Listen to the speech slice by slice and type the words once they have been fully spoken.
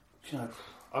you know,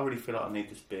 I really feel like I need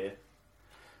this beer.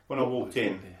 When I walked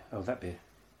in... Oh, that beer.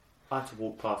 I had to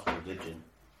walk past Religion.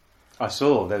 I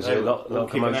saw there's a lot of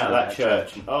commotion out at that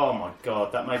church. Oh my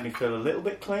god, that made me feel a little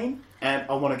bit clean, and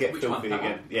I want to get filthy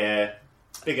again. Yeah,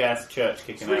 big ass church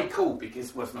kicking out. It's really cool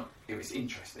because it was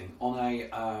interesting on a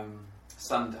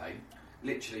Sunday,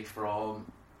 literally from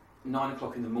 9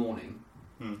 o'clock in the morning.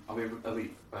 I'll be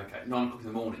okay. 9 o'clock in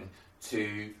the morning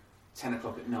to 10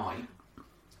 o'clock at night.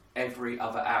 Every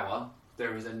other hour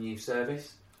there is a new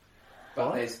service,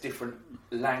 but there's different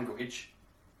language.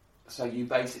 So you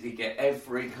basically get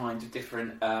every kind of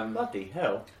different... Bloody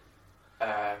hell.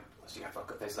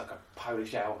 There's like a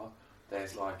Polish hour.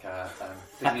 There's like a...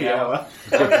 Happy hour.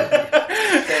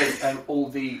 There's all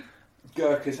the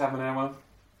Gurkhas have an hour.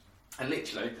 And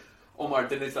literally, on my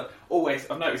dinner, it's like, always,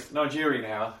 I've noticed Nigerian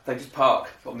hour, they just park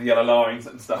on the yellow lines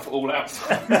and stuff all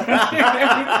outside. But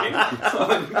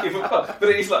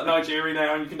it is like Nigerian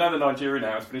hour, and you can know the Nigerian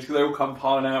hours, but they all come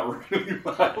piling out really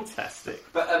well. Fantastic.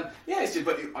 But it's just,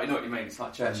 but I know what you mean, it's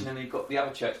like church, and then you've got the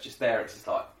other church just there, it's just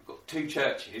like, you've got two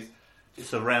churches.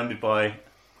 Surrounded by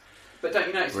but don't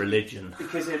you notice religion.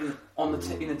 Because in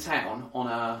the town, on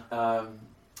a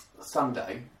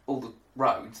Sunday, all the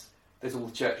roads, there's all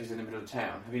the churches in the middle of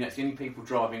town. Have you noticed the only people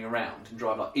driving around and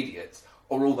drive like idiots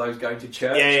are all those going to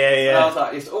church? Yeah. And I was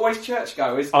like, it's always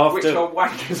churchgoers, which are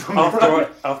wankers on the road.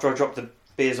 After I dropped the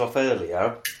beers off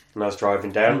earlier, and I was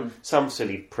driving down, some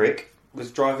silly prick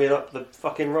was driving up the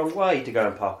fucking wrong way to go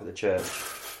and park at the church.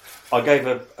 I gave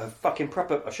a fucking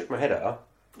proper... I shook my head at her.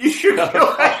 You shook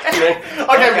your head.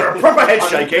 I gave her a proper head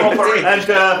shaking, and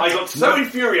I got so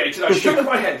infuriated I shook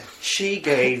my head. She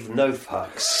gave no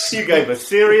fucks. You gave a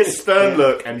serious, stern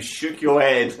look and shook your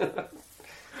head.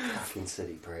 Fucking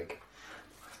silly prick.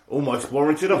 Almost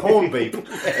warranted a horn beep.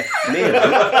 Nearly.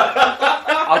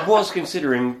 I was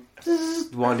considering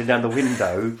winding down the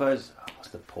window, but what's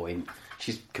the point?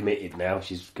 She's committed now.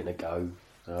 She's gonna go.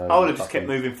 I would have just kept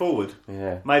moving forward.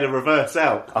 Yeah. Made a reverse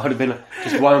out. I would have been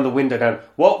just wound the window down.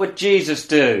 What would Jesus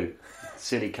do?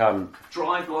 Silly cunt.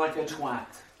 Drive like a twat.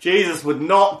 Jesus would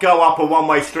not go up a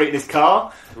one-way street in his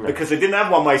car because they didn't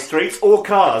have one-way streets or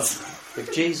cars.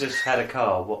 If Jesus had a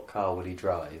car, what car would he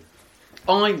drive?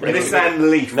 A Nissan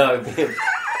Leaf. No, a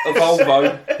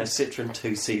Volvo. a Citroen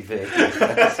 2CV.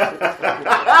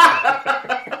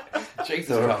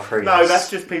 Jesus Or a Christ. Prius. No, that's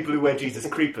just people who wear Jesus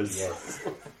creepers. Yes.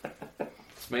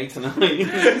 Me tonight.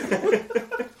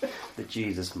 The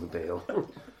Jesus mobile.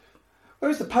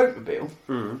 Where's the Pope mobile?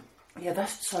 Yeah,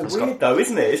 that's so It's weird though,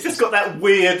 isn't it? It's just got that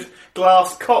weird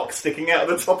glass cock sticking out of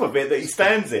the top of it that he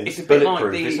stands in. It's a bit like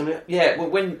bulletproof, isn't it? Yeah, well,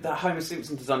 when the Homer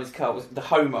Simpson designed his car, was the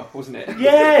Homer, wasn't it?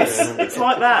 Yes, it's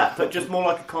like that, but just more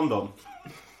like a condom.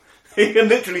 He can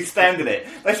literally stand in it.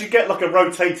 They should get like a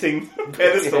rotating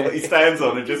pedestal that he stands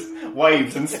on and just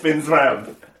waves and spins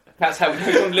round. That's how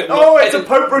he's on a little. Oh, it's a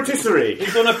Pope rotisserie.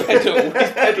 He's on a pedal.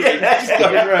 He's pedaling, just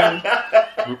going round.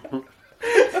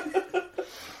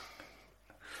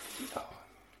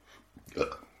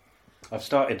 I've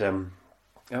started. Oh,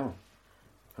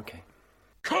 okay.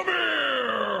 Come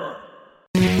here!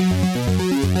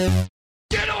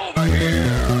 Get over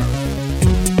here!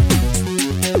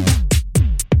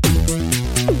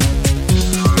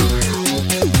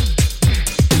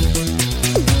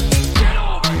 Get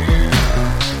over here!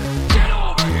 Get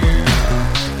over here!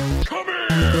 Come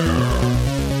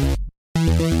here!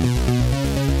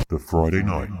 The Friday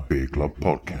Night Beer Club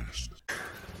Podcast.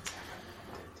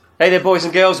 Hey there, boys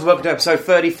and girls, and welcome to episode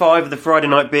 35 of the Friday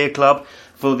Night Beer Club.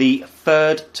 For the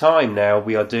third time now,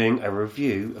 we are doing a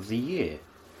review of the year,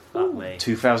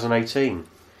 2018.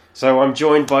 So I'm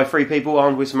joined by three people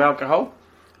armed with some alcohol.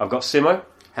 I've got Simo.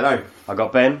 Hello. I've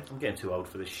got Ben. I'm getting too old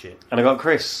for this shit. And I've got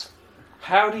Chris.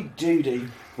 Howdy doody.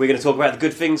 We're going to talk about the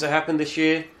good things that happened this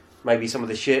year, maybe some of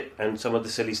the shit and some of the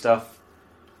silly stuff.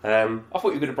 I thought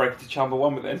you were going to break it to Chamber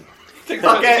 1 with then. Takes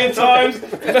Okay. times.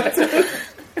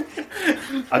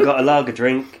 I got a lager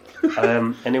drink.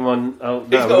 Anyone? Oh, no,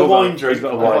 He's got a wine drink. He's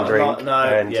got a wine drink. No,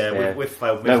 and, we've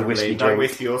failed no miserably. whiskey No drink.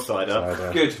 whiskey or cider.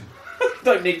 Cider. Good.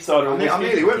 Don't need cider or I whiskey.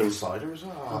 nearly went for cider as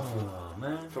well. Oh,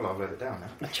 man. I feel like I've let it down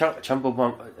now. Chumble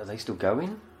one. Are they still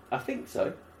going? I think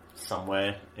so.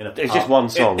 Somewhere in a pub. It's just one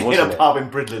song, in wasn't a it? pub in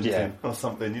Bridlington Yeah. or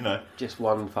something, you know. Just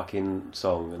one fucking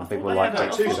song, and I people thought like they it.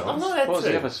 had two I songs. thought they had What was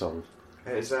two. the other song?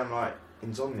 It's like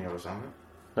Insomnia or something.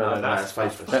 No, that's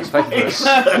Faithless. That's Faithless.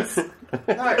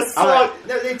 No,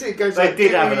 they did go. They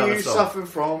did have another you song. suffer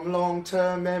from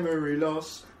long-term memory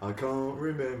loss. I can't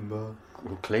remember.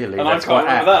 Well, clearly, And I that's can't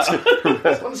quite remember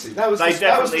apt. Honestly, that was. They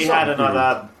that was the definitely song. had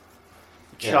another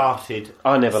charted.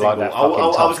 I never liked that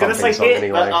single. fucking I was going to say song hit,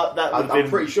 anyway. but that would have I'm been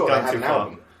pretty sure they going had too an far.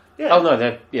 album. Yeah. Oh no,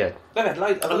 they've had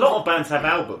loads. A lot of bands have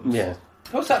albums. yeah.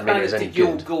 What's that Really, band it's that any did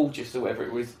You're good. Gorgeous or whatever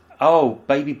it was? Oh,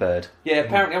 Baby Bird. Yeah,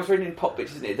 apparently I was reading in Pop Bitch,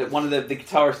 isn't it, that one of the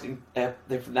guitarists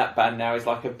from that band now is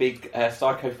like a big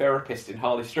psychotherapist in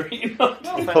Harley Street in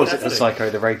London. Calls it the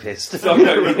Psycho the Rapist.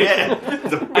 Yeah,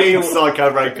 the big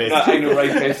psycho rapist. No, anal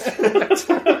rapist.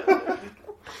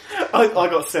 I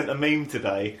got sent a meme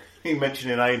today. He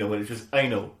mentioning anal, and it's just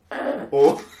anal,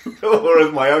 or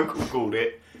as my uncle called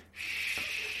it.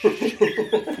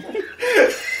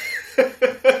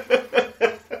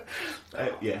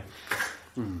 Yeah.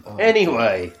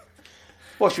 Anyway,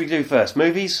 what should we do first?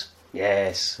 Movies?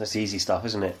 Yes, that's the easy stuff,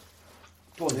 isn't it?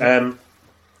 Who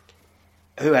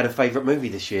had a favourite movie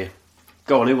this year?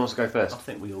 Go on, who wants to go I first?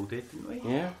 think we all did, didn't we?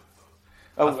 Yeah.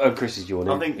 Oh, Chris is yawning.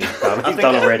 I think He's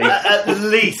done already. At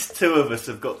least two of us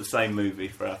have got the same movie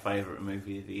for our favourite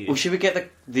movie of the year. Well, should we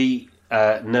get the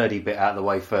nerdy bit out of the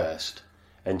way first,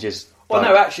 and just? Well,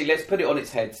 no, actually, let's put it on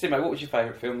its head. Simo, what was your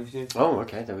favourite film this year? Oh,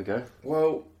 okay, there we go.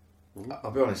 Well,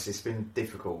 I'll be honest, it's been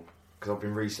difficult because I've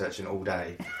been researching all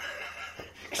day.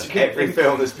 And every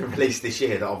film that's been released this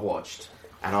year that I've watched,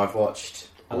 and I've watched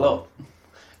A lot.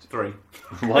 3.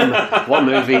 one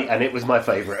movie, and it was my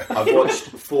favourite. I've watched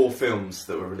 4 films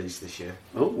that were released this year,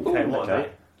 Oh, Okay, what are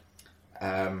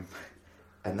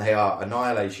and they are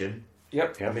Annihilation,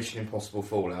 Yep. Mission Impossible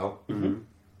Fallout,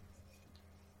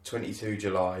 22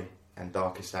 July, and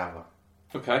Darkest Hour.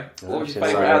 Okay. What was your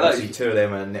Okay, favourite so out of Obviously, those? 2 of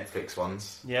them are Netflix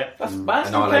ones. Yeah. That's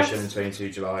Annihilation not and 22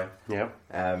 July. yeah.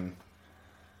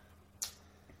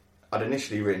 I'd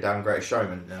initially written down Greatest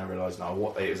Showman, and I realised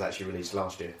it was actually released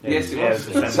last year. Yes, it Yeah, was.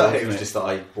 December, So it wasn't was just that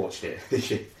I watched it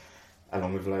this year,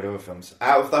 along with a load of other films.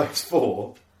 Out of those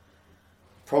 4,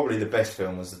 probably the best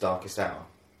film was The Darkest Hour.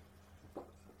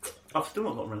 I've still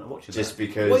not got around to watching Just that.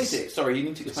 because... What is it? Sorry, you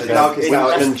need to So explain. The Darkest Hour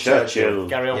Winston is Churchill.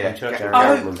 Gary Oldman Yeah, Churchill.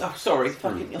 Gary Oh, sorry.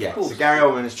 Fucking, of Yeah, course. so Gary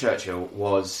Oldman as Churchill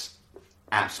was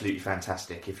absolutely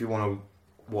fantastic. If you want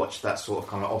to watch that sort of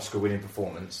kind of Oscar-winning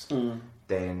performance,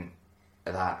 then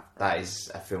that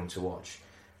is a film to watch.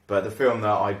 But the film that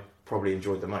I probably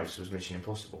enjoyed the most was Mission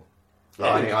Impossible.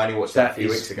 I only watched that a few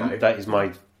weeks ago. That is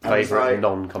my I was favourite like-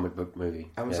 non-comic book movie.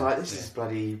 I was Yeah. like, this is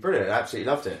bloody brilliant. I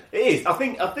absolutely loved it. It is. I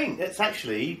think it's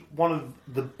actually one of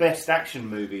the best action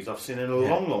movies I've seen in a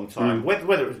long time.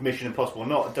 Whether it was Mission Impossible or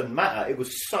not, it doesn't matter. It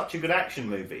was such a good action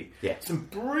movie. Yeah. Some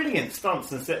brilliant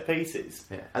stunts and set pieces.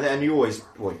 Yeah. And then you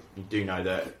do know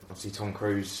that obviously Tom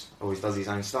Cruise always does his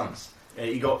own stunts. Yeah,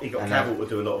 he got And, Cavill to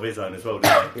do a lot of his own as well,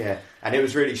 didn't he? Yeah, and it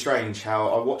was really strange how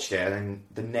I watched it, and then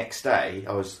the next day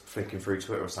I was flicking through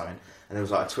Twitter or something, and there was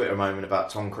like a Twitter moment about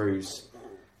Tom Cruise,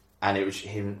 and it was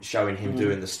him showing him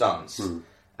doing the stunts,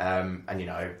 and you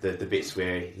know the bits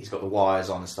where he's got the wires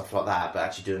on and stuff like that, but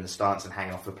actually doing the stunts and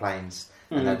hanging off the planes,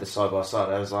 and then the side by side.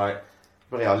 I was like,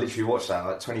 really, I literally watched that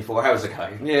like 24 hours ago,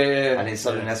 Yeah. and then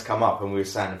suddenly that's come up, and we were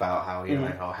saying about how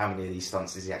how many of these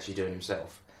stunts is he actually doing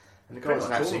himself. And the guy's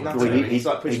an absolute nutter. Well, He's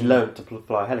like he pushing. learnt to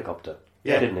fly a helicopter,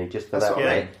 didn't he? Just for That's that. what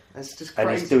I yeah. mean. That's just And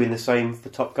crazy. he's doing the same for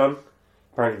Top Gun.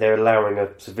 Apparently, they're allowing a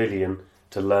civilian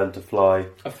to learn to fly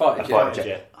A fighter a jet. fighter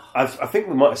jet. I think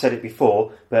we might have said it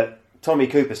before, but Tommy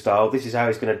Cooper style, this is how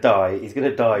he's going to die. He's going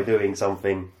to die doing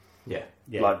something Yeah.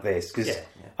 like this. Because Yeah.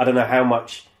 I don't know how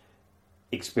much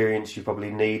experience you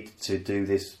probably need to do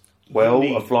this well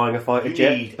need- of flying a fighter you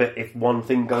jet. need But if one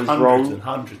thing goes Hundreds wrong, and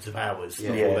hundreds of hours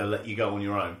before Yeah. they'll let you go on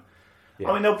your own. Yeah.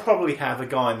 I mean, they'll probably have a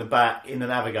guy in the back in the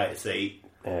navigator seat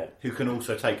yeah. who can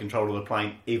also take control of the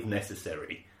plane if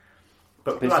necessary.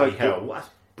 But But it's bloody like hell, that's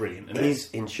brilliant, isn't it?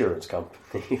 his insurance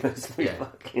company. It's Yeah.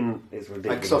 fucking, it's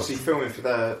ridiculous. Because obviously filming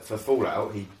for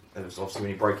Fallout, it was obviously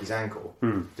when he broke his ankle,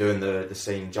 doing the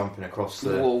scene jumping across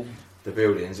The wall. the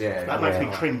buildings. Yeah, That makes Yeah.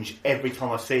 me cringe every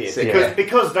time I see it So,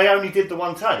 because they only did the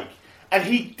one take, and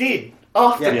he did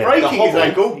after Yeah, breaking the his whole-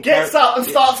 ankle, he gets carried- up and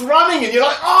starts running, and you're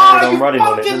like, Carried oh, on you running on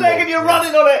it, fucked your didn't leg, he? and you're Yeah.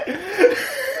 running on it.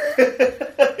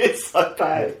 It's so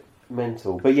bad.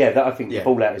 Mental. But yeah, I think Yeah.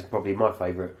 Fallout is probably my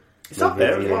favourite. It's up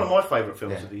there. It's movie. one of my favourite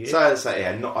films Yeah. of the year. So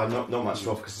yeah, not much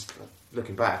off because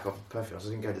looking back, I'm perfect. I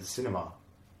didn't go to the cinema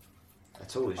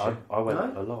at all this year. I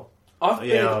went No? a lot. I've been,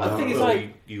 yeah, I think it's well,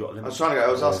 like... you got I was trying to go.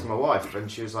 I was asking my wife, and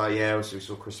she was like, "Yeah, also we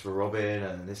saw Christopher Robin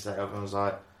and this that." And I was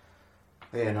like,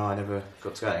 "Yeah, no, I never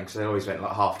got to go because they always went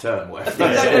like half term, I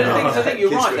whatever." think you're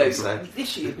Kids right, were though. so-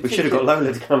 This year, We should have got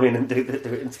Lola to come in and do it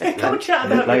instead. Come and chat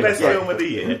about the Later. best Yeah. film of the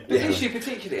year. But this year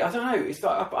particularly, I don't know. It's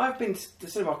like I've been to the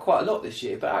cinema quite a lot this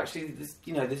year, but actually,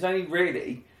 there's only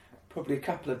really probably a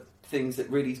couple of things that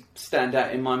really stand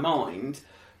out in my mind.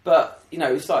 But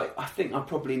it's like I think I'm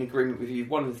probably in agreement with you.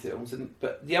 One of the films,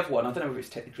 but the other one, I don't know whether it's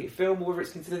technically a film or whether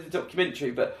it's considered a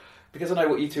documentary. But because I know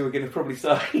what you two are going to probably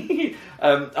say,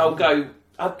 I'll go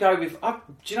I'd go with. Do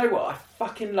you know what? I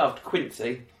fucking loved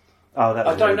Quincy. Oh, that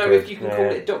I was don't really know good. if you can call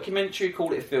it a documentary,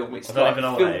 call it a film. It's I don't like even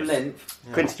know what that film is. length.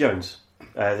 Quincy Jones.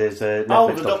 There's a Oh,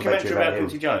 Netflix the documentary about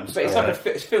Quincy him. Jones. But it's like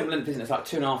it's film length, isn't it? It's like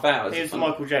 2.5 hours. He was the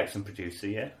Michael Jackson producer,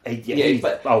 yeah? He's-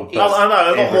 but oh, it's- I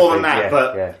know, a lot more than that, yeah,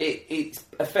 but... yeah. It's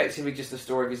effectively just the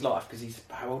story of his life because he's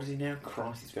how old is he now?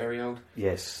 Christ, he's very old.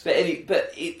 Yes. But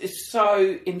it's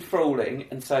so enthralling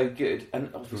and so good, and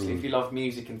obviously if you love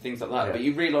music and things like that, Yeah. but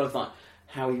you realise like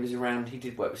how he was around. He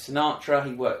did work with Sinatra.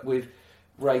 He worked with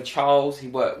Ray Charles. He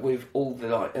worked with all the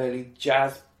like early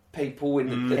jazz people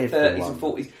in the 30s and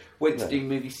 40s. Went to do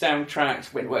movie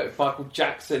soundtracks. Went to work with Michael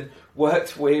Jackson.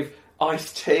 Worked with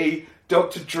Ice-T,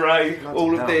 Dr. Dre,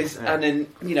 all of this, and then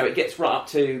it gets right up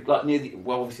to like near the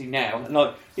obviously now, and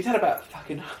like he's had about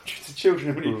fucking hundreds of children,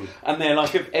 haven't he? And they're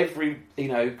like of every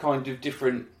kind of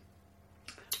different.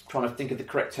 Trying to think of the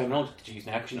correct terminology to use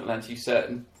now because you're not allowed to use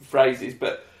certain phrases,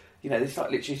 but. It's like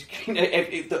literally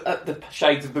the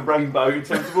shades of the rainbow in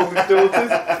terms of all his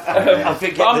daughters.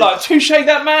 I'm like, touche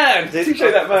that man! Touche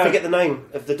that man! I forget the name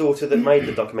of the daughter that made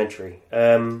the documentary.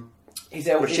 His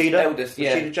Rashida? eldest,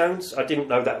 yeah. Rashida Jones? I didn't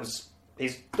know that was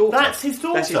his daughter. That's his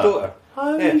daughter? That's his daughter.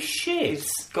 Holy shit.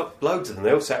 He's got loads of them.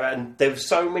 They also, and there were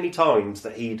so many times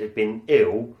that he had been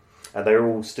ill and they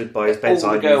all stood by his bedside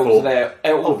all the girls and thought, there.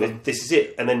 oh, this is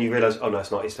it. And then you realise, oh no, it's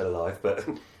not, he's still alive. But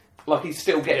like he's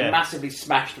still getting massively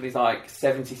smashed when he's like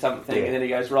 70-something, and then he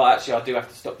goes, right, actually, I do have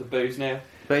to stop the booze now.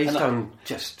 But he's done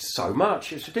just so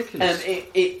much. It's ridiculous. And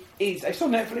it's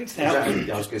on Netflix now.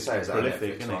 I was going to say, is that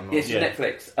Prolific, Netflix isn't it? one?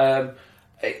 Yes, Netflix.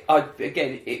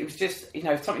 It was just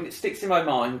something that sticks in my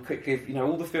mind quickly. Of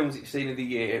all the films that you've seen of the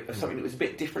year, of something that was a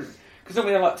bit different. Because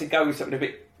normally I like to go with something a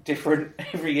bit different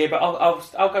every year, but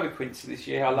I'll go with Quincy this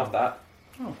year. I love that.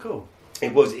 Oh, cool.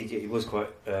 It was quite,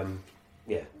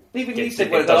 yeah. Even Get- you said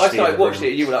get when I dusty in started the watching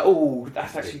room. it, you were like, "Oh,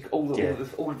 that's actually all Yeah.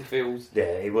 of the feels." Yeah,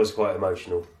 it was quite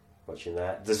emotional watching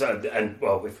that.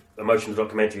 With emotional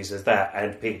documentaries, there's that,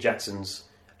 and Peter Jackson's,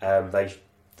 they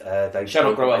Shall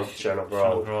Not Grow Old. Shall Not Grow Shall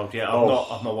Not Old. Grow Old, yeah. Oh.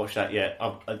 I've not watched that yet.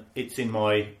 It's in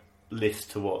my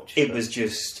list to watch. It was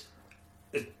just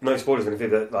no spoilers or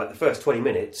anything, but like the first 20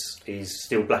 minutes is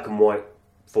still black and white,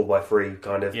 4x3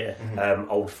 kind of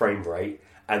old frame rate,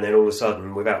 and then all of a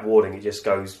sudden, without warning, it just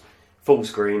goes full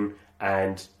screen,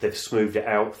 and they've smoothed it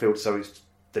out,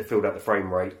 they've filled out the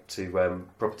frame rate to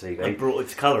proper TV. And brought it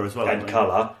to colour as well. And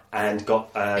colour, and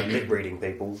got lip reading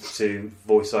people to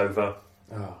voice over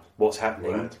what's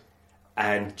happening, Word.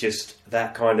 and just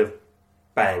that kind of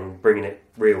bang, bringing it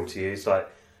real to you. It's like,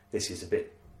 this is a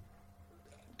bit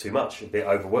too much, a bit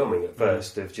overwhelming at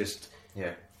first. Of just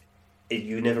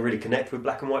you never really connect with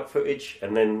black and white footage,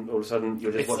 and then all of a sudden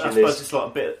you're just I watching suppose this. it's like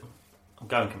a bit. I'm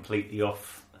going completely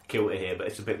off kilter here, but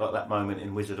it's a bit like that moment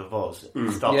in Wizard of Oz.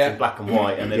 It starts in black and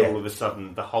white, and then all of a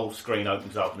sudden the whole screen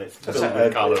opens up and it's filled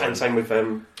with colour. And same with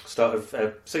start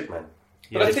of Superman.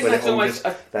 But I think When that's it all almost.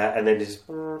 just- that, and then just.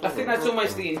 I think that's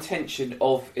almost the intention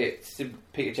of it.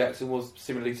 Peter Jackson was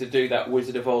similarly to do that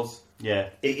Wizard of Oz. Yeah,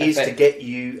 It is to effect. get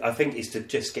you. I think it's to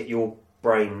just get your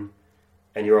brain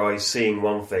and your eyes seeing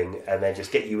one thing, and then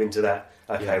just get you into that.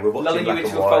 Okay, we're watching Lulling you black into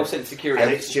and a white, false sense of security.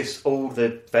 and it's just all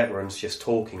the veterans just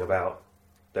talking about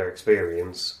their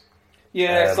experience.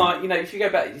 Yeah, it's like, if you go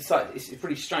back, it's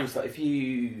pretty strange. It's like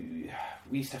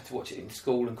we used to have to watch it in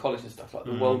school and college and stuff, like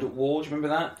The World at War. Do you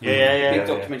remember that? Yeah. Big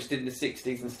documentaries did in the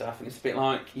 60s and stuff, and it's a bit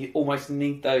like you almost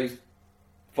need those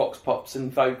Vox Pops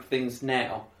and Vogue things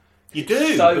now. You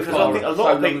do, So because far, I think a so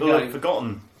lot of long people ago. have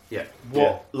forgotten Yeah.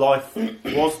 what life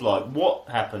was like, what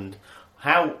happened,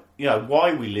 how,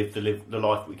 why we live the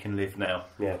life we can live now.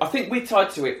 Yeah, I think we're tied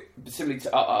to it similarly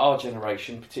to our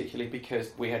generation, particularly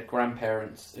because we had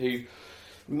grandparents who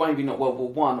maybe not World War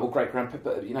One or great grandparents,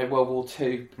 but World War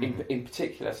Two in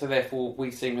particular. So therefore,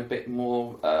 we seem a bit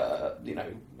more,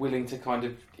 willing to kind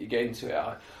of get into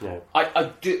it.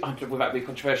 I do, without being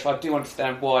controversial, I do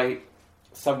understand why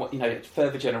somewhat,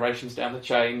 further generations down the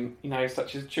chain,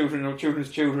 such as children or children's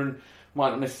children, might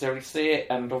not necessarily see it,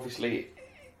 and obviously,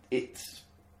 it's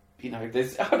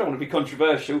there's. I don't want to be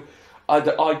controversial. I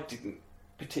didn't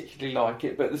particularly like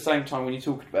it, but at the same time, when you're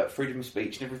talking about freedom of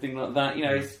speech and everything like that,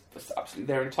 it's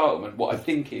absolutely their entitlement. What I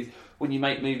think is, when you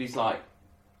make movies like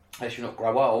They Shall Not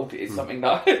Grow Old, it's something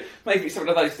that maybe it's one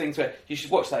of those things where you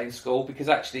should watch that in school because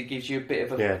actually it gives you a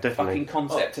bit of a fucking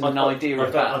concept and an idea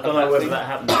of that. I don't know whether that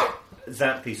happened at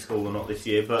Xanthi school or not this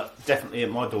year, but definitely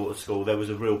at my daughter's school there was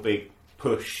a real big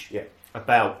push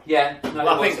about. Yeah, no,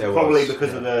 I think There probably was,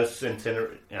 because of the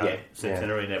centenary,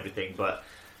 and everything, but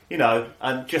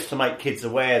and just to make kids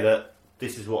aware that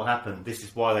this is what happened, this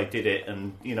is why they did it,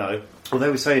 and Well, they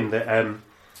were saying that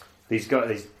These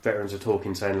veterans are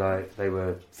talking, saying like they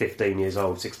were 15 years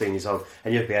old, 16 years old,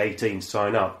 and you have to be 18 to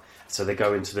sign up. So they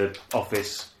go into the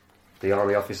office, the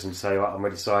army office, and say, right, I'm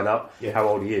ready to sign up. Yeah. How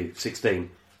old are you? 16.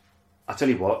 I tell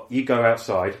you what, you go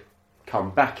outside,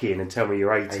 come back in and tell me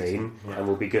you're 18 and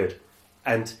we'll be good.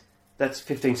 And that's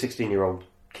 15, 16-year-old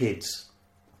kids,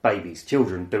 babies,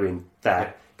 children doing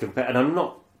that. And I'm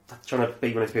not trying to be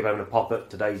one of those people having a pop at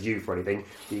today's youth or anything.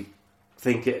 You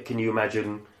think, can you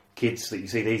imagine kids that you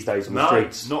see these days on the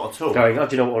streets? Not at all. Going, oh,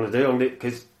 do you know what I want to do?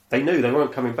 Because they knew they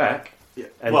weren't coming back. Yeah.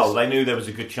 And Well, they knew there was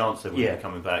a good chance they wouldn't be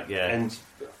coming back, yeah. And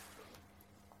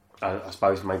I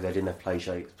suppose maybe they didn't have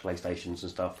PlayStations and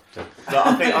stuff. But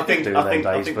I think do in them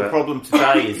days, the but- problem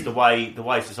today is the way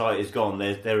society has gone.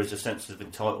 There is a sense of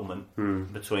entitlement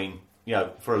between,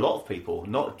 for a lot of people,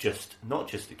 not just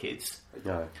the kids.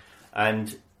 No.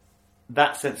 And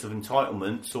that sense of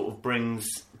entitlement sort of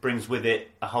brings with it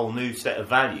a whole new set of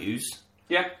values.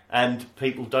 Yeah. And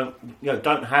people don't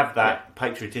have that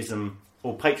patriotism,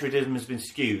 or patriotism has been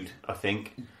skewed, I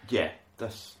think. Yeah,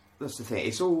 that's the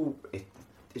thing.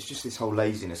 It's just this whole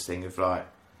laziness thing of like,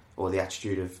 or the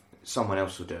attitude of someone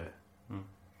else will do it.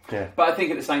 Yeah. But I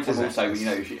think at the same time, Isn't also, it?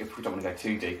 if we don't want to go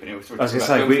too deep, and it was I was going to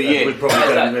say, we'd probably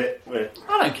go with it.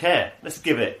 I don't care. Let's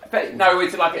give it. But no,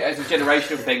 it's like as a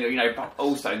generational thing, but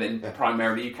also then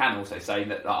primarily you can also say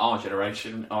that our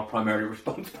generation are primarily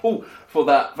responsible for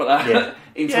that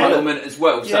entitlement as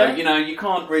well. So you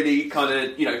can't really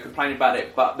kind of complain about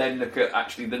it, but then look at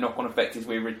actually the knock-on effect is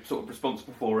we're sort of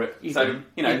responsible for it. You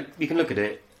can look at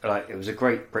it like it was a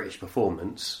great British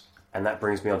performance, and that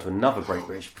brings me on to another great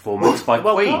British performance by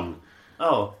Queen.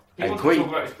 Oh. He And wants Queen. to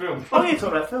talk about his film. Oh, you're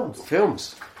talking about films.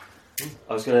 Films.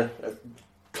 I was going to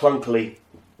clunkily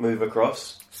move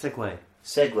across.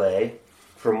 Segue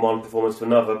from one performance to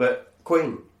another, but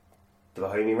Queen, the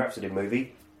Bohemian Rhapsody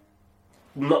movie,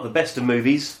 not the best of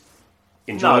movies,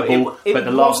 enjoyable, but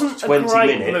the last 20 wasn't a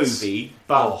great minutes, movie,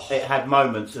 but it had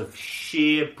moments of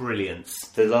sheer brilliance.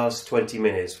 the last 20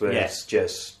 minutes was Yeah.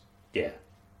 just,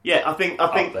 Yeah, I think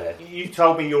there. you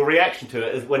told me your reaction to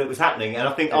it when it was happening, and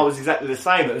I think I was exactly the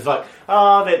same. It was like,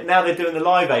 now they're doing the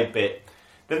Live Aid bit.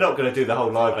 They're not going to do the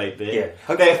whole Live Aid bit.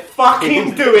 Yeah. They're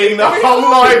fucking doing the whole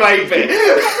Live Aid bit.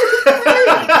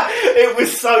 It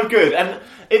was so good, and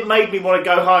it made me want to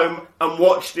go home and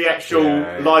watch the actual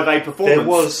Live Aid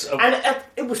performance. And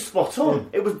it was spot on.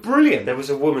 It was brilliant. There was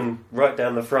a woman right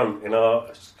down the front in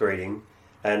our screening,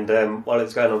 and while it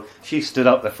was going on, she stood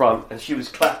up the front and she was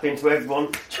clapping to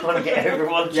everyone, trying to get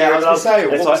everyone. Yeah, I was going to say,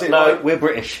 it's what like, was it no, like? we're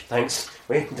British, thanks.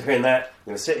 We ain't doing that.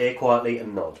 We're going to sit here quietly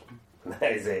and nod. And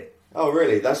that is it. Oh,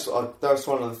 really? That's one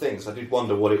of the things. I did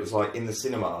wonder what it was like in the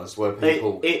cinemas, where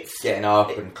people It's getting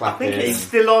up and I clapping. think it's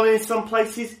still on in some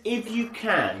places. If you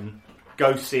can,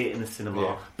 go see it in the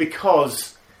cinema.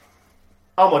 Because,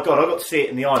 oh my God, I got to see it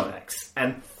in the IMAX.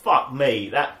 And fuck me,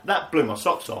 that blew my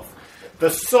socks off. The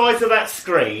size of that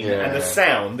screen and the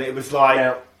sound, it was like,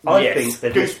 Now, I think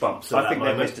goosebumps. I think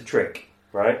they've missed a trick,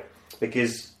 right?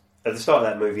 Because at the start of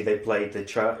that movie, they played the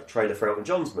trailer for Elton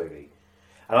John's movie.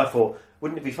 And I thought,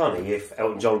 wouldn't it be funny if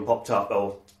Elton John popped up,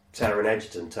 or Taron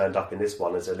Egerton turned up in this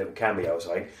one as a little cameo or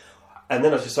something? And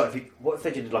then I was just like, what if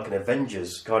they did like an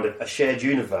Avengers, kind of a shared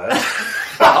universe?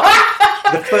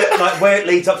 Like where it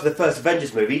leads up to the first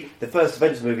Avengers movie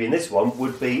in this one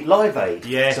would be Live Aid.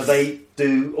 Yes. So they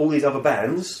do all these other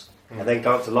bands, and then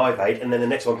go up to Live Aid, and then the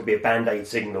next one could be a Band-Aid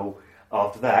Signal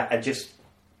after that, and just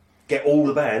get all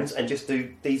the bands and just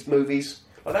do these movies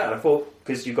like that. And I thought,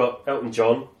 because you've got Elton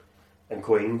John and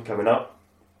Queen coming up,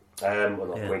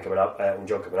 Queen coming up, Elton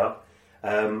John coming up,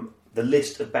 the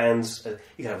list of bands,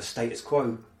 you can have a Status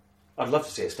Quo. I'd love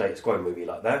to see a Status Quo movie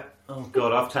like that. Oh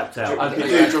God, I've tapped out.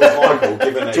 George Michael,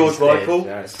 given that George he's dead, Michael,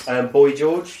 yes. Boy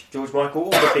George Michael, all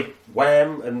the big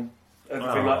Wham and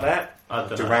everything like that. I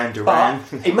don't know. Duran.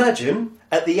 But imagine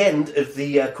at the end of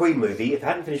the Queen movie, if it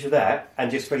hadn't finished with that,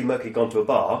 and just Freddie Mercury gone to a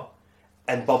bar,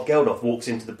 and Bob Geldof walks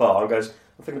into the bar and goes,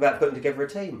 "I'm thinking about putting together a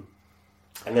team,"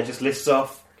 and then just lists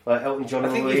off like Elton John. I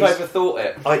and think all you've these. overthought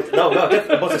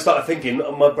it. Once I started thinking,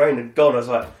 my brain had gone. I was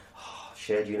like,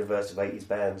 shared universe of 80s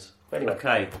bands. But anyway,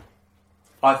 Okay.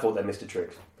 I thought they missed a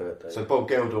trick. But So Bob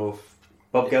Geldof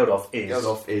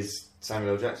Geldof is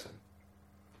Samuel L. Jackson.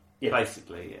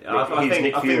 Basically. He's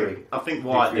Nick Fury. I think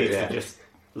Wyatt Nick needs Fury, to just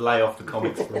lay off the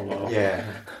comics for a while. Yeah.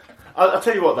 I'll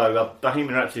tell you what though,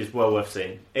 Bohemian Rhapsody is well worth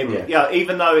seeing.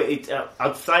 Even though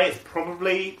I'd say it's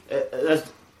probably,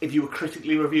 if you were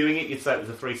critically reviewing it, you'd say it was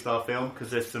a 3-star film,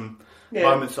 because there's some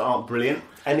moments that aren't brilliant.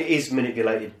 And it is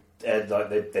manipulated,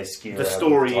 like they skew The around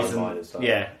story timeline isn't. and stuff.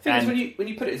 Yeah. The thing is, And when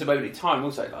you put it as a moment in time,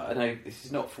 also, like, I know this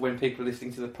is not for when people are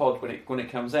listening to the pod when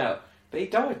it comes out. But he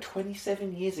died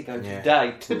 27 years ago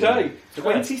Yeah. today.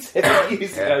 27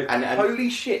 years ago. And Holy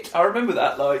shit! I remember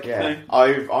that. Like, yeah, you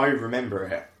know. I remember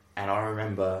it, and I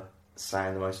remember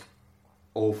saying the most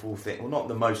awful thing. Well, not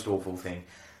the most awful thing,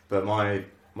 but my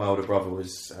older brother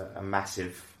was a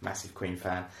massive Queen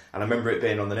fan, and I remember it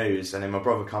being on the news. And then my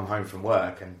brother come home from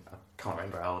work, and I can't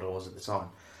remember how old I was at the time,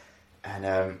 and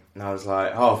I was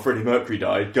like, "Oh, Freddie Mercury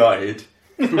died, gutted."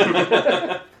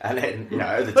 And then, you know,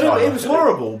 at the But time, it was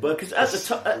horrible because at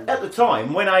the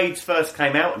time when AIDS first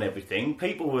came out and everything,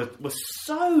 people were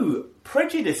so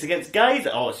prejudiced against gays.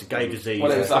 Oh, it's a gay disease. Well,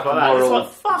 it and was stuff like like a that. It's moral-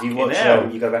 like fucking You watch, hell.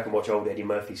 you go back and watch old Eddie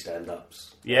Murphy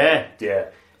stand-ups. Yeah. Yeah,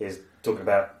 he's talking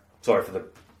about, sorry for the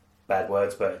bad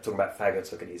words, but talking about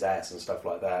faggots looking at his ass and stuff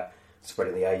like that,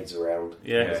 spreading the AIDS around.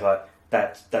 Yeah. It's like,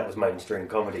 that was mainstream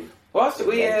comedy. Well, it's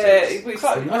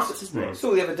like, nuts, isn't I it?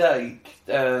 saw the other day,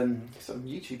 it's on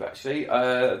YouTube actually,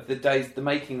 the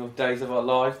making of Days of Our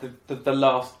Lives, the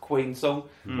last Queen song,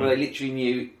 where they literally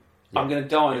knew, I'm going to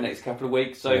die in the next couple of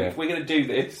weeks, so if we're going to do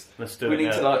this, Let's do we it need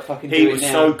now. to like fucking He do it was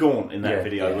now. so gaunt in that Yeah.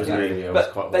 video, Yeah, wasn't that he? video was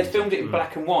But quite they awesome. filmed it in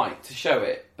black and white to show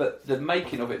it, but the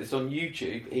making of it that's on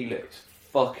YouTube, he looks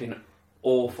fucking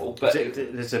awful. But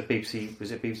There's a BBC,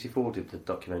 was it BBC4 did the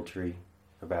documentary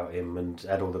about him and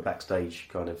had all the backstage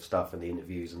kind of stuff and the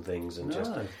interviews and things and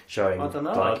just No. showing I don't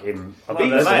know. like him. I I don't mean,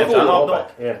 know. that's They may have a done, while I'm not-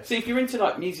 back. Yeah, see, if you're into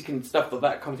like music and stuff like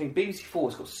that kind of thing,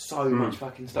 BBC4's got so much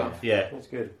fucking stuff. Yeah. that's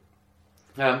good.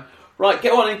 Right,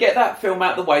 get on and get that film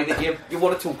out of the way that you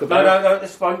want to talk about. No,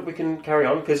 that's fine. We can carry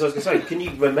on because I was going to say, can you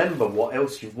remember what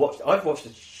else you've watched? I've watched a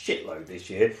shitload this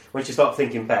year. Once you start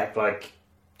thinking back, like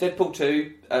Deadpool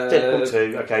 2. Deadpool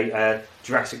 2, okay,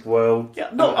 Jurassic World. Yeah,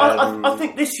 no, I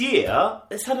think this year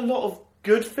it's had a lot of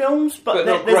good films, but, But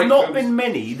not there's great not films. been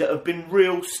many that have been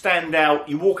real standout.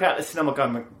 You walk out of the cinema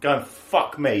going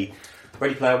fuck me.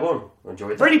 Ready Player One. I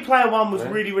enjoyed that. Ready Player One was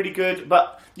Yeah. really, really good,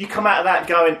 but you come out of that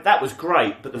going, that was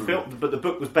great, but the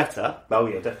book was better. Oh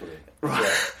yeah, definitely.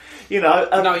 Right. You know,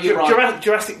 No, you're right.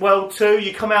 Jurassic World 2,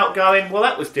 you come out going, well,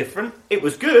 that was different. It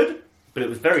was good, but it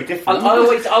was very different. I'll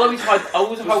always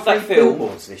hold that film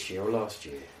Billboards this year or last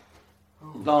year.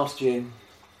 last year.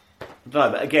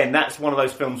 No, but again, that's one of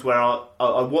those films where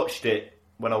I watched it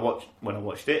when I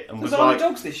watched it and was Was Isle like, of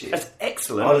Dogs this year? that's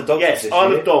excellent. Isle of Dogs yes, was this Isle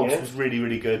year, of Dogs yeah. was really,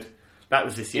 really good. That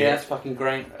was this Yeah, year. that's fucking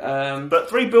great. But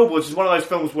Three Billboards is one of those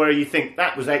films where you think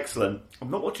that was excellent.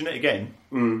 I'm not watching it again.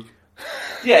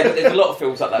 yeah, but there's a lot of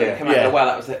films like that Yeah. that come out. Yeah. Wow,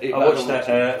 that was it.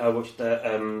 I watched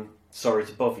that. Sorry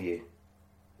to Bother You.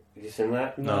 Have you seen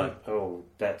that? No. Oh,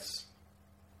 that's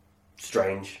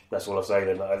strange. That's all I'll say.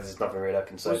 Then there's nothing really I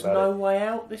can say Was about No Way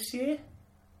Out this year?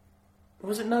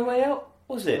 Was it No Way Out?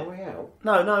 Was it. it? No Way Out.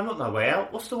 No, not No Way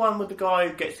Out. What's the one with the guy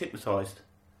who gets hypnotised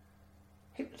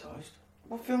Hypnotised.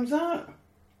 What film's that?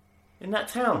 in that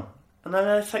town? And then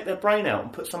they take their brain out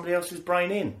and put somebody else's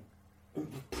brain in.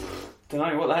 Don't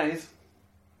know what that is.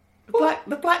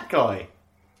 The black guy.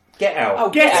 Get Out. Oh,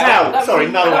 Get Get Out. Out. That Sorry,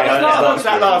 was- No that Way was Out. last Was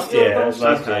that last year? Yeah, that was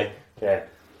last Okay. year. Yeah.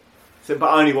 So, but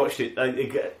I only watched it. Like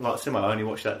Simo, I only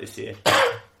watched that this year.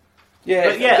 Yeah,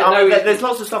 But yeah, no, there's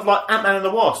lots of stuff like Ant-Man and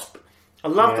the Wasp. I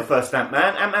loved Yeah. the first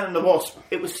Ant-Man. Ant-Man and the Wasp.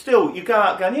 It was still, you go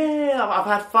out going, yeah, I've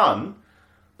had fun,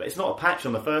 but it's not a patch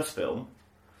on the first film.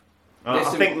 I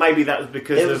Listen, think maybe that was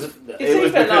because it was- of it's it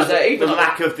was even like because that, of even the like-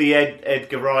 lack of the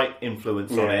Edgar Wright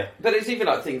influence on Yeah. it. But it's even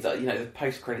like things like, you know, the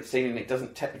post-credit scene, and it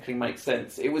doesn't technically make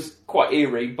sense. It was quite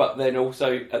eerie, but then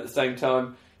also at the same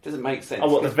time doesn't make sense.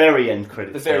 Oh, what, the very end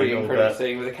credit The scene? very or end credit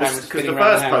scene with the camera Because spinning the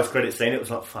around first the house. post-credit scene, it was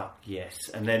like, fuck, yes.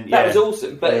 And then, That yeah. was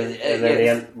awesome, but and then the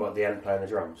yes, ant, the ant playing the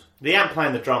drums. The ant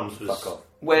playing the drums was... Fuck off.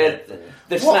 where Yeah.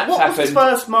 the snaps What was the happened.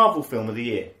 first Marvel film of the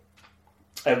year?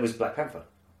 It was Black Panther.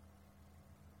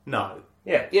 No.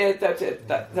 Yeah. Yeah, that's it.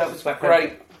 That was Black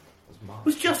great.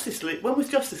 Was Justice League... When was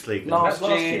Justice League? Last That's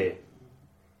last year. year.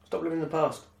 Stop living in the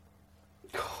past.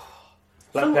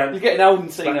 Black So- Panther. You're getting old and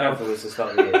Black senile. Panther was the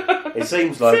start of the year. It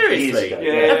seems like Seriously? years ago.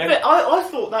 Yeah. I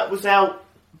thought that was out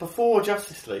before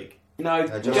Justice League. No,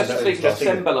 Justice Justice League League was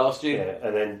December last Yeah, year.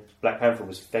 and then Black Panther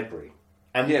was February.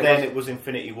 And Yeah, then was- it was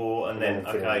Infinity War, and then,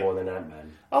 Infinity okay. War, and then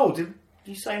Ant-Man. Oh, did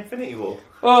you say Infinity War?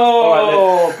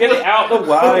 Oh, get it out the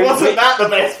way. Wasn't that the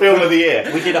best film of the year?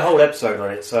 We did a whole episode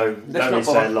on it, so Let's don't not need to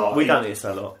say a bother. lot. We don't need to say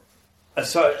a lot.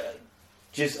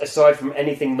 Aside from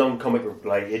anything non-comic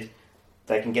related,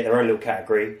 they can get their own little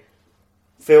category.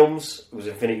 Films was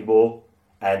Infinity War,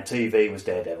 and TV was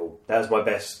Daredevil. That was my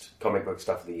best comic book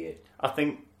stuff of the year. I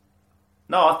think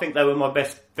they were my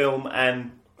best film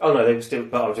and Oh no, they were still.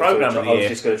 But I was program of the year.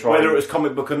 just going to try whether and it was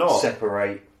comic book or not.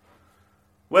 separate.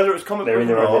 Whether it was comic They're book in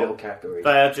their or own not, little category.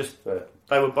 they are just But,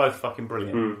 they were both fucking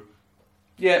brilliant.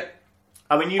 Yeah.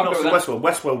 I mean, you've I'll not go seen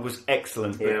with Westworld. Westworld was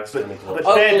excellent, Yeah, but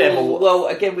Daredevil. Well,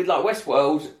 again, with like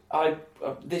Westworld,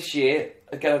 this year,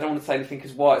 again, I don't want to say anything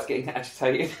because Wyatt's getting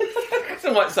agitated. I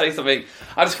might say something.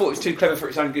 I just thought it was too clever for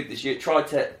its own good this year. It tried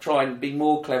to be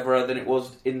more cleverer than it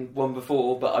was in one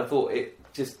before, but I thought it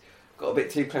just got a bit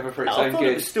too clever for its I own thought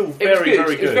good. it was still It was very, good.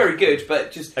 very It was good. very good,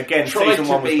 but just Again, tried season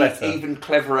to one was be better. even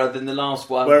cleverer than the last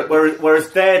one. Whereas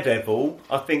Daredevil,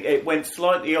 I think it went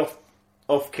slightly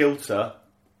off kilter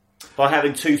by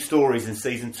having 2 stories in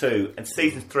season 2, and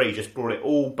season 3 just brought it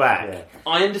all back. Yeah.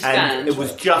 I understand. And it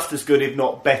was just as good, if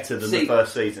not better, than the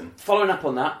first season. Following up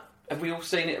on that, have we all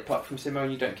seen it apart from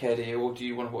Simone? You don't care, do you? Or do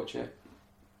you want to watch it?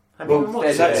 Have you even Well,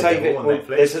 watched Daredevil save it. on Well,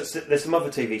 Netflix? there's some other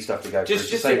TV stuff to go through. Just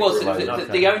save it was for a moment.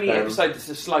 Okay. the only Um, episode that's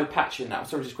a slow patching that.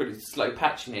 Sorry, just quickly, slow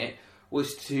patching it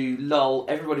was to lull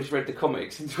everybody who's read the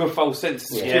comics into a false sense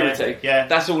of security. Yeah.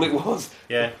 That's all it was.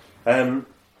 Yeah.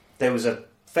 There was a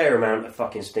fair amount of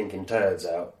fucking stinking turds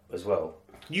out as well.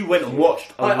 You went and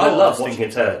watched a I lot love of watching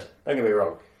Stinking a turd. Don't get me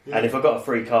wrong. And if I got a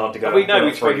free card to go, We know on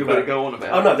which one you're going to back- go on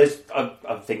about. Oh no,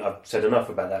 I think I've said enough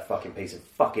about that fucking piece of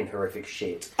fucking horrific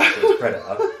shit. It's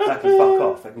Predator. That can fuck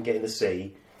off. That can get in the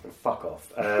sea and fuck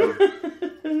off.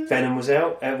 Venom was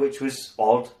out, which was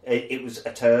odd. It was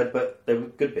a turd, but there were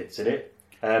good bits in it.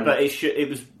 But it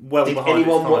was well Did behind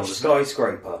anyone its time, watch wasn't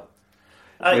Skyscraper?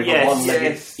 it? With the Yes.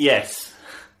 one-legged Yes.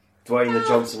 Dwayne the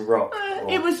Johnson Rock?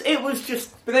 Or- It was just.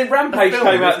 But then Rampage A film,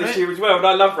 came out isn't this it? year as well, and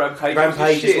I love Rampage.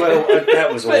 Rampage It was as well. shit.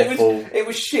 That was But awful. it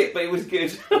was shit, but it was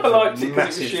good. I liked it because it was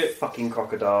Massive shit. fucking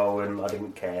crocodile, and I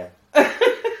didn't care.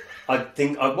 I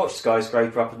think I watched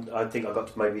Skyscraper up, and I think I got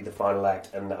to maybe the final act,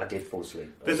 and I did fall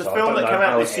asleep. There's a So I film don't that know came how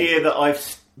out it this ended. year that I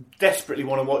desperately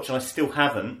want to watch, and I still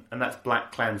haven't, and that's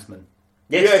Black Klansman.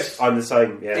 Yes, I'm the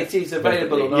same. Yeah, It is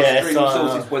available on our Yes, streaming I-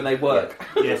 sources when they work.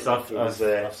 Yes, I've was,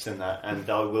 seen that, and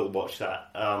I will watch that.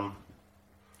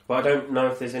 But I don't know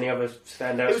if there's any other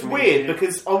standouts. It was from weird this year.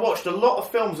 because I watched a lot of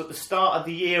films at the start of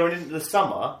the year and into the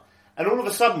summer, and all of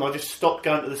a sudden I just stopped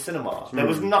going to the cinema. There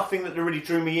was nothing that really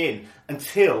drew me in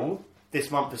until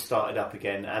this month has started up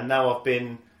again, and now I've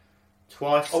been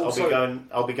twice. Oh, I'll sorry.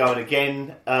 be going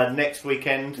again next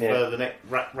weekend Yeah. for the next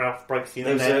Ralph Breaks the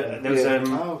There was, Internet. there was Oh,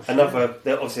 sure. another.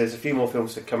 Obviously, there's a few more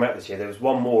films that come out this year. There was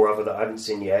one more other that I haven't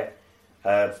seen yet.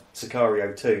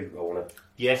 Sicario 2. I want to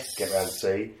Yes, get around to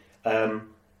see.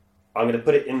 I'm going to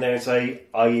put it in there and say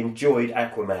I enjoyed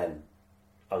Aquaman.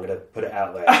 I'm going to put it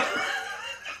out there.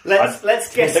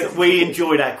 Let's guess that we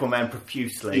enjoyed Aquaman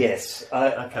profusely. Yes.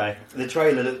 Okay. The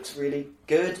trailer looks really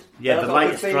good. Yeah, I've the got a good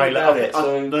latest feeling trailer. about it,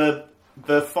 so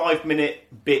The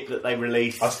 5-minute bit that they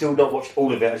released. I've still not watched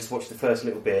all of it. I just watched the first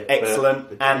little bit. but Excellent,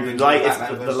 You and the enjoyed latest,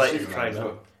 Batman the versus latest Superman as trailer.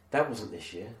 well? That wasn't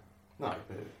this year. No.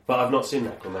 But I've not seen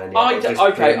Aquaman yet.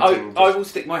 I will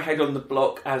stick my head on the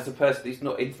block as a person who's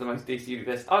not into the most DC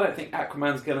universe. I don't think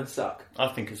Aquaman's going to suck. I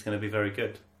think it's going to be very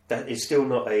good. That is still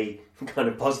not a kind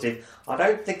of positive. I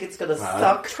don't think it's going to No.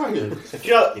 suck. Trailer. Do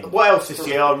you know what else this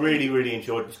year I really, really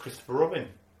enjoyed was Christopher Robin.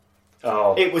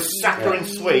 Oh, It was saccharine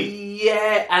sweet.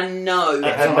 Yeah and no. it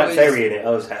had Matt Berry in it.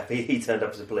 I was happy. He turned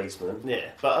up as a policeman. Yeah,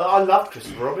 but I loved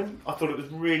Christopher Robin. I thought it was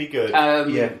really good.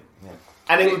 Yeah.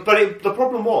 And the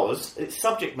problem was its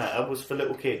subject matter was for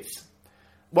little kids.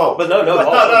 Well, But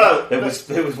no. There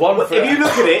was one. But for, if you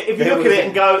look at it, There was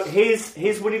and go,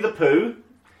 here's Winnie the Pooh,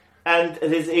 and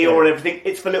his ear and everything.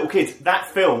 It's for little kids. That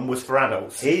film was for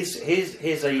adults. Here's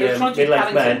a They're trying to do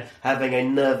middle-aged man Paddington. having a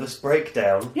nervous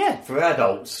breakdown. Yeah. For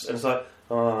adults, and it's like,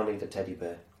 oh, I need a teddy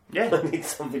bear. Yeah, I need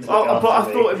something. To but look after I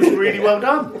me. thought it was really well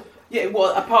done. Yeah,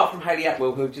 well, apart from Hayley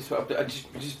Atwell, who just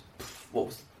what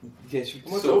was? Yeah, she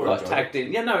Well, sort of like John. tagged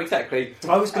in. Yeah, no, exactly.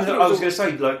 I was going to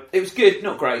say, like, It was good,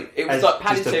 not great. It was As like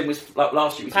just Paddington was like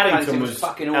last year. Paddington was was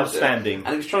fucking awesome, outstanding.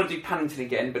 and it was trying to do Paddington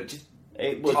again, but just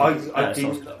It was. I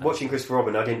didn't, watching Christopher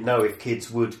Robin, I didn't know if kids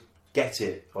would get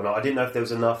it or not. I didn't know if there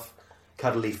was enough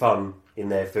cuddly fun in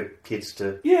there for kids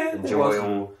to Yeah, enjoy, there was.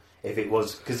 or if it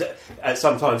was because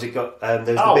sometimes it got. There was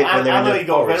the Oh, bit when they're in Emily the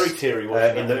got forest, very teary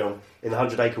watching in that the film. in the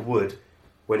 100 Acre Wood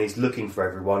when he's looking for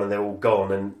everyone and they're all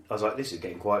gone, and I was like, this is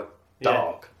getting quite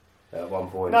dark at one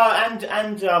point. No,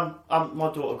 and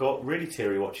my daughter got really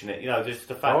teary watching it. You know, just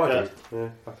the fact I that. did. Yeah,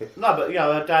 fuck it. No, but you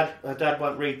know, her dad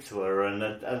won't read to her,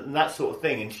 and that sort of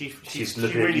thing, and she She's she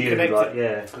looking really at you connected. like,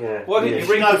 yeah. Why didn't yeah.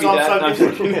 you read knows to me, I'm Dad?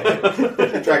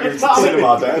 so No. Drag her into But I the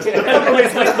mean-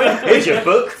 cinema, Dad. Here's your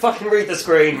book. Fucking read the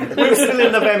screen. We're still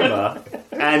in November,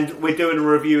 and we're doing a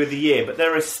review of the year, but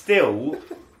there are still,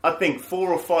 I think, 4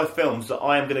 or 5 films that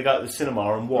I am going to go to the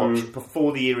cinema and watch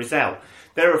before the year is out.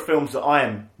 There are films that I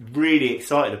am really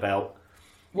excited about.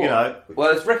 You know,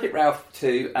 Well, there's Wreck-It Ralph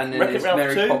 2, and then Wreck-It there's Ralph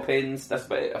Mary 2? Poppins. That's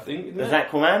about it, I think. Isn't there's it?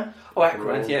 Aquaman. Oh,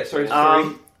 Aquaman. Yeah, sorry.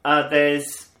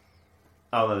 There's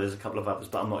a couple of others,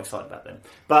 but I'm not excited about them.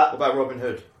 But What about Robin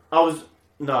Hood? I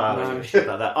don't give a shit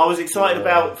about that. I was excited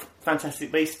about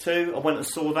Fantastic Beasts 2. I went and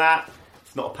saw that.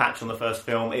 It's not a patch on the first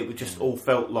film. It just all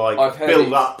felt like I've heard build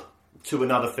it's- up to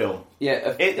another film.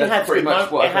 Yeah, It that's has pretty good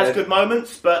much what it I've has heard. good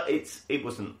moments, but it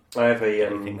wasn't I have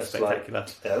anything a spectacular.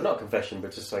 slight, not a confession,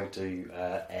 but just something to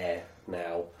air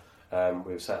now.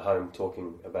 We were sat home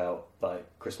talking about like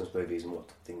Christmas movies and what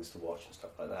things to watch and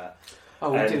stuff like that.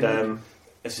 Oh, we did. And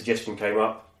a suggestion came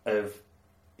up of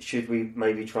should we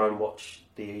maybe try and watch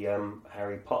the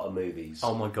Harry Potter movies?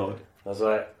 Oh my god! I was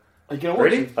like, Are you going to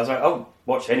watch really? it? I was like, oh,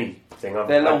 watch anything. I'm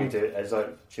They're happy long. to. I was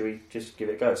like, should we just give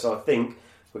it a go? So I think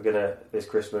we're gonna this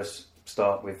Christmas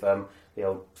start with the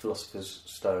old Philosopher's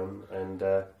Stone and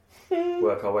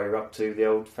work our way up to the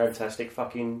old Fantastic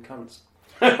Fucking Cunts.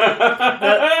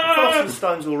 Philosopher's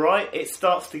Stone's all right. It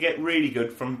starts to get really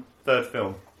good from third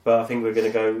film. But I think we're going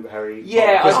to go Harry.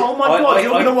 Yeah, Potter. Oh my god!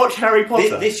 You're going to watch Harry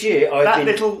Potter? This year. I that think,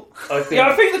 little. I think, Yeah,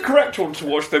 I think the correct one to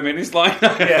watch them in is like.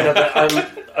 yeah,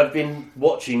 but, I've been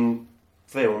watching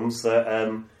films that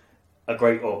are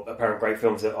great or apparent great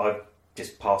films that I've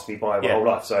just passed me by my Yeah. whole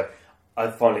life. So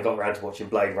I finally got around to watching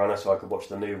Blade Runner, so I could watch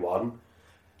the new one.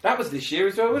 That was this year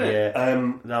as well, wasn't it?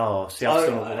 Yeah. No, see, I'm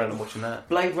still I- not around watching that.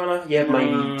 Blade Runner, yeah,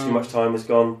 maybe too much time has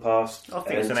gone past. I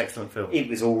think it's and an excellent film. It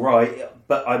was all right,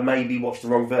 but I maybe watched the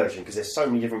wrong version because there's so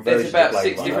many different There's versions about of Blade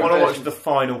 6 Runner. You different want to watch versions. the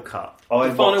final cut? I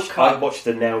The final watched, cut. I watched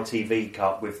the Now TV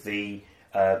cut with the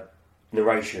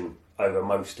narration over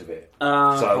most of it.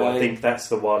 So I think that's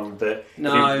the one that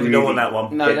No. didn't You don't want that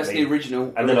one. No, get that's me. the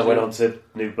original. And then I went on to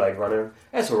New Blade Runner.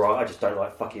 That's alright, I just don't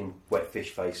like fucking Wet Fish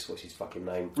Face. What's his fucking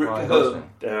name? Ryan Gosling.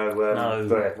 No, Ryan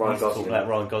let's talk Gosling. about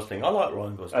Ryan Gosling. I like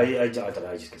Ryan Gosling. I don't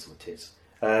know, he just gets some tits.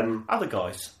 Other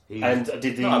guys, And I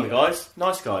did the... not other guys,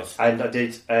 nice guys. And I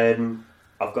did...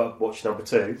 I've got to watch number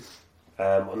 2.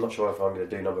 I'm not sure if I'm going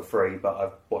to do number 3, but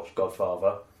I've watched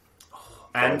Godfather.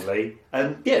 And Finally.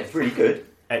 Yeah, it's really good.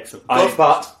 excellent.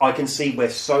 But I can see where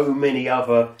so many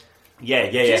other Yeah.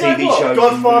 TV shows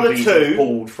Godfather and movies 2 are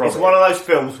pulled from is it. one of those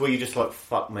films where you're just like,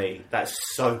 fuck me, that's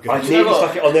so good. I Do you know nearly what?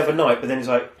 stuck it on the other night, but then it's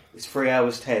like, it's 3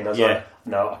 hours 10. I was Yeah. like,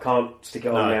 no, I can't stick it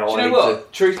on No. now. Do you I know need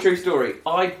what? True story.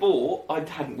 I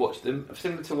hadn't watched them,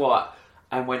 similar to Wyatt,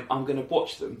 and went, I'm going to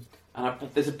watch them. And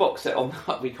there's a box set on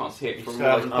we can't see it from So I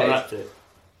haven't Wyatt's unwrapped page. it.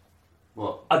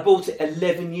 What? I bought it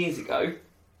 11 years ago.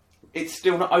 It's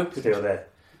still not open. Still there.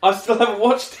 I still haven't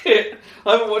watched it.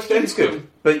 I haven't watched any It's good.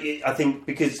 But I think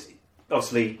because,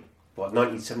 obviously,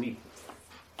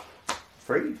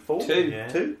 1973? 4? Two. Yeah.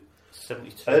 2?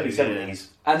 72. Early yeah. 70s.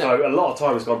 And So a lot of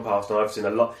time has gone past and I've seen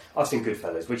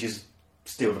Goodfellas, which is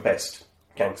still the best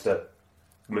gangster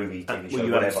movie, TV show, Well,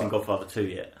 you haven't seen whatever. Godfather 2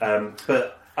 yet.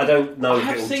 But I don't know I if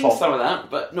have it'll seen top some of that,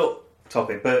 but not.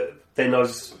 topic. But then I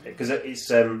was, because it's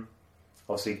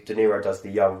obviously De Niro does the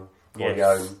young Yes.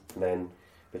 Corleone, and then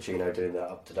Pacino doing that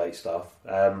up to date stuff.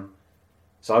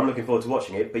 So I'm looking forward to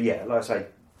watching it. But yeah, like I say,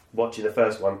 watching the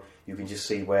first one, you can just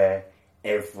see where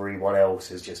everyone else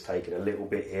has just taken a little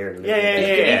bit here and a little bit You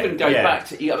there. can even go yeah. back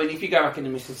to. I mean, if you go back in the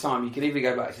midst of time, you can even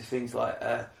go back to things like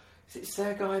is it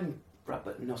Sergei and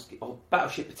Rabotnovsky or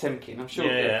Battleship Potemkin? I'm sure.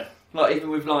 Yeah. Like even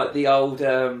with like the old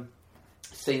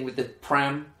scene with the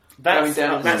pram That's, going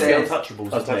down the that's the stairs, Untouchables,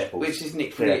 isn't it? Untouchables. which is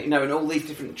Nick from Yeah. it, and all these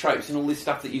different tropes and all this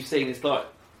stuff that you've seen. It's like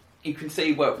you can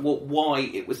see why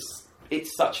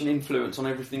it's such an influence on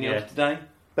everything Yeah. else today.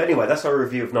 But anyway, that's our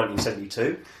review of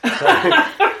 1972.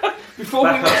 Before we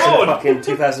Back move up to on, fucking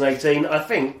 2018. I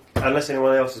think, unless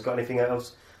anyone else has got anything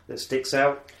else that sticks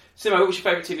out. Simo, what was your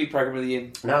favourite TV program of the year?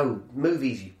 No,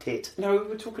 movies, you tit. No, we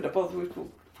were talking about.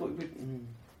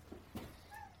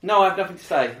 No, I have nothing to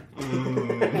say.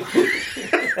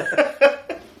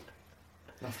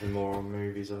 Nothing more on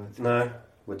movies, I don't think. No,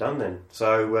 we're done then.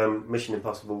 So, Mission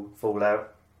Impossible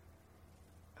Fallout,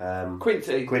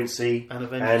 Quincy. Quincy, And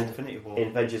Avengers and Infinity War.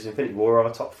 Avengers Infinity War are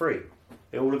our top 3.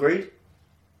 You all agreed?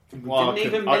 Well, didn't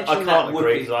even I mention can't that agree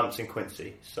Wookiee. because I haven't seen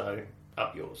Quincy, so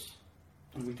up yours.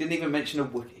 We didn't even mention a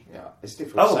Wookiee. Yeah, it's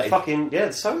difficult Oh, to say. fucking, yeah,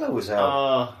 the Solo was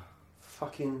out. Uh,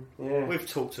 Fucking, yeah. we've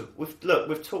talked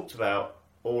about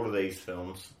all of these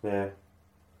films. Yeah.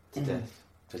 To death.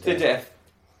 To death.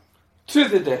 To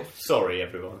the death. Sorry,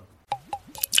 everyone.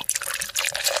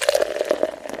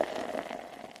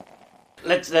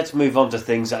 Let's move on to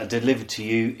things that are delivered to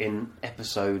you in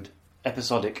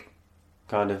episodic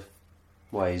kind of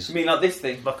ways. You mean like this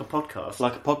thing? Like a podcast.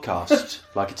 Like a podcast,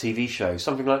 like a TV show,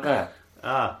 something like that.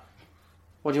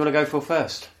 What do you want to go for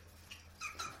first?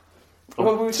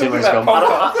 Well, we were talking Simo's about gone.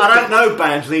 podcasts. I don't know,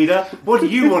 band leader. What do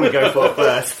you want to go for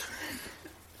first?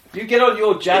 You get on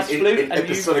your jazz flute and you...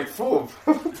 episodic form.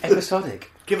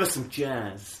 Episodic. Give us some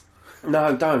jazz.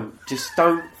 No, don't. Just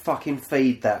don't fucking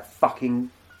feed that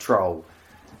fucking troll.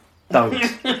 Don't.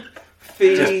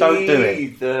 Just don't do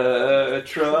it. The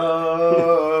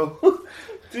troll.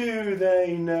 Do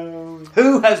they know?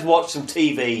 Who has watched some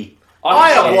TV?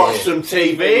 I have watched some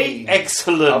TV.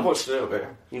 Excellent. I've watched a little bit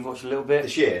You've watched a little bit?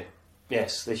 this year.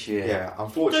 Yes, this year. Yeah,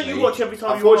 unfortunately. Don't you watch every time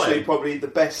you Unfortunately, away? probably the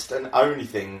best and only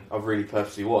thing I've really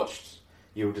purposely watched.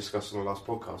 You'll discuss on the last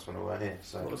podcast when I were here.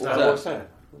 So, What's What's that?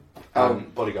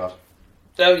 that? Bodyguard.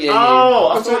 Oh, yeah,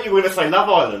 Oh, I thought you were going to say Love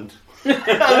Island. And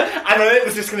it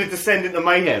was just going to descend into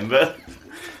mayhem, but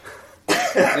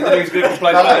And then he was going to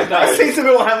complain about it. it No. seems to me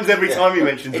what happens every time you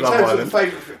mention In Love terms Island. of the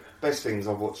favourite best things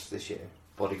I've watched this year,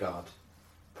 Bodyguard.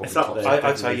 Probably It's up top there. three.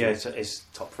 I'd say, yeah, it's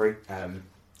top 3.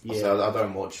 Yeah. So I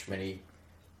don't watch many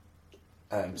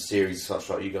series such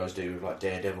like you guys do, like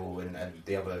Daredevil and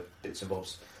the other bits and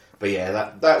bobs. But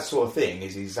yeah, that sort of thing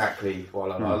is exactly what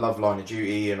I love. I love Line of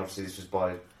Duty, and obviously this was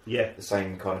by Yeah. the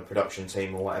same kind of production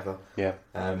team or whatever. Yeah.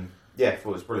 Yeah, I thought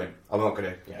it was brilliant. I'm not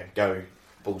going to go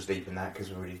balls deep in that because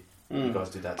you guys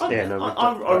did that. Too. Yeah, no,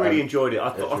 I really enjoyed it. I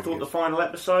it's thought really the good. final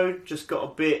episode just got a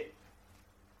bit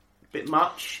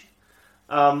much.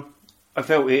 I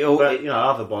felt it all. But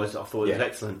otherwise, I thought it was Yeah.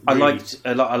 excellent. I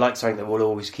Really. liked something that will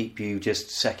always keep you just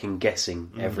second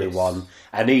guessing everyone,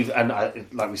 and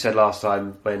like we said last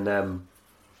time when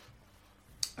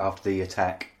after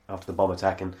the bomb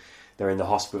attack, and they're in the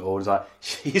hospital, it's like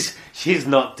she's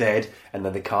not dead, and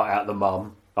then they cut out the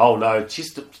mum. Oh no,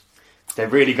 they're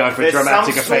really going for There's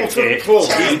dramatic some effect sort here. of clause,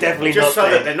 She's definitely just not so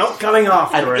dead. that they're not coming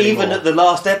after her And even anymore. at the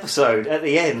last episode, at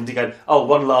the end, you go, "Oh,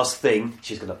 one last thing."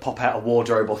 She's going to pop out a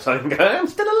wardrobe or something and go, "I'm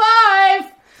still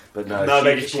alive." But no,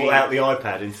 they just brought out the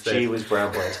iPad instead. She was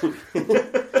brown bread.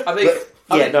 I think,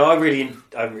 I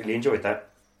really enjoyed that.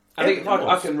 I think if it I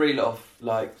was. can reel off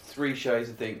like 3 shows,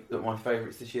 I think that my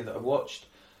favourites this year that I watched.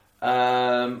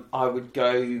 I would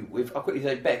go with, I'll quickly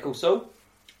say Better Call Saul,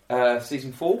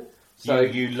 season 4. So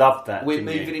you loved that. we're didn't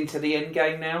moving you? into the end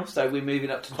game now, so we're moving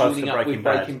up to Close joining to up with Breaking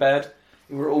Breaking Bad.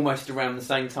 We're almost around the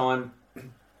same time.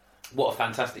 What a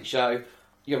fantastic show!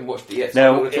 You haven't watched it yet, so I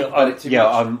No, don't want to talk about it too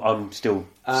much. I'm still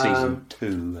season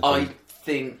 2. I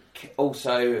think.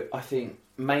 I think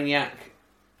Maniac,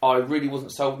 I really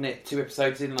wasn't sold on it 2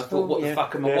 episodes in, and I thought, what the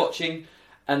fuck am I watching?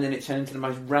 And then it turned into the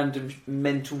most random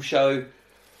mental show.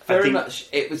 Very much,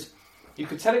 it was. You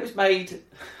could tell it was made.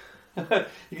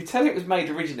 You could tell it was made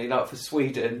originally, like for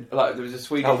Sweden. Like there was a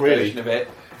Swedish version of it,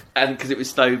 and because it was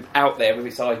so out there with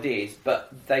its ideas, but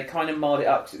they kind of marred it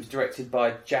up because it was directed by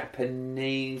a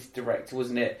Japanese director,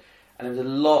 wasn't it? And there was a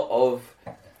lot of,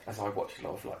 as I watch a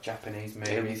lot of like Japanese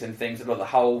movies and things, about the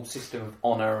whole system of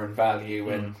honour and value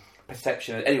and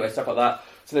perception. Anyway, stuff like that.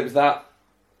 So there was that.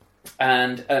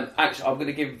 And actually, I'm going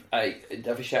to give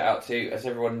a shout out to, as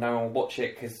everyone know, I'll watch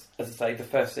it because, as I say, the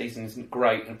first season isn't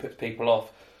great and puts people off.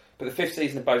 But the 5th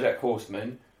season of BoJack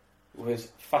Horseman was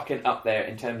fucking up there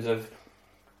in terms of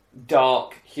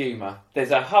dark humour. There's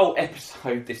a whole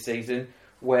episode this season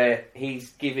where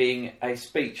he's giving a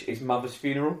speech at his mother's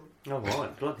funeral. Oh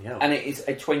right, bloody hell! And it is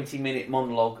a 20-minute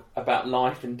monologue about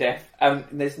life and death. And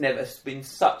there's never been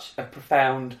such a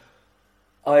profound...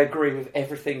 I agree with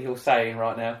everything you're saying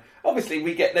right now. Obviously,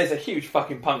 there's a huge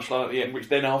fucking punchline at the end, which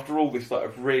then after all this sort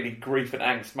of really grief and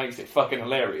angst makes it fucking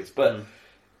hilarious. But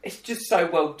it's just so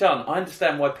well done. I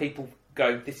understand why people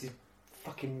go, this is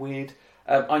fucking weird.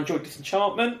 I enjoyed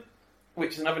Disenchantment,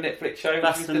 which is another Netflix show.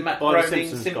 That's with the Matt by the Groening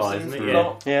Simpsons guy, Simpsons isn't it?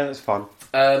 lot. yeah, that's fun.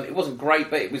 It wasn't great,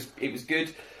 but it was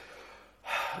good.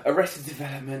 Arrested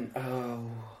Development. Oh,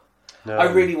 No.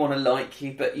 I really want to like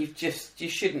you, but you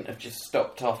shouldn't have just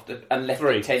stopped after and left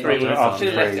Three. it 10 Three minutes. was Should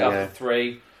have left it after after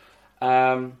 3.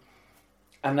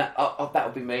 And that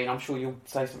would be me. And I'm sure you'll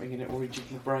say something in it will rejig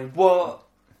your brain. Well,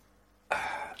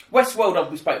 Westworld,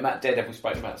 we spoke about. Daredevil, we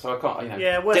spoke about. So I can't.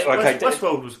 Yeah, Okay,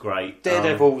 Westworld was great.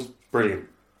 Daredevil was brilliant.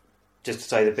 Just to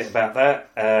say a bit about that.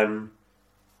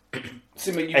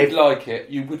 Simon, you would like it.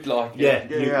 You would like it.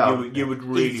 Yeah, you would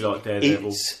really like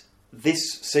Daredevil.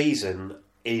 This season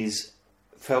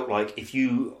felt like if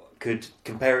you could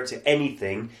compare it to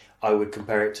anything, I would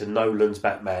compare it to Nolan's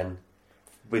Batman,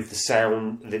 with the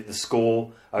sound, the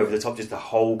score over the top, just the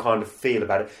whole kind of feel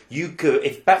about it. You could,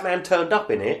 if Batman turned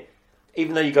up in it,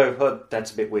 even though you go, oh,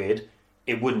 that's a bit weird,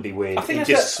 it wouldn't be weird. I think It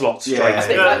that's just slots straight I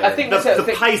think, in. I think that's the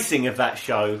the pacing of that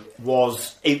show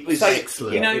was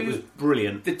excellent. you know, it was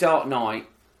brilliant. The Dark Knight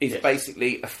is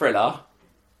basically a thriller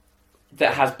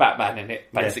that has Batman in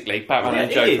it, basically. Batman Yeah,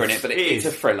 and it Joker is. in it, but It it's a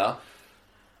is. thriller.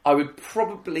 I would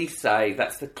probably say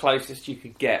that's the closest you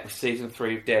could get with season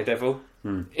 3 of Daredevil.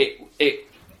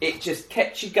 it just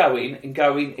kept you going and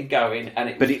going and going, and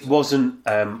it. But it wasn't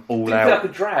all didn't out. feel like a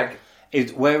drag.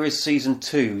 Whereas season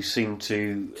 2 seemed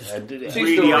to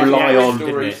really rely on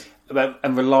stories.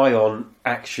 and rely on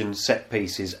action set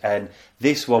pieces, and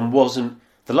this one wasn't.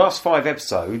 The last 5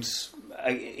 episodes,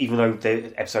 even though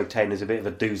episode 10 is a bit of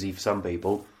a doozy for some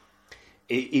people,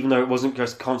 even though it wasn't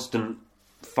just constant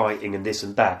fighting and this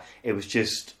and that, it was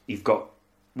just you've got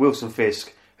Wilson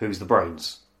Fisk, who's the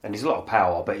brains, and he's a lot of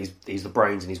power, but he's the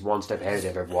brains and he's one step ahead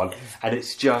of everyone, and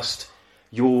it's just.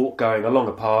 You're going along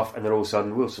a path, and then all of a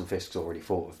sudden, Wilson Fisk's already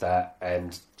thought of that,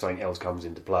 and something else comes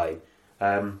into play.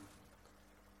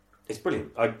 It's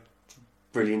brilliant.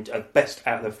 Brilliant. Best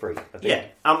out of the 3. I think. Yeah,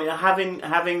 I mean,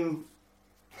 having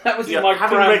That was yeah, my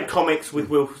having crown. read comics with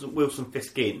Wilson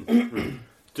Fisk in,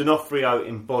 D'Onofrio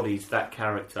embodies that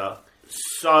character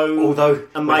so Although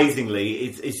amazingly.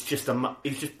 It's just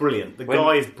he's just brilliant. The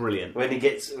guy is brilliant. when he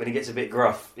gets a bit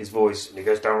gruff, his voice, and he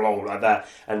goes down low like that,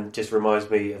 and just reminds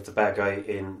me of the bad guy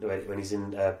when he's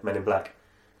in Men in Black.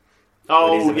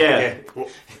 Oh When he's yeah,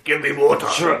 give me water,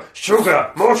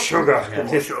 Sugar, more sugar.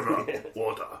 more sugar,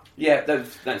 water. Yeah,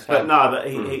 that's But no, but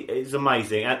he's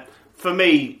amazing. And for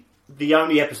me, the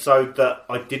only episode that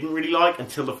I didn't really like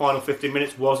until the final 15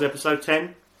 minutes was episode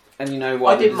 10. And you know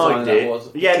what? I didn't mind that it.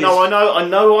 was. Yeah, no, I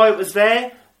know why it was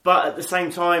there, but at the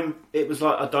same time, it was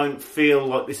like I don't feel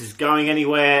like this is going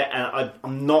anywhere, and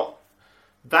I'm not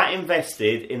that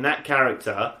invested in that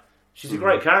character. She's a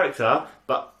great character,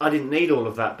 but I didn't need all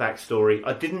of that backstory.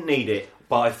 I didn't need it.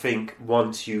 But I think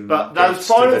once you But get those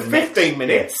to final the next- 15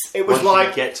 minutes, yeah, it was once you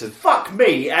like, get to fuck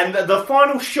me, and the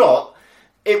final shot,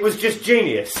 it was just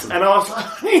genius, and I was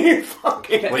like, you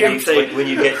fucking guilty. when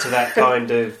you get to that kind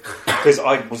of, because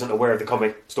I wasn't aware of the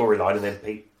comic storyline, and then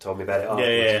Pete told me about it afterwards.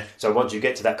 yeah. So once you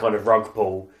get to that kind of rug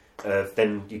pull,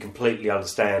 then you completely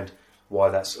understand why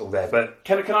that's all there. But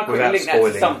Can I quickly without link that to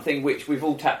spoiling. something which we've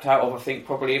all tapped out of, I think,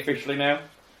 probably officially now?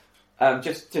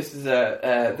 Just as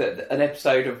an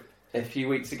episode of a few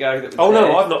weeks ago that was oh no,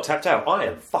 there. I've not tapped out. I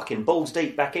am fucking balls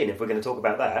deep back in. If we're going to talk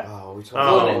about that. Oh, we talked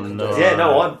Oh, about no. Yeah,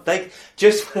 no, they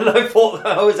just when I thought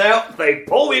that I was out, they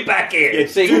pull me back in.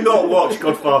 Yeah, do not watch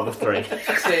Godfather 3.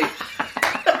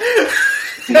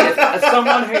 See, as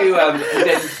someone who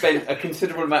then spent a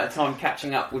considerable amount of time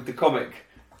catching up with the comic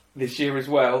this year as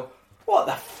well, what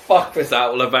the fuck was that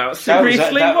all about?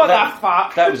 Seriously, what the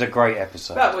fuck? That was a great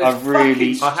episode. That was I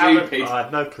really. fucking stupid. I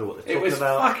have no clue what they're It talking was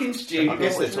about. fucking I stupid.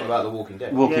 guess they're wasn't talking it? about The Walking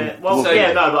Dead. Yeah, well, So-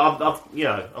 yeah, no, but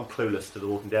I'm clueless to The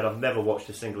Walking Dead. I've never watched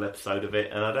a single episode of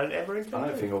it, and I don't ever intend I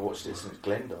don't to. think I've watched it since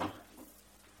Glendon.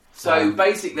 So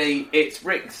basically, it's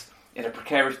Rick's in a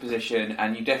precarious position,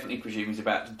 and you definitely presume he's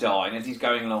about to die. And as he's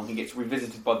going along, he gets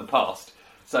revisited by the past.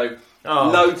 So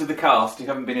loads of the cast who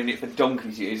haven't been in it for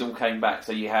donkey's years all came back.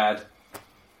 So you had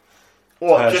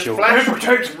What, just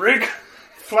Protect Rick.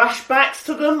 flashbacks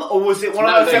to them, or was it one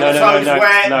No, of those no, episodes no,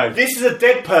 where no. this is a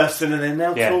dead person and they're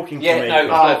now Yeah. talking to Yeah, me? no,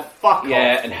 oh, fuck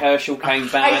yeah, off. and Herschel came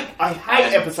back. I hate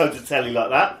and episodes of telly like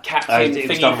that. Captain it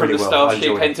was Thingy done from really the well. I Starship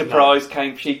enjoyed it. Enterprise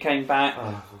came back.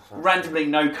 Randomly,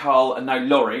 no Carl and no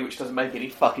Laurie, which doesn't make any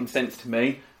fucking sense to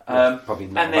me. Probably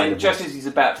not And then, available. just as he's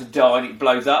about to die and it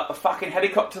blows up, a fucking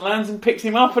helicopter lands and picks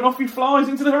him up, and off he flies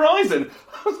into the horizon.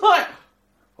 I was like,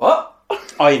 what?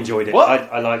 I enjoyed it. What?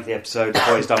 I liked the episode. I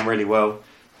thought it's done really well.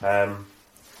 But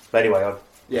anyway,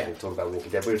 Yeah. we'll talk about Walking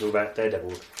Dead. We were talking about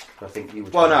Daredevil. I think you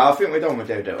were. Well, no, I think we're done with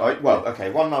Daredevil. Okay,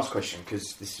 one last question,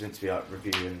 because this is meant to be like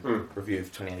review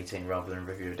of 2018 rather than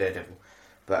review of Daredevil.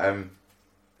 But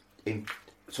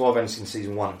so I've only seen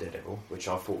season 1 of Daredevil, which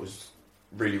I thought was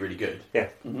really, really good. Yeah.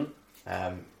 Mm-hmm.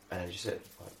 And as you said,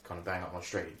 like, kind of bang up my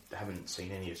street. I haven't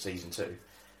seen any of season 2.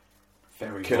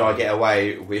 Very Could I get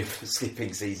away with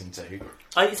skipping season 2?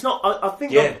 It's not. I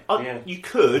think Yeah, I- yeah. you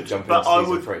could, Jump but into I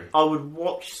season would. 3. I would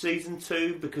watch season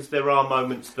 2 because there are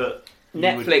moments that you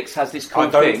would- Netflix has this cool I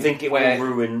don't thing think it where, will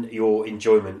ruin your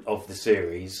enjoyment of the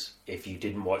series if you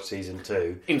didn't watch season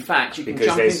 2, in fact, you can because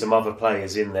jump there's in. some other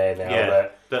players in there now yeah,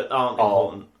 that aren't are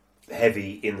important.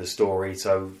 heavy in the story.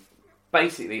 So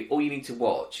Basically, all you need to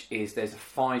watch is there's a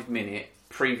 5-minute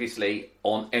previously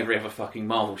on every other fucking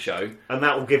Marvel show. And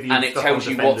that will give you And it stuff tells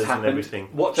on you Defenders what's and happened. everything.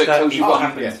 watch So it that. tells you if what you-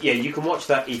 happens. Yeah, you can watch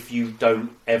that if you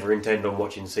don't ever intend on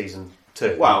watching season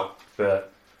 2. Well,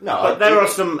 but no. But there are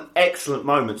some excellent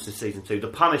moments in season 2. The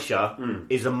Punisher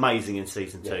is amazing in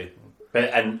season 2.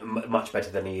 much better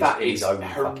than he is That in is his own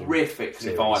fucking horrifically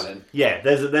series. violent. Yeah,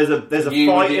 there's a You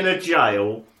fight would- in a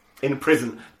jail in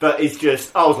prison that is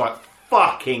just. I was like,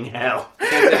 fucking hell!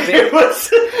 There's a bit- It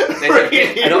was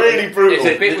really brutal.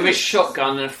 There's a bit with a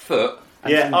shotgun and a foot.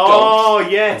 And Yeah. some dogs. Oh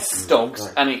yes.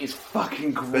 Dogs, and it is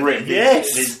fucking But grim.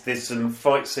 Yes. there's some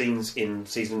fight scenes in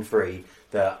season 3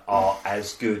 that are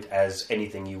as good as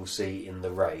anything you will see in the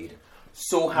Raid.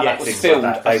 Saw how Yes, that was things filmed.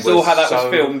 like that. I They saw were how that so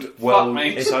was filmed. well, Fuck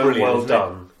me. It's so brilliant, well isn't it?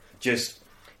 done. Just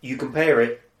you compare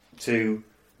it to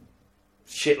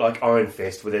shit like Iron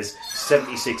Fist, where there's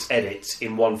 76 edits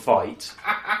in one fight,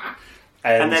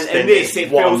 And then in this, it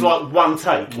feels like one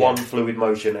take. one fluid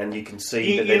motion, and you can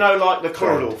see that You they- know, like the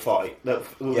corridor fight, that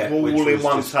was Yeah, all which in was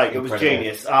one just take. It was incredible.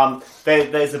 genius.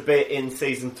 There's a bit in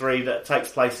season 3 that takes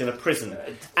place in a prison,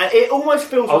 and it almost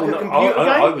feels Oh, like a no, computer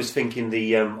I game. was thinking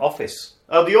the Office.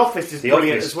 The Office is The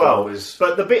brilliant Office as well. was-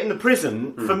 But the bit in the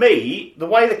prison, for me, the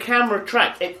way the camera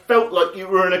tracked, it felt like you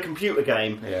were in a computer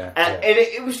game. Yeah. And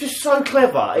it was just so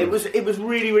clever. It was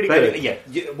really, really good. But, yeah,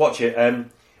 watch it.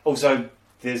 Also,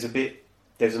 there's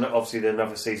obviously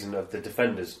another season of The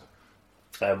Defenders,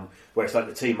 where it's like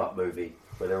the team up movie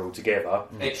where they're all together.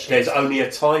 There's only a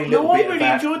tiny No, little I bit really of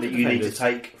that enjoyed The that you need to Defenders.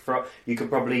 take from. You could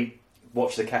probably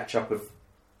watch the catch up of,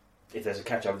 if there's a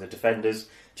catch up of The Defenders,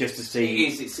 just to see.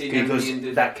 It's in because the end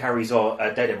of- that carries on.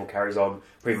 Daredevil carries on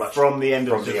pretty much From the end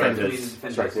of from The the end Defenders.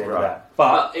 straight to the end of Right. that.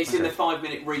 But it's in the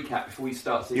 5-minute recap before you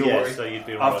start seeing Yeah, it. so you'd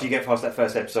be after right. you get past that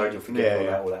first episode, you'll forget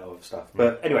Yeah, all that other stuff.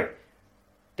 But anyway,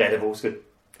 Daredevil was good.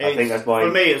 I It's- think that's my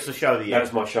for me, it's the show of the year. That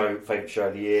was my favourite show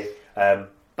of the year. Bake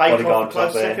Bodyguard Off was close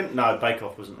up there. second. No, Bake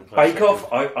Off wasn't a close Bake Off.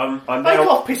 second. I'm Bake now.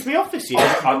 Off pissed me off this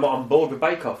year. I'm on board with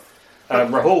Bake Off.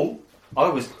 Rahul, I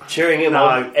was cheering him No.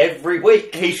 on every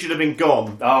week. He should have been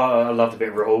gone. Oh, I loved a bit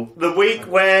of Rahul. The week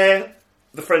where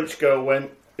the French girl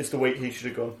went is the week he should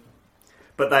have gone.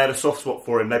 But they had a soft spot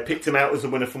for him. They picked him out as the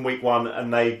winner from week 1,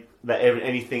 and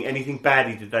anything bad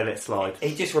he did, they let slide.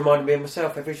 He just reminded me of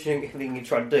myself. Everything he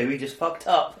tried to do, he just fucked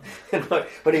up. Like,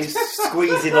 when he was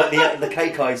squeezing like the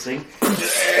cake icing,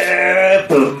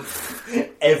 boom.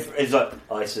 It's like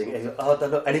icing. It's like, oh, I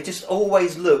don't know. And it just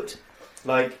always looked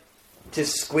like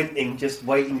just squinting, just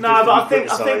waiting. No, just but to be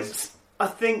criticised. I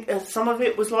think some of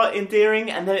it was like endearing,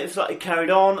 and then it was like it carried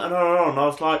on and on and on. I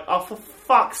was like, oh, for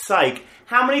fuck's sake!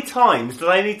 How many times do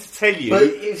they need to tell you But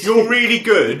it's- you're really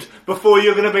good before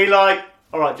you're going to be like,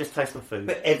 all right, just taste my food?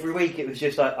 But every week it was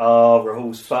just like, oh,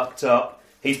 Rahul's fucked up.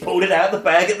 He's pulled it out of the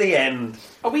bag at the end.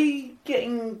 Are we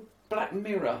getting Black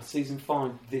Mirror season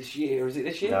 5 this year? Is it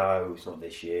this year? No, it's not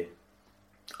this year.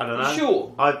 I don't know.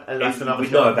 Sure. That's another we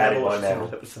show know I've about never it by watched a now. single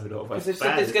episode of. Because It's they've said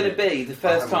bad, there's going to isn't it? be the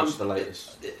first time. watched the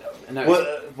latest. No,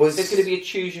 Was there's going to be a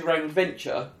Choose Your Own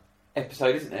Adventure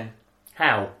episode, isn't there?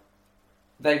 How?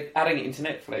 They're adding it into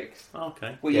Netflix.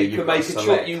 Okay. Where Yeah, you you've can got make to a choice.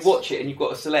 select. You watch it and you've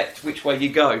got to select which way you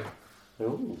go.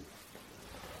 Ooh.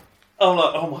 I'm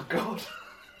like, oh my god.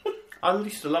 I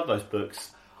used to love those books.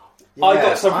 I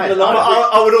got some from the I, library.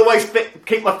 I would always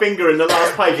keep my finger in the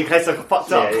last page in case I got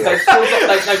fucked up. Yeah,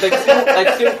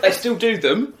 yeah. They still do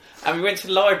them. And we went to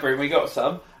the library and we got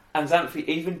some. And Xanthi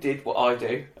even did what I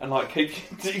do and like keep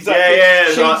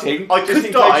exactly cheating. Like, I just could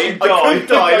in die. case you I could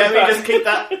die. Let me Go just keep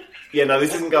that. Yeah, no,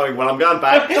 this isn't going well. I'm going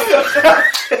back.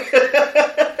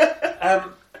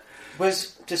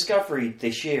 Was Discovery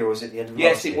this year or was it the end of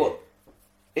Yes, last it year? was.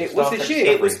 It Star was Trek this year.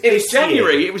 It was Discovery.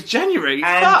 January. It was January.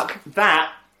 And Fuck.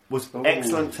 that was Ooh,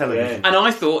 excellent television. And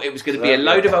I thought it was going to be a That'd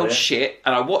load be of old okay. shit,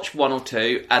 and I watched one or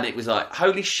two, and it was like,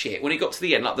 holy shit. When it got to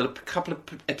the end, like the couple of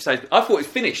episodes, I thought it was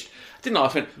finished. Didn't I?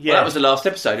 I went, Yeah. well, that was the last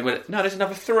episode. And went, no, there's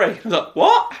another 3. I was like,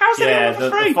 what? How's there Yeah, another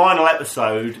the 3? final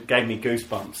episode gave me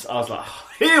goosebumps. I was like, oh,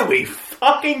 here we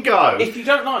fucking go. If you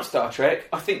don't like Star Trek,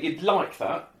 I think you'd like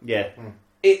that. Yeah,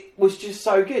 It was just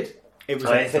so good. it was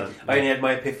I excellent. only had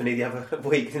my epiphany the other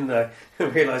week, didn't I?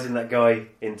 Realising that guy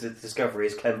in Discovery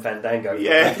is Clem Fandango.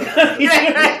 Yeah.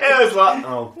 Yeah, I was like,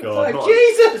 oh god, Like, not-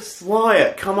 Jesus!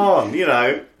 Wyatt, come on, you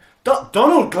know.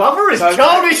 Donald Glover is So-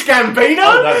 Childish Gambino.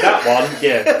 Oh, no, that one,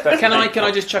 yeah. Can I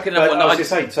just chuck in But another I one? was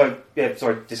going to say, so, yeah,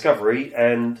 sorry, Discovery,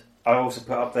 and I also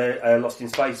put up there Lost in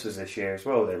Space was this year as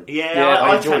well then. Yeah, Yeah,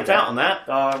 I enjoyed tapped that. out on that.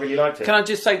 Oh, I really liked it. Can I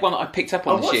just say one that I picked up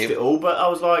I on this watched year? it all, but I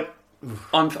was like,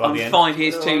 I'm the end. 5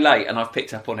 years too late, and I've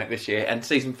picked up on it this year. And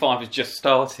season 5 has just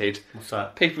started. what's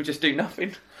that? People just do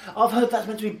nothing. I've heard that's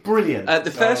meant to be brilliant.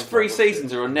 The first 3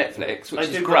 seasons are on Netflix, which they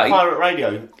is do great. Pirate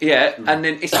Radio. Yeah, and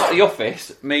then it's like The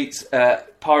Office meets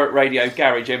Pirate Radio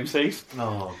Garage MCs,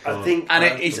 Oh, I God. think and I it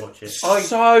have to is watch it.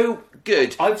 so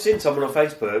good. I've seen someone on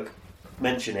Facebook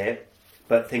mention it,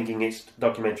 but thinking it's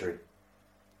documentary.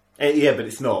 Yeah, but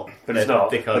it's not. But it's They're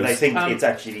not. dickos. But they think Um, it's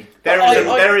actually...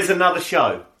 There is another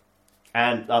show,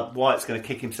 and Wyatt's going to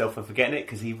kick himself for forgetting it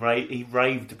because he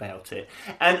raved about it,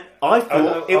 and I thought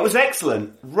no, it was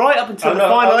excellent right up until Oh, the no,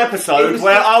 final it episode was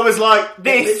where just- I was like,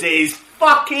 "This is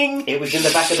fucking It was in the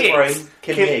back of the shit.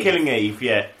 brain. Killing Eve,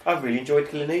 yeah. I really enjoyed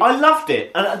Killing Eve. I loved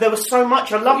it, and there was so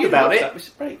much I loved about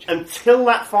it until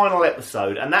that final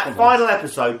episode, and that final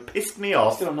episode pissed me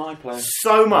off Still on iPlayer.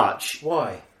 so much.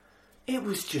 Why? It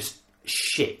was just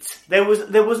shit. There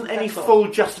wasn't any full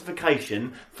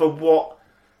justification for what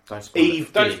Don't spoil Eve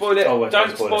it. Don't did. spoil it. Oh, wait, don't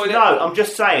don't spoil spoil it. it. No, I'm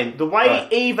just saying the way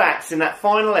Right. Eve acts in that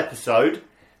final episode,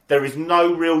 there is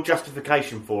no real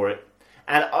justification for it.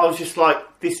 And I was just like,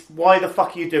 "This. Why the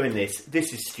fuck are you doing this?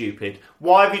 This is stupid.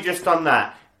 Why have you just done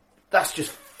that? That's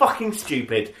just fucking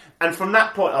stupid." And from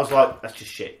that point, I was like, "That's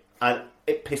just shit," and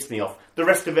it pissed me off. The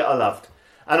rest of it, I loved,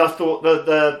 and I thought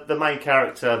the main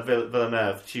character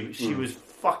Villeneuve, she was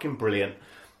fucking brilliant.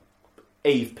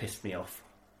 Eve pissed me off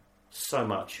so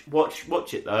much. Watch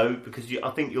it though, because I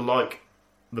think you'll like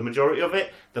the majority of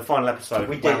it. The final episode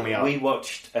wound me up. We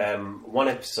watched one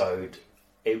episode.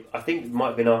 I think it might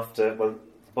have been after when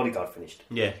The Bodyguard finished.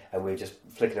 Yeah. And we were just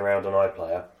flicking around on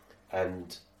iPlayer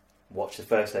and watched the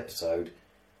first episode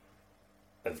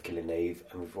of Killing Eve,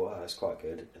 and we thought, oh, that's quite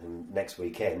good. And next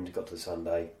weekend, got to the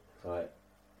Sunday, like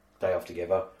day off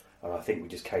together, and I think we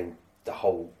just came the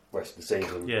whole rest of the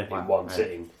season in one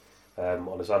sitting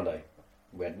on a Sunday.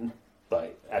 We had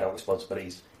like adult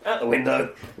responsibilities out the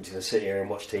window. We're just going to sit here and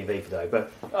watch TV for the day.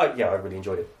 But yeah, I really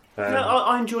enjoyed it. No,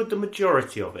 I enjoyed the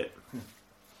majority of it.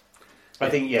 I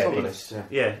think It's on the list,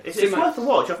 yeah. It's worth a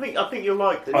watch. I think you'll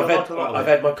like. I've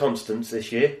had my constants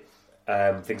this year.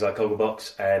 Things like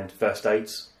Gogglebox and First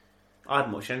Dates. I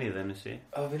haven't watched any of them this year.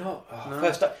 Oh, have you not? Oh,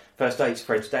 No. First Dates.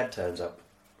 Fred's dad turns up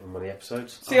in one of the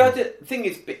episodes. See, the thing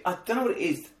is, I don't know what it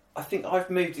is. I think I've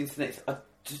moved into the next. I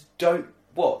just don't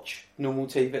watch normal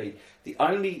TV. The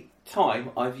only time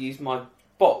I've used my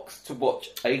box to watch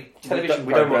a television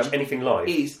we don't program watch anything live.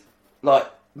 is like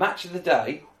Match of the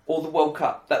Day or the World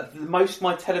Cup. That's the most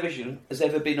my television has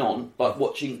ever been on. Like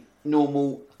watching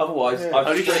normal. Otherwise, I've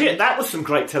Holy streamed- shit, that was some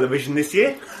great television this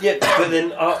year. Yeah, but then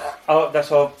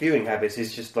that's our viewing habits.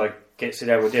 Is just like sit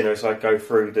down with dinner. It's like go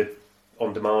through the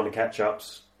on demand and catch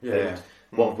ups. Yeah. And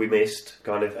what have we missed?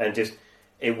 Kind of, and just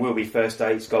it will be First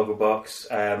Dates,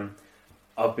 Gogglebox.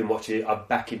 I've been watching. I'm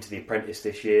back into The Apprentice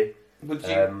this year.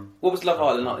 What was Love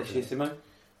Island like this year, Simo?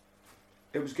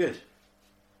 It was good.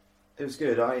 It was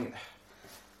good. I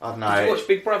don't know. Did you watch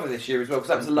Big Brother this year as well? Because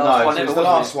that was the last No, one it ever, was the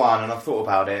wasn't last one, and I've thought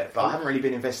about it, but I haven't really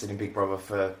been invested in Big Brother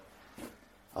for,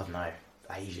 I don't know,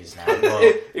 ages now.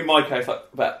 it? In my case, like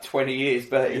about 20 years,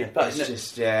 but It's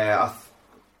just,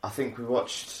 I think we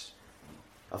watched,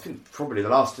 I think probably the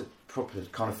last proper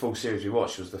kind of full series we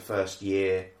watched was the first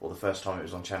year, or the first time it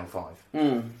was on Channel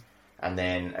 5. And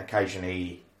then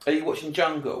occasionally... Are you watching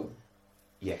Jungle?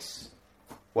 Yes.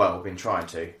 Well, we've been trying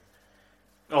to.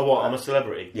 Oh, what? I'm a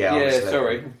celebrity. Yeah, Yeah, obviously.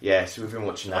 sorry. Yeah, so we've been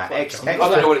watching that. I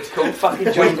don't know what it's called.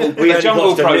 Fucking Jungle. We only Jungle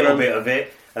watched a little program. bit of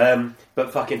it,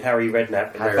 but fucking Harry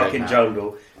Redknapp in Harry the fucking Redknapp.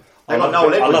 jungle. They got Noel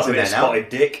I Edmonds love a in bit of there now. Spotted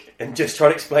Dick, and just trying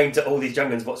to explain to all these young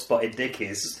ones what Spotted Dick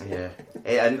is. Yeah.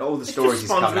 And all the It's stories just he's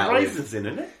sponge come with out with. raisins in,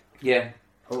 isn't it? Yeah.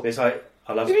 It's like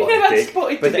I love Have you Spotted never had Dick,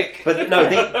 Spotted but Dick? but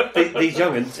no, these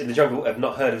young ones in the jungle have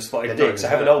not heard of Spotted They're Dick. not So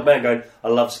have an even old man going, "I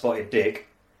love Spotted Dick."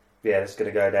 Yeah, it's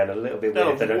going to go down a little bit weird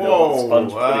No, if they don't know what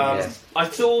sponge whoa, pudding is. I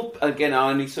saw, again, I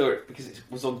only saw it because it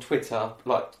was on Twitter,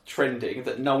 like, trending,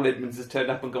 that Noel Edmonds has turned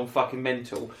up and gone fucking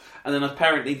mental. And then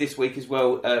apparently this week as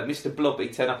well, Mr. Blobby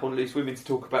turned up on Loose Women to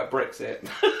talk about Brexit.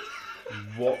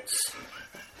 What?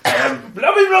 Blobby,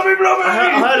 Blobby, Blobby!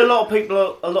 I heard a lot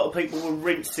of people were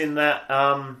rinsing that.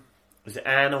 Was it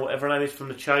Anne or whatever her name is from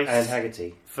The Chase? And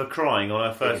Haggerty. For crying on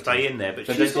her first day in there, but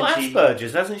But she's got doesn't she-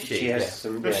 Asperger's, hasn't she? She has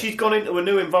some. But Yeah. she's gone into a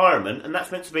new environment, and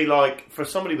that's meant to be like, for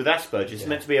somebody with Asperger's, it's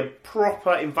meant to be a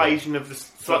proper invasion of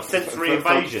the like, sensory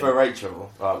invasion. For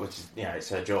Rachel, which is, it's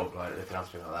her job, like looking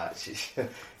after me like that.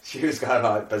 She was going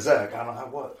like berserk. I'm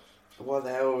like, what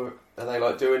the hell are they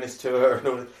like doing this to her and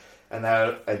all this? And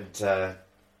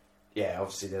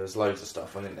obviously there was loads of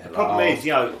stuff, wasn't there? The problem is,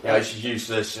 she's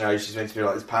useless. She's meant to be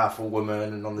like this powerful woman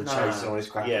and on the chase and all this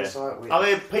crap. Yeah. It's like, I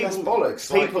mean, that's people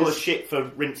bollocks. People like, are shit for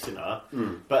rinsing her,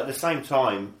 but at the same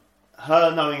time,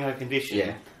 her knowing her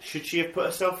condition, should she have put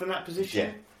herself in that position?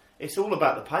 Yeah. It's all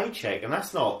about the paycheck, and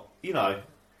that's not,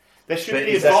 there should But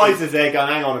be is that- advisors there going,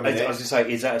 hang on a I was minute. going to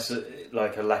say, is that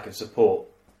like a lack of support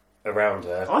around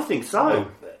her? I think so.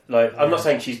 Like, I'm not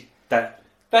saying she's that.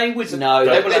 They would know.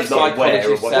 They would have not aware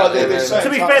of psychologists what- out Well, there. there's so- To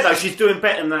be fair though, she's doing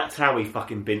better than that Towie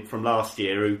fucking bint from last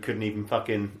year who couldn't even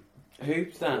fucking...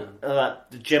 Who's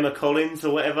that? Gemma Collins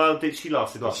or whatever, she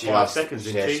lasted like 5 seconds,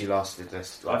 didn't she? She lasted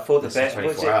this. I thought the less than best.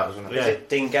 24 Was hours, wasn't it it?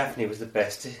 Dean Gaffney was the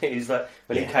best. He was like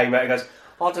when Yeah. he came out, he goes,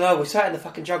 I don't know. We sat in the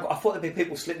fucking jungle. I thought there'd be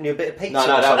people slipping you a bit of pizza No, or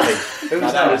that something. Who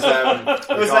was that that? was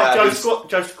Was that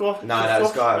Joe Squaw? No, that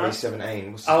was guy at V17. What's his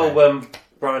name? Oh,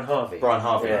 Brian Harvey. Brian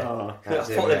Harvey. Yeah. Oh. I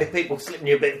thought there'd be people slipping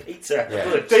you a bit of pizza. Yeah.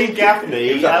 Good. Dean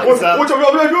Gaffney. Yeah, when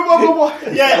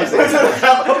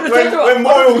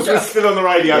Moyles was still on the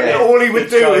radio, Yeah. all he would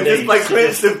do was just play Chinese.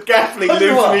 clips of Gaffney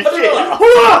losing his shit.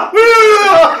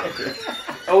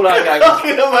 All I go.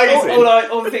 Fucking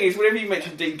amazing. All the thing is, whenever you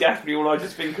mention Dean Gaffney, all I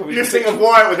just think of is You just think of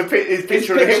Wyatt with his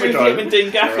picture of the him Hippodrome. and Dean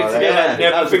Gaffney Yeah, together. yeah.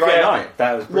 Never That was a great forget. night.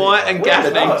 That was Wyatt and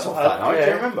Gaffney. That night, do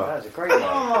you remember? That was a great night.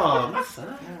 Oh, what's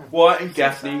that? Wyatt and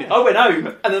Gaffney. I went home,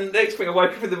 and then the next thing I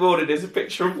woke up in the morning, there's a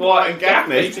picture of Wyatt and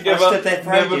Gaffney I together. stood there for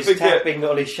Never ages, forget. tapping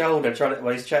on his shoulder,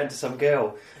 while he's chatting to some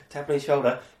girl. Tapping on his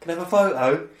shoulder. Can I have a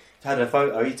photo? Had a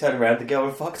photo. He turned around, the girl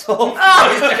and fucked off.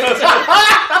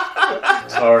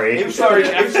 Sorry. He was trying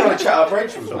to chat up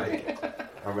Rachel's mate.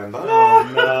 I remember.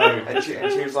 Oh, no. And she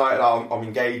was like, I'm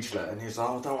engaged, and he was like,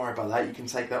 oh, don't worry about that, you can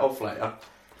take that off later.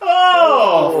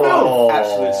 Oh,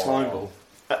 Absolute slimeball.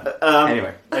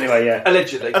 Anyway, yeah.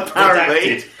 Allegedly.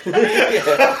 apparently. But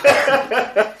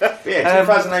yeah,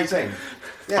 2018.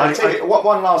 Yeah, I'll tell you,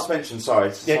 one last mention, sorry,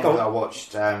 it's Yeah, something go on. I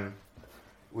watched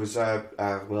was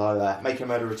Making a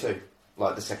Murderer 2,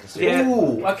 like the second series. Yeah.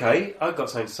 Ooh, okay. I've got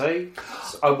something to say.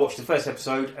 I watched the first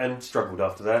episode and struggled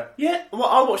after that. Yeah, well,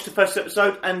 I watched the first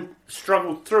episode and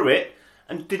struggled through it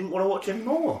and didn't want to watch any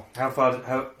more. How far?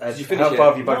 Did you finish how it? far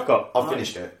have you both got? I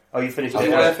finished it. Oh, you finished Is it.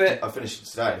 it worth it? I finished it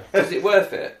today. Is it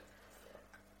worth it?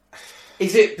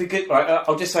 Is it because? Right,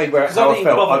 I'll just say Because I how I didn't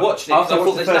even felt. bother watching it because After I I thought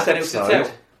watched the there's first nothing else to episode,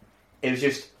 tell. it was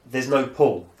just there's no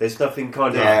pull. There's nothing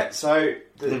kind of. Yeah, so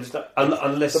There was no,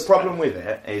 unless the problem with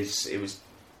it is it was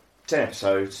 10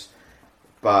 episodes,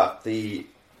 but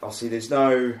obviously there's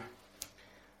no.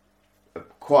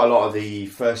 Quite a lot of the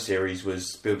first series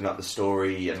was building up the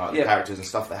story and like the characters and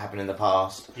stuff that happened in the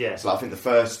past. Yeah. So like, I think the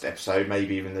first episode,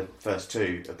 maybe even the first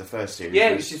two of the first series, Yeah,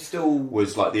 it was just still.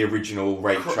 was like the original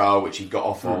rape trial which he got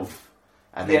off of,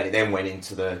 and then it then went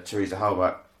into the Teresa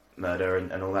Halbach murder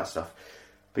and all that stuff.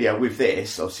 But yeah, with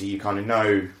this, obviously you kind of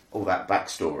know all that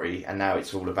backstory, and now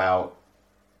it's all about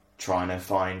trying to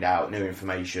find out new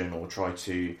information or try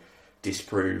to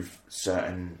disprove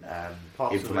certain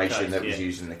Parts of the information case, that was yeah.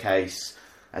 used in the case,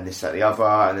 and this, that, the other.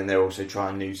 And then they're also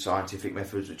trying new scientific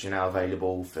methods which are now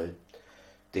available for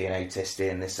DNA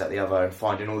testing, this, that, the other, and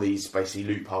finding all these basically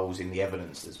loopholes in the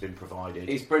evidence that's been provided.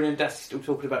 Is Brendan Dassey still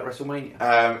talking about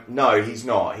WrestleMania? No, he's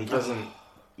not. He doesn't.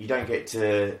 You don't get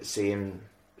to see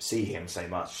him so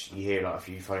much. You hear like a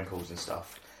few phone calls and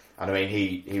stuff. And I mean,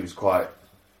 he was quite.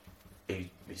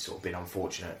 He's sort of been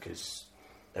unfortunate because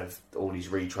of all these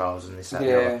retrials and this, that, and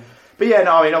the other. But yeah,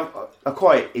 no, I mean, I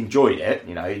quite enjoyed it.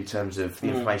 You know, in terms of the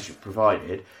information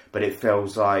provided, but it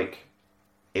feels like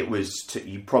it was.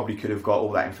 You probably could have got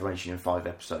all that information in 5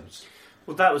 episodes.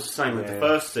 Well, that was the same with the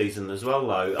first season as well,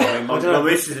 though. I mean, my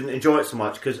missus didn't enjoy it so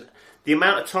much because the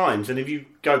amount of times, and if you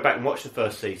go back and watch the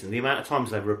first season, the amount of times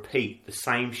they repeat the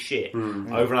same shit over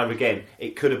and over again,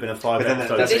 it could have been a 5 But then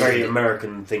episode. that's a This very is-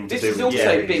 American thing to This do. has with also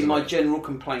series, been isn't my it? general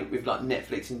complaint with like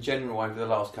Netflix in general over the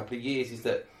last couple of years is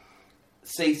that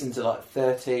seasons are like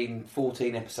 13,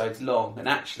 14 episodes long, and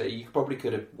actually you probably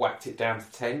could have whacked it down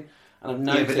to 10. And I've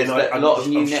noticed but then that a lot of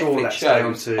new I'm sure Netflix that's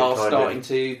down shows to are kind starting of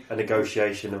to. a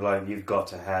negotiation of like you've got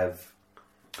to have.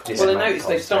 this Well, I amount of noticed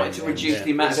they've started to content reduce and-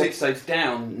 the amount of Yeah. episodes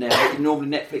down now.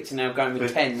 Normally Netflix are now going with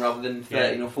But- 10 rather than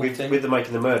 13 or 14. With the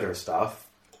Making the Murderer stuff,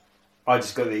 I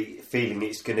just got the feeling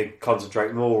it's going to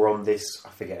concentrate more on this. I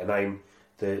forget her name.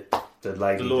 The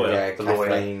lady, The lawyer. Yeah, the lawyer,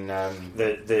 Kathleen.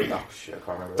 the Oh shit, I can't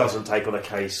remember. doesn't take on a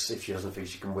case if she doesn't think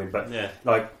she can win. But Yeah.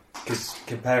 like, because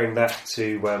comparing that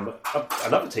to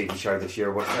another TV show this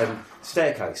year,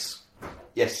 Staircase,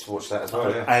 Yes, watch that as well.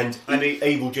 Yeah. and And the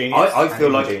Evil Genius. I feel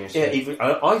Evil like Genius,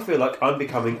 I feel like I'm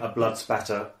becoming a blood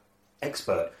spatter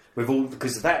expert with all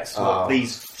because that's what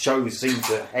these shows seem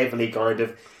to heavily kind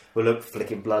of look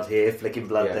flicking blood here, flicking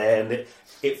blood there, and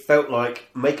it felt like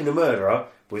Making a Murderer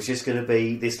was just going to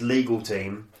be this legal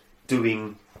team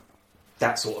doing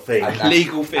that sort of thing.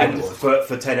 Legal And things.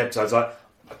 for 10 episodes, I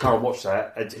can't watch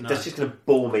that. That's just going to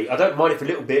bore me. I don't mind it for a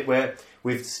little bit where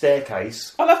with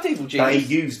Staircase I loved Evil they Genius.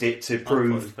 used it to it was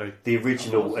prove very- the I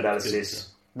original thought it was analysis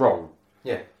wrong.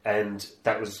 Yeah. And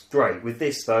that was great. With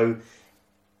this, though,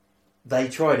 they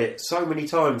tried it so many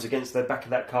times against the back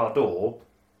of that car door,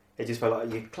 it just felt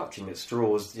like you're clutching at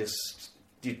straws, you're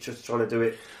just trying to do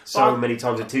it so Well, many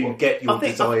times until you get your I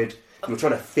think- desired... You're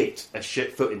trying to fit a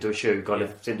foot into a shoe, kind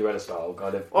of Cinderella style,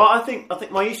 kind of... Well, I think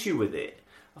my issue with it,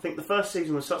 I think the first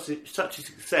season was such a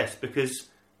success because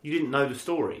you didn't know the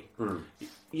story.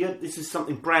 This is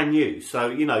something brand new. So,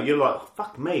 you're like, oh,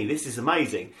 fuck me, this is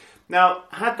amazing. Now,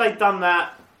 had they done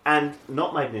that and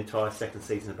not made an entire second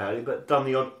season about it, but done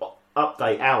the odd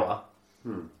update hour,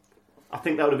 I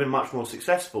think that would have been much more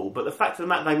successful. But the fact of the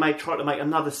matter, they tried to make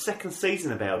another second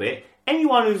season about it.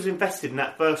 Anyone who's invested in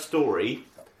that first story,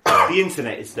 the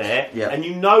internet is there, and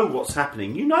you know what's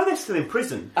happening. You know they're still in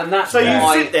prison. And that's so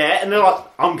why- you sit there and they're like,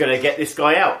 I'm going to get this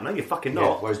guy out. No, you're fucking not.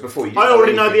 Yeah, whereas before you I didn't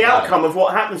already know anything the about outcome it. of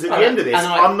what happens at the end of this. And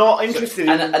I'm not interested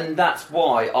in... And that's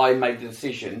why I made the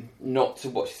decision not to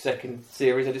watch the second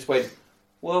series. I just went,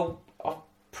 well,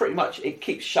 pretty much it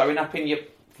keeps showing up in your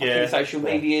fucking social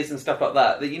medias and stuff like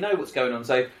that you know what's going on.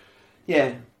 So,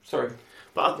 yeah, sorry.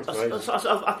 But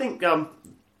I think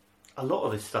a lot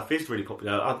of this stuff is really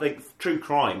popular. I think true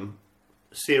crime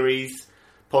series,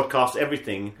 podcasts,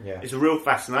 everything is a real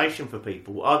fascination for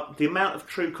people. The amount of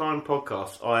true crime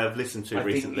podcasts I have listened to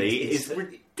recently is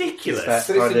ridiculous. It's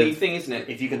So it's a new thing, isn't it?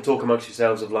 If you can talk amongst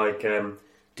yourselves of like, do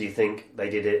you think they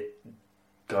did it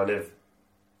kind of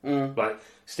like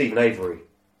Stephen Avery?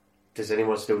 Does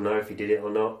anyone still know if he did it or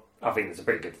not? I think there's a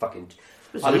pretty good fucking...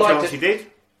 There's a good chance he did.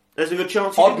 There's a good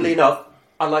chance he Oddly didn't. enough,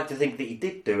 I like to think that he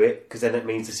did do it, because then it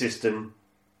means the system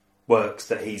works,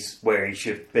 that he's where he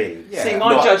should be. Yeah. See, my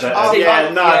Not judgment...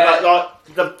 that-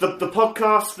 but like the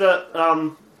podcast that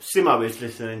Simo is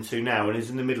listening to now and is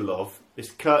in the middle of, is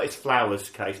Curtis Flowers'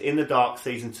 case, In the Dark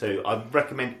Season 2. I'd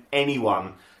recommend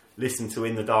anyone listen to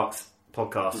In the Dark's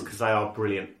podcast, because they are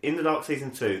brilliant. In the Dark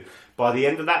Season 2, by the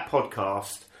end of that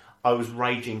podcast, I was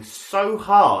raging so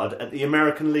hard at the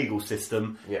American legal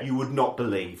system, you would not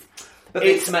believe. But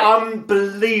It's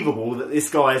unbelievable that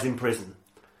this guy is in prison.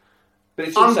 But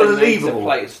it's also made to Unbelievable.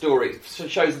 play a story.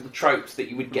 It shows the tropes that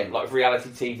you would get, like reality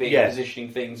TV, and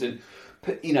positioning things, and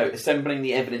assembling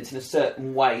the evidence in a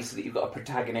certain way so that you've got a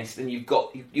protagonist and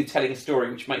you're telling a story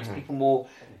which makes people more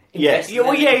invested.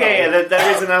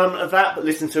 There is an element of that, but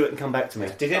listen to it and come back to me.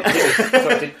 Did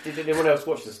anyone else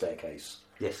watch The Staircase?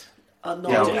 Yes. No,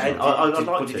 Yeah, I didn't. I'd like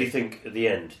what did to. you think at the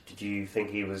end? Did you think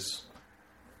he was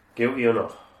guilty or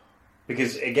not?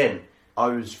 Because, again... I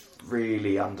was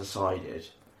really undecided.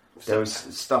 There was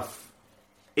stuff...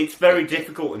 It's very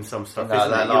difficult in some stuff, No,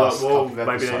 isn't that it? You're last like, well, couple of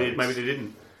maybe they did, episodes. maybe they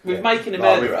didn't. With Making a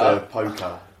Like with Murderer, the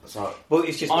poker. It's like, Well,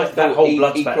 it's just I that thought whole he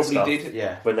Bloodspat probably stuff. did.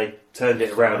 yeah. When they turned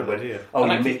it around and No went, idea. oh,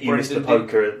 And I you think missed the Brendan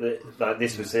poker, like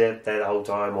this was there the whole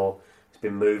time, or it's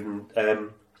been moved. And,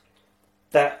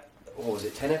 that, what was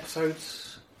it, 10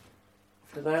 episodes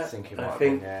for that? I think it might have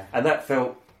been, yeah. And that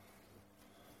felt...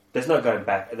 There's no going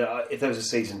back. If there was a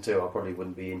season 2, I probably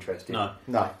wouldn't be interested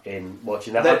No. in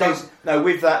watching that. No,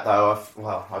 with that though,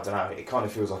 I don't know. It kind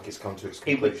of feels like it's come to its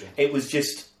conclusion. It was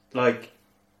just like,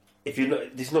 if you're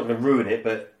not, this is not going to ruin it,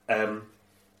 but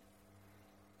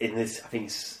in this, I think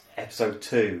it's episode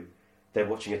 2, they're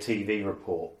watching a TV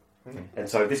report, and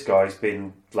so this guy's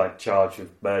been like charged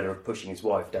with murder of pushing his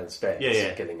wife downstairs,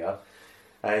 and killing her,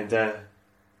 and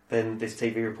then this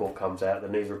TV report comes out, the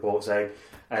news report saying,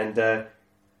 and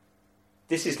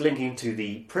this is linking to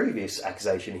the previous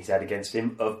accusation he's had against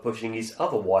him of pushing his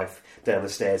other wife down the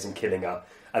stairs and killing her.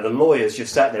 And the lawyer's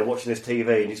just sat there watching this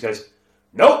TV and he just goes,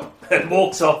 nope! And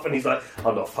walks off and he's like,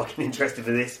 I'm not fucking interested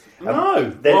in this. No!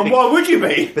 Why would you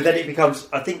be? But then it becomes,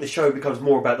 I think the show becomes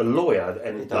more about the lawyer.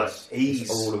 And It does. he's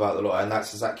It's all about the law, and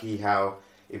that's exactly how.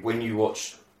 When you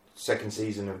watch second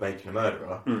season of Making a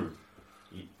Murderer,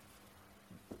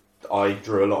 I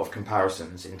drew a lot of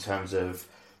comparisons in terms of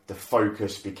the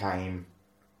focus became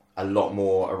a lot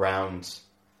more around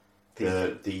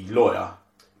the lawyer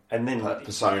and then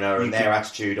persona and their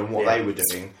attitude and what they were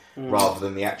doing, rather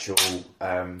than the actual.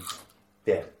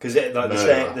 Because like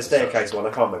the staircase one, I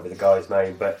can't remember the guy's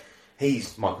name, but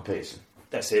he's Michael Peterson.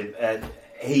 That's him.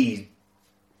 He's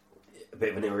a bit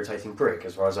of an irritating prick,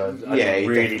 as far as I he didn't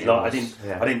really definitely like. was.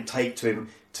 I didn't take to him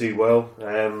too well.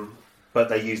 But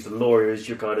they used the lawyer as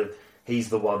your kind of. He's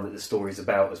the one that the story's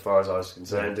about, as far as I was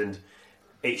concerned, and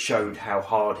it showed how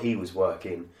hard he was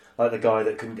working. Like the guy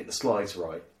that couldn't get the slides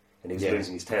right, and he was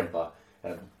losing his temper.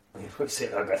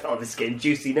 Sitting there going, oh, this is getting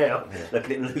juicy now. Look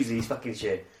at him losing his fucking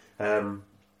shit. But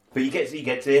you get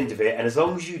to the end of it, and as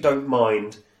long as you don't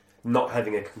mind not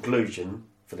having a conclusion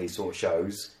for these sort of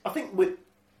shows, I think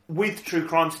with true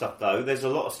crime stuff though, there's a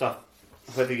lot of stuff.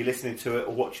 Whether you're listening to it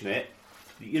or watching it,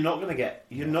 you're not going to get.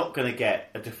 You're not going to get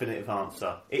a definitive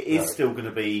answer. It is still going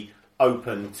to be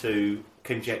open to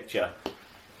conjecture.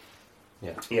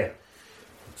 yeah.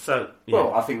 So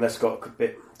Well, I think that's got a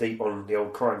bit deep on the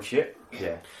old crime shit.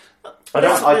 Yeah. I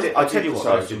tell you what,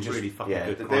 decide there's some to really fucking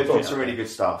good. There's crime been shit some out really there.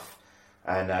 good stuff,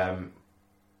 and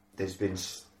there's been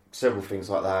several things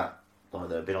like that like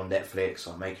that have been on Netflix,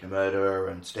 like Making a Murderer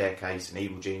and Staircase and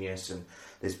Evil Genius, and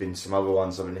there's been some other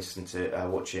ones I've been listening to,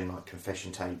 watching, like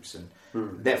Confession Tapes, and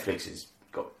Netflix has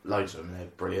got loads of them, they're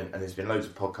brilliant, and there's been loads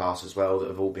of podcasts as well that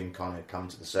have all been kind of come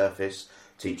to the surface.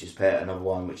 Teacher's Pet, another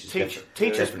one, which is Teacher's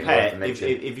definitely Pet, worth a mention.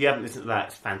 if you haven't listened to that,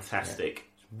 it's fantastic.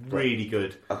 It's really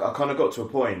good. I kind of got to a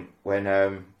point when,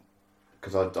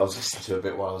 because I was listening to it a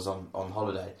bit while I was on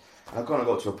holiday, and I kind of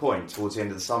got to a point towards the end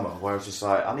of the summer where I was just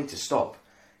like, I need to stop,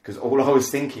 because all I was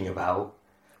thinking about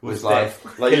was like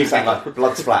you saying, like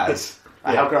blood splatters.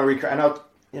 Like, how can I recreate?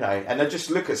 And I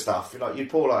just look at stuff. Like you'd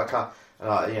pour like a cup,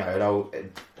 an old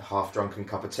half-drunken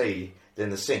cup of tea in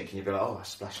the sink, and you'd be like, oh, I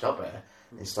splashed up there.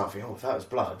 And start thinking, if that was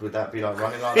blood, would that be like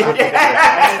running like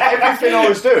that? And everything I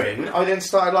was doing, I then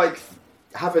started like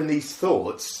having these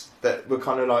thoughts that were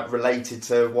kind of like related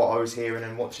to what I was hearing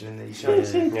and watching in these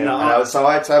shows. So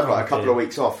I had to have like a couple of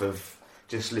weeks off of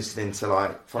just listening to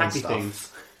like fun Happy stuff.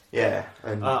 things. Yeah.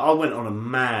 And I went on a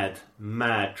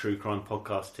mad true crime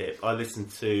podcast tip. I listened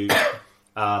to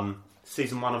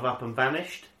season 1 of Up and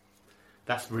Vanished.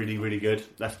 That's really, really good.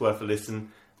 That's worth a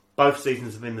listen. Both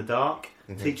seasons of In the Dark.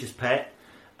 Teacher's Pet.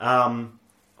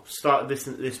 Started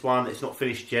listening to this one. It's not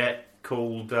finished yet.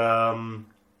 Called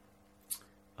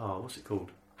what's it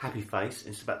called? Happy Face.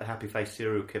 It's about the Happy Face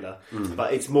serial killer,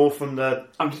 but it's more from the.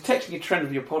 I'm detecting a trend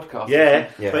with your podcast. Yeah.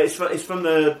 But it's from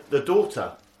the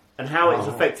daughter and how it's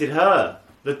affected her.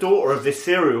 The daughter of this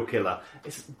serial killer.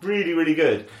 It's really, really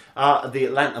good. The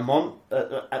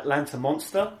Atlanta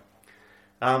Monster.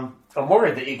 I'm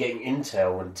worried that you're getting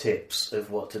intel and tips of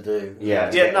what to do. Yeah.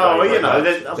 I'm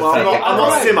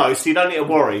not Simo, so you don't need to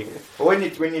worry. But when you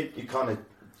kind of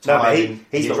No, but tired and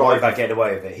he's you're not worried driving- about getting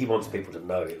away with it. He wants people to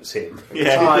know it was him. You're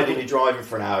tired and you're driving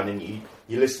for an hour, and then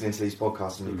you're listening to these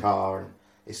podcasts in your car, and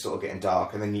it's sort of getting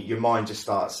dark, and then your mind just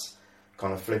starts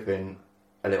kind of flipping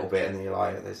a little bit, and then you're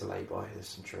like, there's a lay-by, there's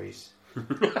some trees.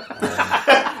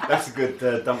 That's a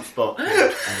good dump spot. And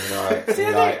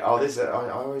you're like, oh, I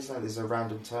always know there's a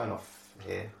random turn-off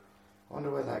here. I wonder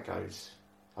where that goes.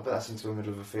 I bet that's into the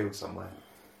middle of a field somewhere.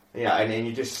 Yeah, and then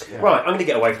you just... Right, I'm going to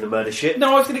get away from the murder shit.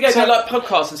 No, I was going to go to like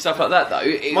podcasts and stuff like that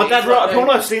though. My dad wrote a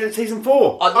porno. I've seen it season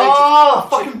 4.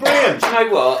 Fucking brilliant! Do you know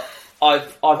what?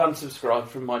 I've unsubscribed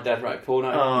from My Dad Wrote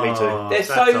Porno. Me too. They're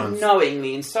so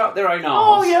knowingly and so up their own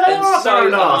arse. Oh, yeah, they are up their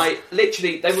own arse.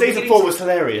 Literally, they were Season 4 was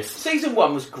hilarious. Season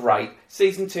 1 was great.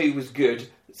 Season 2 was good.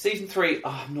 Season 3,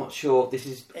 I'm not sure. They're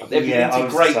beginning I to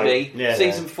was grate the me. same. Yeah.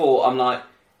 Season 4, I'm like,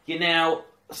 you're now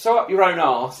so up your own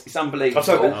arse. It's unbelievable. I'm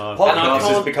sorry, And I podcast has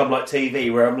can't- become like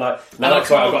TV, where I'm like, no, And I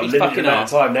that's right, I've can't got a be limited fucking amount up. of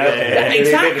time now. Yeah. Give me a bit of a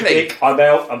Exactly. dick. I'm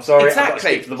out. I'm sorry. I've got to Exactly.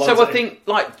 stick to the ones So I that- think,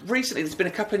 like, recently there's been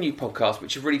a couple of new podcasts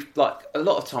which have really, like, a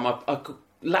lot of time I could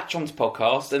latch onto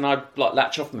podcasts and I like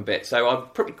latch off them a bit. So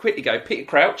I'd pretty quickly go Peter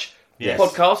Crouch Yes.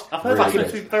 podcast. I've heard Really that good.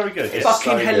 to be very good. It's Fucking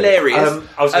so good. hilarious.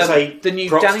 I was going to say, the new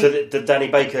props Danny, to the Danny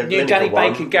Baker, new Lineker Danny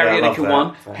one. Baker, Gary Yeah, I love Lineker that. one,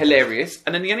 Fantastic. hilarious.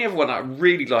 And then the only other one that I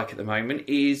really like at the moment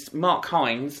is Mark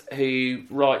Hines, who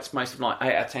writes most of like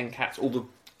 8 out of 10 Cats, all the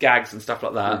gags and stuff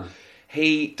like that.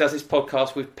 He does this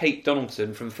podcast with Pete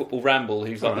Donaldson from Football Ramble,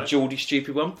 who's like the Geordie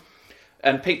stupid one.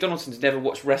 And Pete Donaldson's never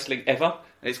watched wrestling ever,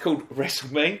 and it's called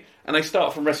Wrestle Me. And they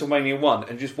start from WrestleMania 1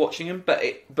 and just watching them,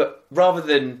 but rather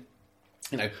than,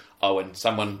 you know, oh, and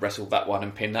someone wrestled that one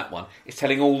and pinned that one, it's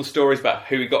telling all the stories about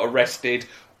who he got arrested,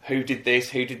 who did this,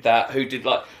 who did that, who did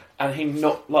like, and him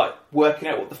not like working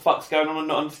out what the fuck's going on and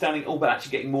not understanding it all, but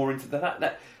actually getting more into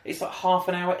that. It's like half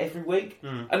an hour every week,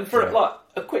 and for like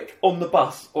a quick on the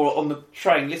bus or on the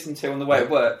train, listen to on the way to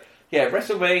work. Yeah,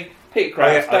 Wrestle Me, Peter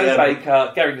Crouch, Danny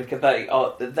Baker, Gary Lineker, they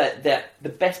are the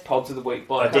best pods of the week.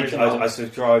 By I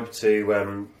subscribed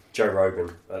to Joe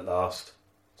Rogan at last.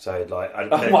 So like,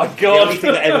 Oh my God. The only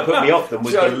thing that ever put me off them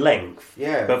was Joe- the length.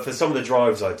 Yeah. But for some of the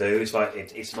drives I do, it's like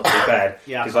it's not too bad.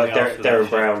 Yeah, Because I like can't be asked for Darren that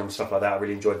Brown and stuff like that, I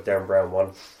really enjoyed the Darren Brown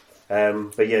one.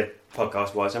 But yeah,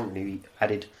 podcast wise, I haven't really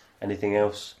added anything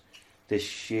else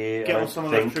this year. Get I on some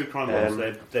of think. those true crime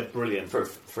ones. They're brilliant.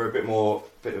 For a bit more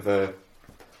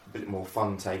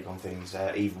fun take on things,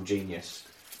 Evil Genius,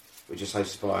 which is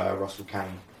hosted by Russell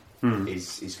Kane,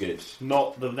 is good.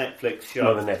 Not the Netflix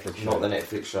show. Not the Netflix show. Not the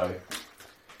Netflix show.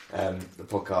 The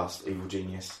podcast Evil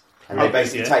Genius, and Oh, they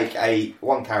basically yeah. take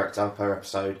one character per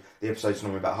episode. The episode's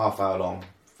normally about half hour long,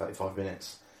 35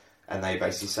 minutes, and they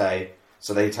basically say.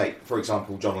 So they take, for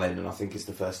example, John Lennon. I think is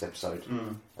the first episode,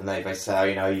 and they basically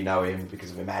say, oh, you know him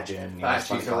because of Imagine. You know, Actually,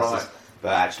 Spike he's alright. Classes.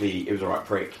 But actually, it was a right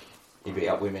prick. He beat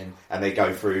up women, and they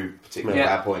go through particular Yeah.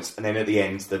 bad points, and then at the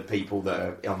end, the people that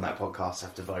are on that podcast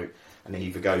have to vote. and he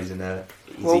either goes in a.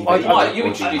 Well, You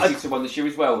introduced it to one this year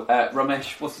as well.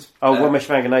 Ramesh, what's his? Ramesh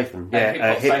Vanganathan.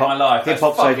 Yeah, Hip Hop Saved My Life. Hip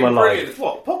Hop Saved My Life.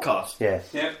 What podcast? Yeah.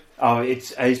 Yeah. Oh,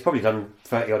 he's probably done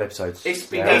 30 odd episodes. It's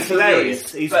been He's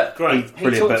hilarious. He's great. He's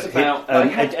brilliant. He talks But about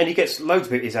and he gets loads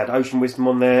of it. He's had Ocean Wisdom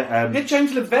on there. he had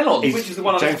James Lavelle on, which is the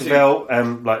one I James listened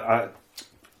to.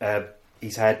 Lavelle.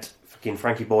 He's had fucking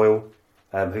Frankie Boyle,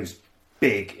 who's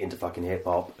big into fucking hip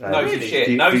hop. Knows his shit.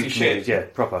 Knows his shit. Yeah,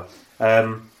 proper.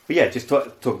 But yeah, just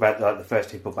talk about like the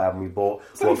first hip hop album we bought.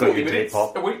 It's only What got 40 you into hip minutes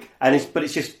hop? a week. And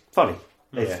it's just funny.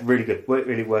 It's really good.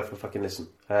 Really worth a fucking listen.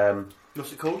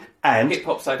 What's it called? And Hip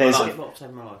Hop Saved My there's Life. Hip Hop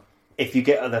Saved My Life. if you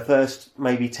get the first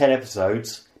maybe 10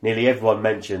 episodes, nearly everyone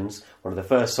mentions one of the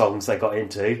first songs they got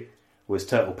into was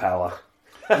Turtle Power.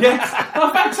 Yes,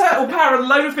 I've had Turtle Power and a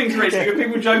load of things recently with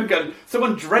people joking.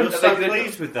 Someone dreamt You're that so they could.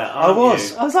 pleased with that, I aren't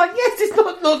was. you? I was like, yes, it's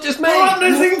not just me.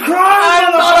 Partners in crime!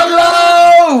 I'm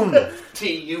not alone!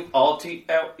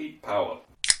 Turtle Power.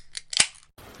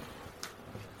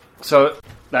 So,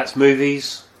 that's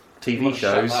movies, You TV wanna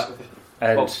shut shows, that with the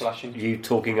bulb and flashing? you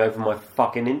talking over my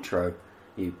fucking intro,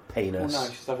 you Well, penis. no,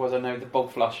 just otherwise I know the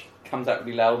bulb flash comes out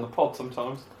really loud on the pod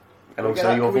sometimes. And Can we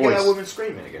also your get that voice. woman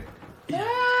screaming again?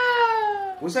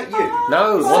 Was that you?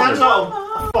 No, it Sounds wasn't.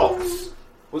 like a fox.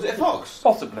 Was it a fox?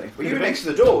 Possibly. Were you next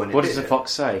to the door when it What did does the it?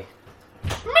 fox say?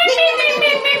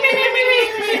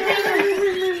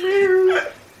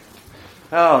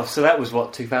 Oh, so that was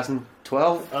what,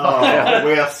 2012? Oh,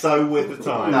 we are so with the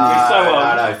time.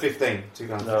 No, 15.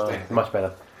 2015. Much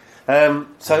better.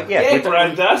 So yeah, Yeah,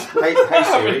 Grandad.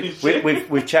 Hey Siri,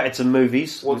 we've chatted some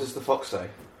movies. what does the fox say?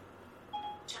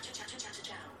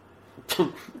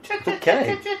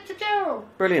 Okay,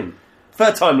 brilliant.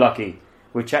 Third time lucky.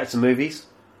 We've chatted some movies,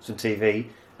 some TV,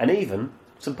 and even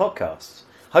some podcasts.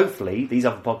 Hopefully, these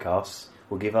other podcasts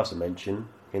will give us a mention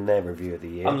in their review of the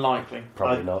year. Unlikely.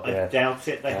 Probably not. I Yeah, doubt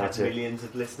it. They Doubt have it. millions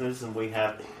of listeners, and we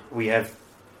have we have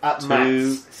at Two-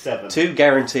 max 7. two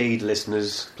guaranteed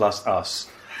listeners plus us.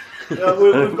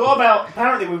 We've got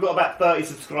apparently we've got about 30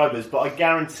 subscribers, but I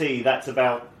guarantee that's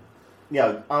about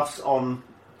us on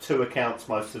 2 accounts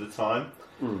most of the time,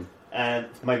 and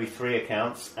maybe 3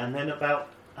 accounts, and then about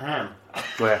Ham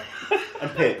Where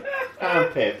and Pip. Ham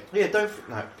and Pip. Yeah,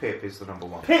 no, Pip is the number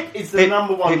one. Pip is the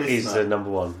number one Pip listener. is the number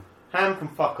one. Ham can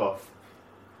fuck off.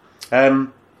 I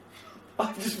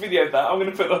just videoed that. I'm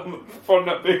going to put that on the front of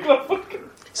that big fucking.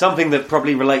 Something that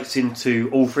probably relates into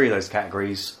all three of those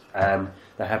categories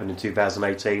that happened in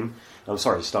 2018. I'm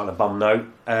sorry, starting a bum note.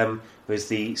 Was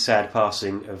the sad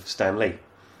passing of Stan Lee.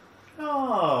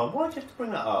 Oh, why'd you have to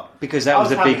bring that up? Because that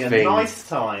was a big having thing. a nice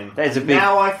time. That is a and big-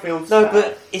 Now I feel No, sad.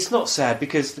 but it's not sad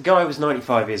because the guy was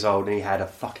 95 years old and he had a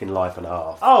fucking life and a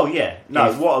half. Oh yeah, no,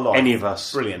 If what a life. any of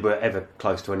us Brilliant. were ever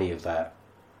close to any of that,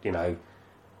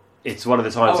 it's one of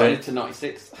the times I that went into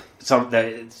 96.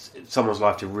 it's someone's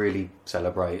life to really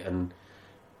celebrate. And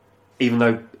even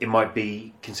though it might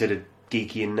be considered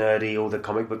geeky and nerdy, all the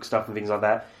comic book stuff and things like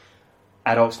that,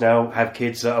 adults now have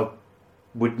kids that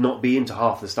would not be into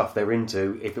half the stuff they're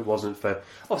into if it wasn't for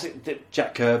obviously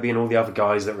Jack Kirby and all the other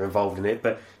guys that were involved in it.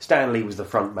 But Stan Lee was the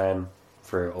front man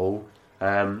for it all,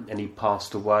 and he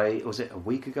passed away. Was it a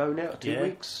week ago now? 2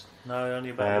 weeks? No,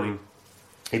 only about a week.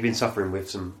 He'd been suffering with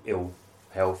some ill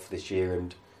health this year,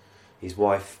 and his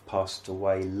wife passed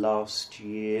away last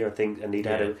year, I think.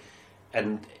 And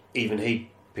and even he'd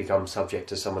become subject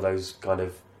to some of those kind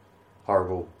of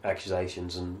horrible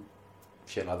accusations and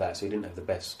shit like that. So he didn't have the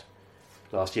best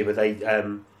last year. But they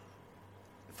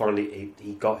finally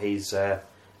he got his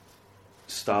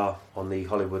star on the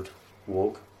Hollywood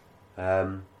Walk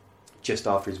just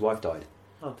after his wife died.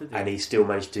 Oh, did he? And he still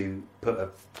managed to put a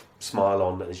smile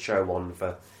on and a show on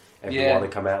for everyone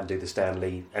and come out and do the Stan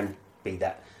Lee and be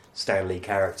that Stan Lee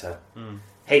character.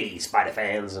 Hey, Spider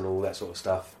fans and all that sort of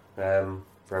stuff for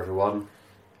everyone.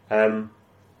 And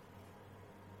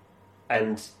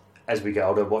as we get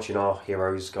older, watching our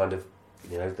heroes kind of,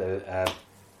 the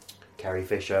Carrie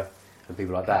Fisher and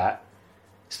people like that,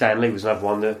 Stan Lee was another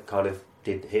one that kind of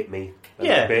did hit me a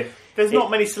little bit. There's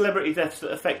not many celebrity deaths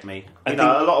that affect me. I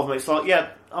A lot of them, it's like,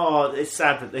 it's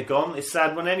sad that they're gone. It's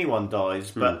sad when anyone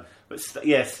dies. But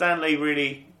Stan Lee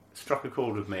really struck a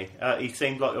chord with me. He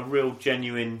seemed like a real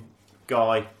genuine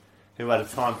guy who had a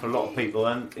time for a lot of people.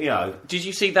 And, Did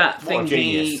you see that What a thing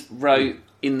he genius. wrote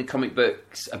in the comic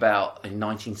books about in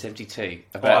 1972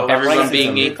 about Oh, everyone racism being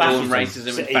and equal and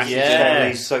fascism. racism and It's fascism? Stan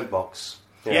Lee's soapbox.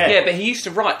 Yeah, but he used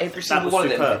to write every single was one of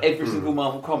them, superb. every single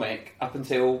Marvel comic up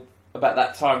until about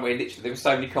that time where literally there were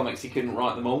so many comics he couldn't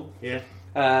write them all. Yeah.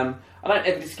 I don't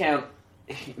ever discount,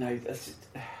 he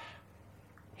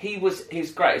was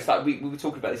great. It's like we were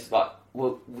talking about this like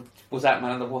was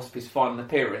Ant-Man and the Wasp his final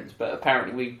appearance, but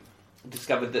apparently we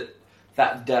discovered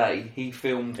that day he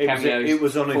filmed cameos. It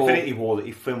was on for Infinity War that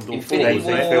he filmed all four. Infinity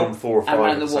They War, filmed 4 or 5 Ant-Man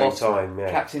at and the the same Wasp, time.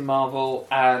 Yeah. Captain Marvel,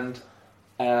 and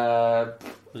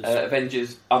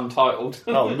Avengers Untitled.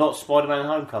 Oh, not Spider-Man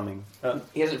Homecoming.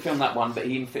 He hasn't filmed that one, but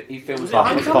he filmed Was it Far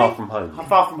Homecoming? from home.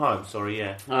 Far From Home, sorry,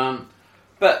 yeah.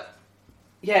 But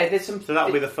yeah, there's some. So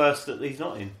that'll be the first that he's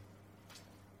not in.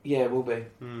 Yeah, it will be.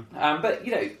 But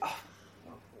you know,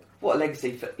 what a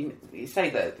legacy for you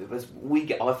say that as we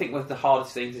get. I think one of the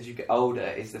hardest things as you get older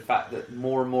is the fact that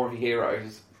more and more of your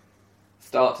heroes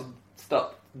start to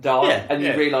die, Yeah, and you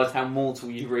yeah. realise how mortal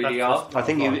you really are. I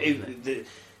think Fine,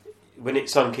 when it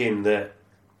sunk in that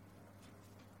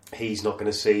he's not going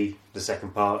to see the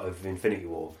second part of Infinity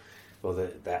War, or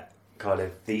that kind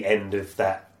of the end of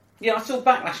that. Yeah, I saw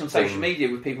backlash on social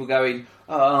media with people going,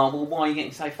 "Oh, well, why are you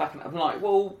getting so fucking?" I'm like,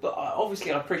 "Well, but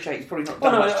obviously, I appreciate he's probably not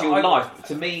done much to your life." But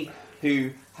to me, who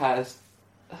has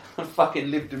fucking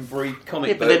lived and breathed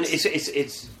comic But books, then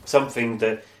it's something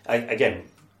that again,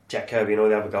 Jack Kirby and all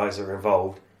the other guys that are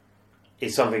involved,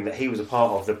 is something that he was a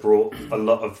part of that brought a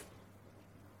lot of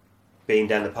being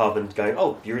down the pub and going,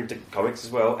 "Oh, you're into comics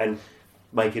as well," and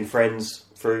making friends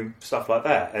through stuff like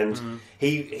that. And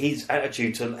his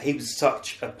attitude he was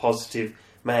such a positive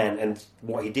man, and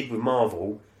what he did with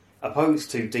Marvel,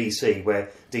 opposed to DC, where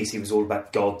DC was all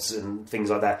about gods and things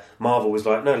like that. Marvel was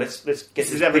like, no, let's get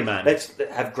This is every man. Let's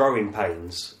have growing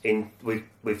pains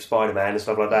with Spider-Man and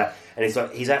stuff like that. And it's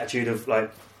like his attitude of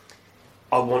like,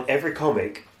 I want every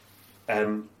comic.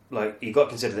 Like you've got to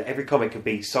consider that every comic could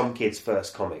be some kid's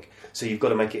first comic, so you've got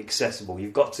to make it accessible.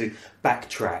 You've got to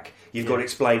backtrack. You've got to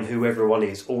explain who everyone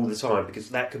is all the time, because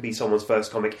that could be someone's first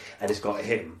comic and it's got to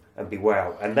hit him and be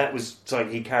wow. And that was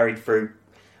something he carried through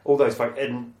all those.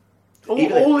 And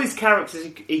all his characters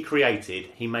he created,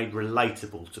 he made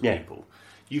relatable to Yeah. people.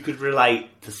 You could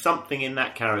relate to something in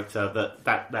that character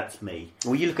that's me.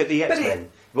 well, you look at the X-Men.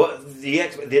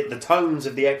 The tones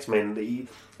of the X-Men.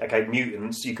 Okay,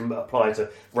 mutants you can apply to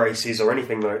races or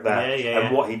anything like that. Yeah.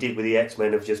 And what he did with the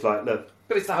X-Men of just like, look.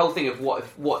 but it's the whole thing of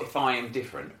what if I am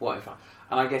different? What if I?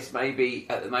 And I guess maybe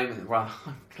at the moment, well,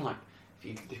 like if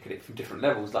you look at it from different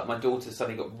levels, like my daughter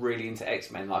suddenly got really into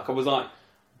X-Men. Like I was like,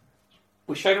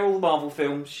 we showed her all the Marvel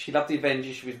films. She loved the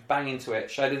Avengers. She was bang into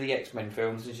it. Showed her the X-Men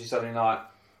films, and she's suddenly like,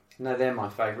 no, they're my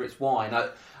favourites. Why?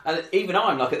 And even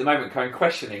I'm like at the moment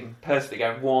questioning personally,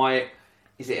 going, why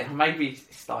is it? And maybe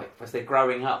it's like as they're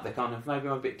growing up, they're kind of maybe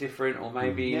I'm a bit different, or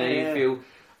maybe you feel,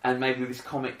 and maybe this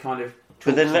comic kind of talks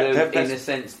to them in the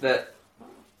sense that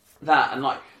and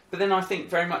like. But then I think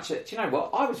very much that, do you know what?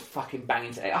 I was fucking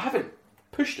banging to it. I haven't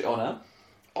pushed it on her.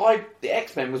 The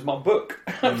X-Men was my book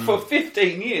for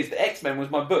 15 years. The X-Men was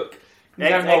my book.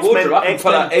 X-Men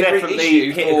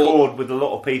definitely hit a chord with a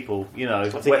lot of people, you know,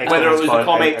 whether it was the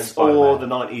comics or the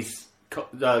 90s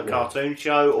cartoon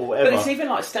show or whatever. But it's even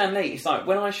like Stan Lee. It's like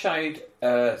when I showed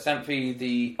Sanfi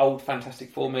the old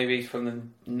Fantastic Four movies from the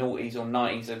noughties or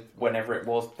 90s or whenever it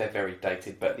was. They're very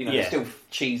dated, but you know, they're still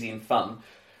cheesy and fun.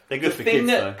 They're good the for thing kids,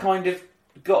 that though. kind of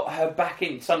got her back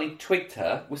in, suddenly twigged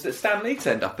her, was that Stan Lee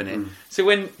turned up in it. So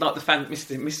when like the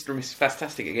Mr. and Mrs.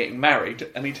 Fantastic are getting married,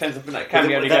 and he turns up in that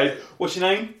cameo and he goes, "What's your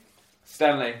name?"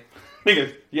 Stanley. He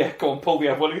goes, "Yeah, go on, pull the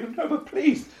other one." He goes, "No, but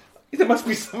please, there must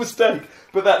be some mistake."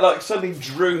 But that like suddenly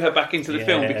drew her back into the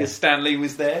film because Stan Lee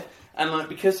was there, and like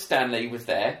because Stan Lee was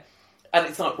there, and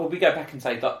it's like, well, we go back and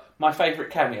say that my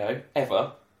favourite cameo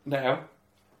ever now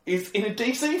is in a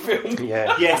DC film.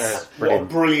 Yeah. Yes, what a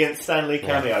brilliant Stanley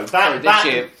cameo. This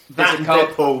year, there's a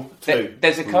Deadpool too.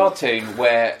 There's a cartoon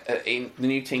where in the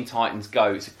new Teen Titans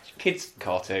Go, it's a kids'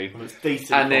 cartoon, It's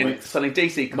DC and then comics. suddenly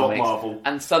DC Not Comics, Marvel.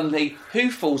 and suddenly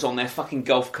who falls on their fucking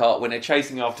golf cart when they're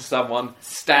chasing after someone?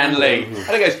 Stan Lee. And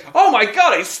he goes, "Oh my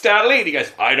god, it's Stan Lee!" And he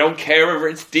goes, "I don't care whether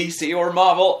it's DC or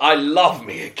Marvel, I love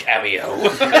me a cameo."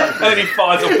 And then he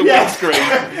fires off the windscreen.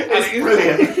 It's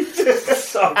brilliant.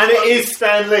 And it is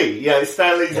Stan Lee. Yeah, it's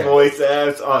Stan Lee's voice.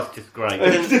 It's just great.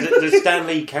 the Stan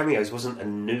Lee cameos wasn't a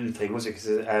new thing, was it? Because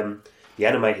the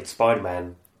animated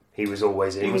Spider-Man, he was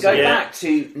always in. You can wasn't go he? back to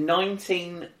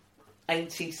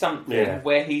 1980 something,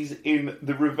 where he's in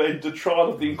the Revenge, the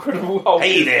Trial of the Incredible Hulk.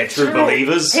 Hey there, true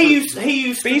believers. He used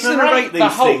to narrate the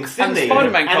these Hulk things, didn't and he?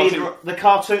 Spider-Man and cartoon. the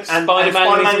cartoon and Spider-Man and his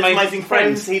Spider-Man Amazing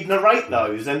Friends. Friends. He'd narrate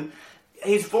those, and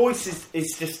his voice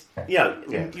is just, you know,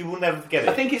 you will never forget it.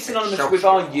 I think it's synonymous with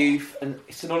our youth, and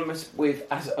it's synonymous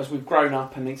with as we've grown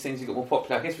up and these things have got more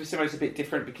popular. I guess with Simo's a bit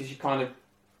different because you kind of,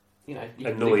 you know, you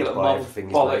Annoyed look at by Marvel everything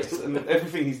he's bollocks, made. and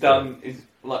everything he's done is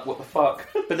like, what the fuck?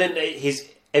 But then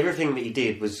everything that he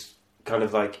did was kind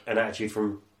of like an attitude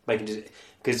from making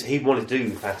because he wanted to do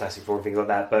Fantastic Four and things like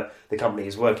that, but the company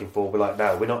he's working for were like,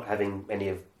 no, we're not having any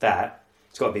of that.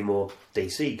 It's got to be more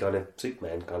DC kind of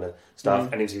Superman kind of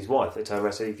stuff. And it was his wife that turned around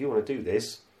and said, if you want to do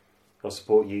this, I'll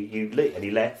support you. And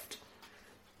he left,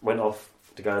 went off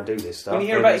to go and do this stuff. When you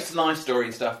hear about his life story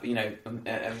and stuff,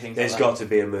 everything. There's got to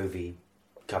be a movie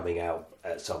coming out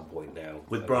at some point now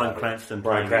with Bryan Cranston.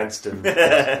 Bryan Cranston,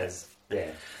 yeah.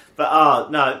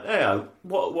 But no,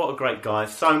 what a great guy.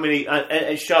 So many,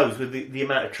 it shows with the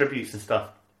amount of tributes and stuff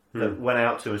that went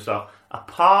out to him and stuff.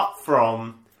 Apart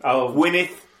from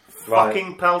Gwyneth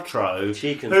fucking Paltrow,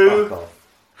 she can who fuck off.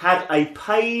 had a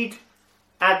paid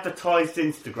advertised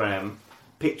Instagram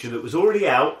picture that was already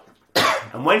out,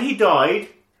 and when he died,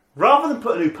 rather than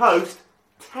put a new post,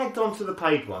 tagged onto the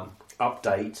paid one.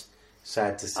 Update.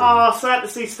 Sad to see. Sad to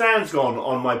see Stan's gone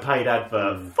on my paid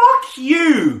advert. Fuck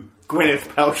you, Gwyneth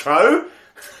Paltrow.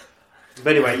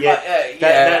 But anyway,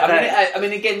 I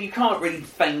mean, again, you can't really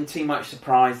feign too much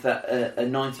surprise that a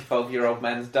 95-year-old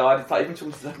man's died. It's like even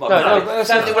talking to stuff like that's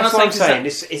what I'm saying.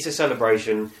 It's a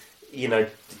celebration.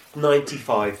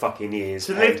 95 fucking years.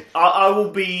 To live, I will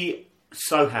be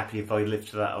so happy if I live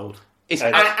to that old.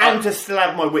 And to still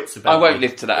have my wits about I won't me.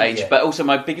 live to that age, but also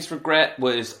my biggest regret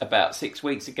was about 6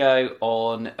 weeks ago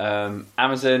on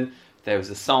Amazon. There was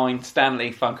a signed Stan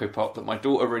Lee Funko Pop that my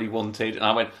daughter really wanted, and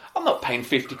I went, I'm not paying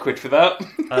 50 quid for that.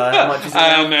 How much is it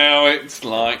and now it's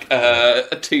like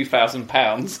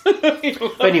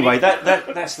 £2,000. But anyway,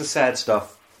 that's the sad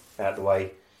stuff out the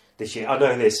way this year. I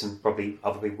know there's some probably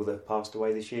other people that have passed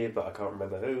away this year, but I can't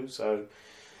remember who, so...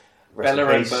 Bella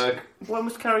Renberg. When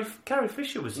was Carrie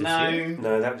Fisher? Was this year?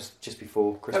 No, that was just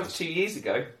before Christmas. That was 2 years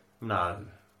ago. No.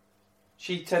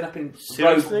 She turned up in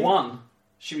Seriously? Rogue One.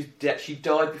 She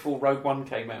died before Rogue One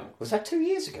came out. Was that 2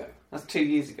 years ago? That's 2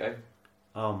 years ago.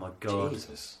 Oh my god.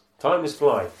 Jesus. Time is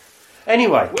flying.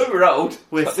 Anyway. When we're old,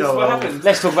 We're so what old. happens.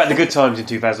 Let's talk about the good times in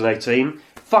 2018.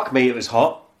 Fuck me, it was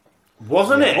hot.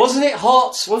 Wasn't it? Wasn't it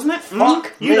hot? Wasn't it?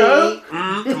 Fuck you me. know.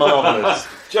 Marvellous.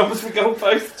 Jumpers for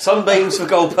goalposts. Sunbeams for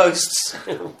goalposts.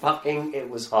 Fucking, it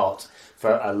was hot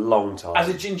for a long time. As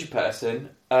a ginger person,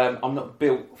 I'm not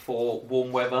built for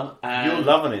warm weather. And You're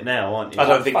loving it now, aren't you? I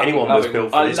don't think fucking anyone love was it.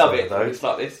 built for I this love weather, it. though. It's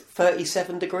like this.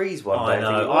 37 degrees one day. I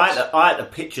know. I think it was. I had to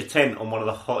pitch a tent on one of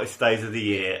the hottest days of the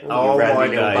year. You Oh my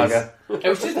randy little days! bugger. It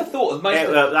was just a thought of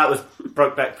most. That was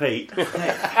Brokeback Pete.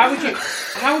 How would you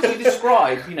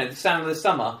describe, the sound of the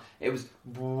summer? It was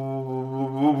fucking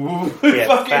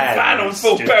fan on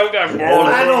full just pelt going.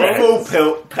 Man on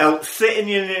full pelt, sitting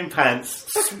in pants,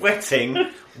 sweating,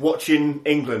 watching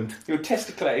England. Your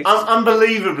testicles.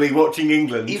 Unbelievably watching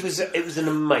England. It was an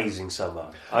amazing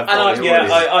summer. I agree.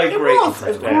 It was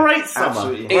a great summer.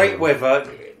 Absolutely. Great weather,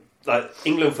 like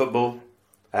England football,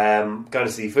 going to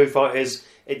see Foo Fighters,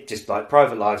 it just like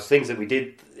private lives, things that we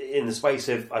did in the space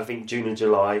of, I think, June and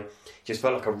July, just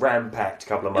felt like a ram-packed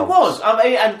couple of It months. was.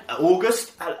 And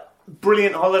August had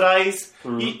brilliant holidays.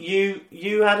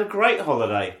 You had a great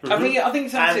holiday. I think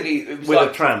it sounds silly. It was with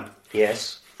like, a tramp.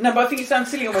 Yes. No, but I think it sounds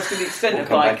silly almost to the extent We'll of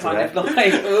come like back to kind that. of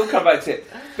like we'll come back to it.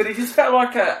 But it just felt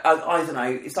like I don't know.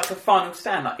 It's like a final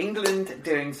stand. Like England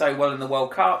doing so well in the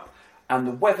World Cup, and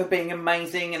the weather being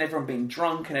amazing, and everyone being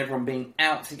drunk, and everyone being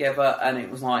out together, and it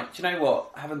was like, do you know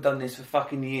what? I haven't done this for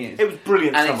fucking years. It was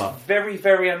brilliant and summer. it's very,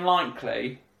 very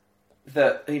unlikely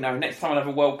that next time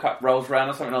another World Cup rolls around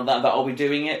or something like that I'll be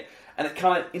doing it. And it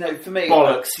kind of, for me,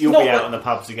 Bollocks! You'll not be out that- in the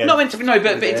pubs again. Not meant to be, no,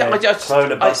 but I just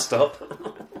Clone a bus stop.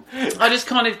 I just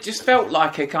kind of just felt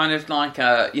like a kind of like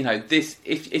this.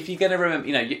 If you're going to remember,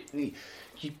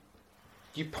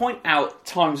 you point out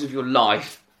times of your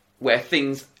life where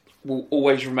things will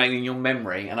always remain in your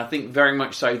memory, and I think very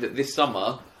much so that this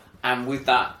summer, and with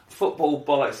that football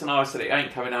bollocks, and I said it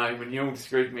ain't coming home, and you all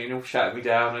disagreed with me and all shouted me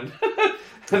down, and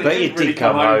But it did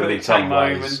come home in some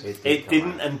ways. It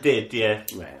didn't and did, yeah.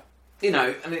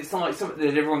 and it's like something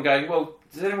that everyone going, well,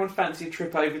 does anyone fancy a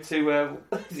trip over to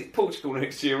is it Portugal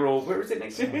next year, or where is it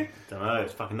next year? Don't know,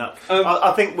 it's fucking nuts.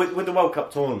 I think with the World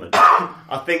Cup tournament,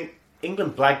 I think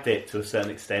England blagged it to a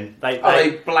certain extent. They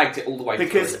blagged it all the way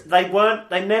because through.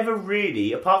 they never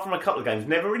really, apart from a couple of games,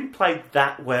 never really played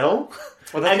that well.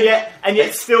 Well, and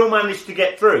yet still managed to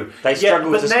get through. They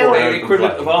struggled to but score. now, the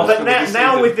equivalent of but Arsenal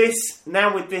now this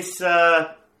with this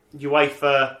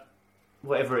UEFA,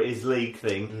 whatever it is, league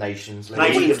thing. Nations League.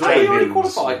 Nations Are we already League.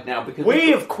 qualified now? Because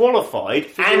We have qualified,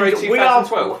 For and Euro we are.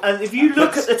 2012. And if you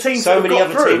look at the teams, So that many got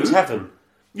other through, teams haven't.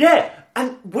 yeah,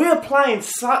 and we're playing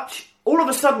such. All of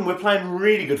a sudden, we're playing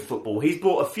really good football. He's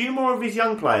brought a few more of his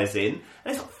young players in,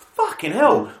 and it's like, fucking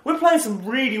hell, we're playing some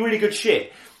really, really good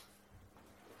shit.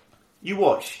 You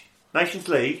watch Nations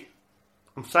League.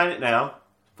 I'm saying it now.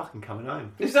 fucking coming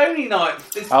home. There's only like.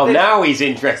 Now he's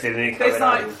interested in it. There's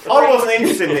like. I wasn't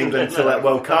interested in England until that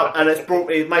World Cup, and it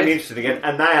made me interested again.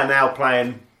 And they are now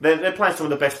playing. They're playing some of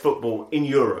the best football in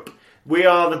Europe. We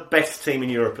are the best team in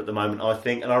Europe at the moment, I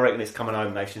think, and I reckon it's coming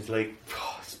home Nations League.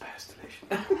 Oh, Spurs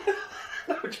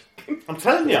delicious. I'm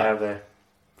telling you. Out there.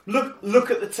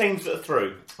 Look at the teams that are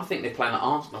through. I think they're playing at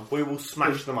Arsenal. We will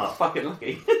smash them up. Fucking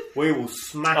lucky. We will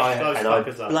smash those I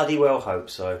fuckers up. bloody well hope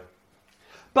so.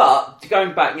 But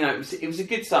going back, you know, it was a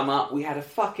good summer. We had a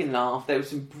fucking laugh. There were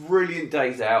some brilliant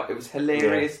days out. It was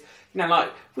hilarious. Yeah. You know, like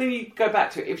when you go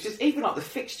back to it, it was just even like the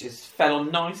fixtures fell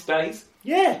on nice days.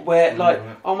 Yeah. Where like,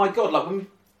 oh my god, like when.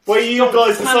 Where you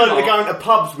guys decided to Panama. go into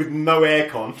pubs with no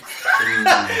aircon.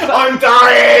 I'm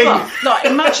dying! But, like,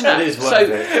 imagine that. It is worth So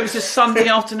it. it was a Sunday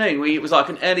afternoon where it was like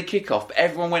an early kick-off, but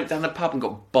everyone went down the pub and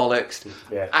got bollocksed.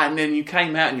 Yeah. And then you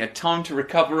came out and you had time to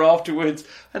recover afterwards.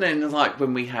 And then, like,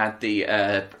 when we had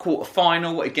the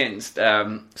quarter-final against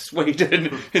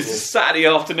Sweden, it's a Saturday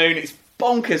afternoon, it's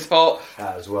bonkers hot.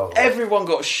 That as well. Everyone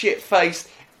got shit-faced.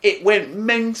 It went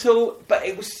mental, but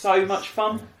it was so much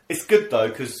fun. It's good though,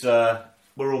 because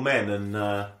we're all men and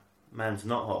man's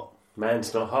not hot.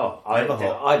 Man's not hot. Never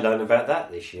hot. I learned about that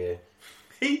this year.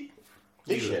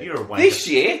 You're a wanker. This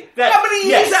year? That- How many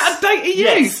years yes. out of date are you?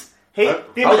 Yes.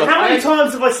 Hold on, How many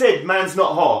times have I said man's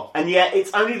not hot? And yet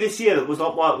it's only this year that was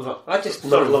like, why it was like, I just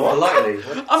Sorry, not what?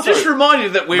 politely. I'm just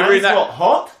reminded that we were in man's that... not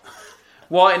hot?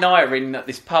 White and I are in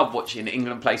this pub watching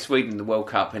England play Sweden in the World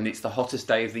Cup, and it's the hottest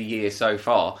day of the year so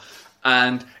far.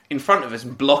 And in front of us,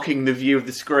 blocking the view of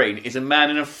the screen, is a man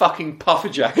in a fucking puffer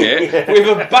jacket with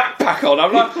a backpack on.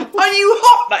 I'm like, are you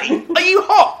hot, mate? Are you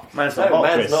hot? Man's not No, hot,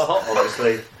 man's Chris. not hot,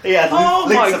 obviously. He had Oh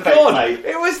links my effect, god! mate.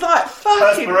 It was like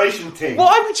fucking... Perspiration team.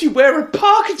 Why would you wear a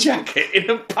Parker jacket in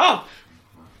a pub?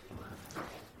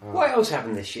 What else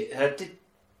happened this year?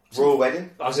 Royal wedding.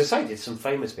 I was going to say, did some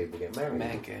famous people get married?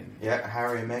 Megan. Yeah,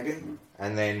 Harry and Meghan.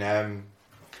 And then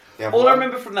the other All I one.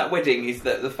 remember from that wedding is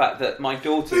that the fact that my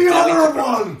daughter... The other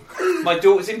one! My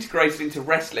daughter's integrated into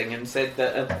wrestling and said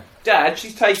that, Dad,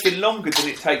 she's taking longer than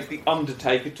it takes the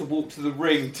Undertaker to walk to the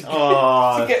ring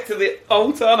to get to the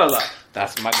altar. And I was like,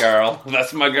 that's my girl.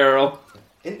 That's my girl.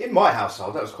 In my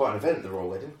household, that was quite an event, the royal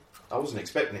wedding. I wasn't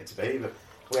expecting it to be,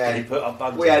 but He put up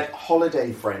bugs we in. had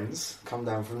holiday friends come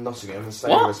down from Nottingham and stay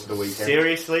What? with us for the weekend.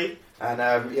 Seriously? And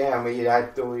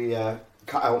and we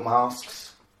cut out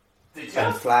masks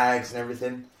and flags and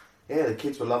everything. Yeah, the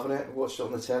kids were loving it. We watched it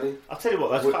on the telly. I'll tell you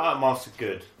what, those cut-out masks are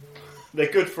good.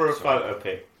 They're good for a photo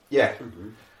pic. Yeah,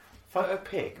 Photo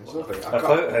pic? it was lovely. A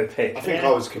photo pic. I think Yeah.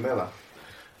 I was Camilla.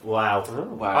 Wow.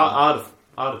 Wow.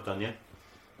 I'd have done, yeah.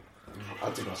 I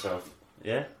did myself.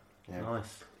 Yeah? Yeah.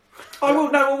 Nice. I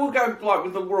will. No, we'll go like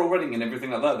with the royal wedding and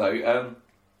everything like that. Though,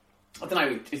 I don't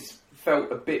know. It's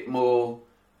felt a bit more,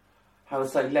 how would I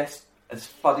say, less as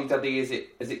fuddy-duddy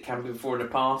as it can be before in the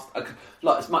past.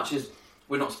 Like as much as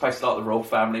we're not supposed to like the royal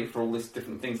family for all these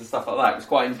different things and stuff like that. It was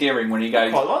quite endearing when he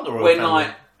goes. Quite like the royal when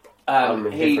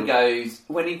family. he Different. goes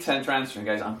when he turns around to her and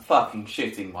goes, "I'm fucking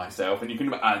shitting myself," and you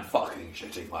can, I'm fucking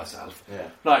shitting myself, Yeah.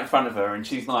 right in front of her, and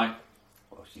she's like,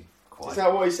 "Well, she's quite." Is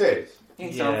that what he said?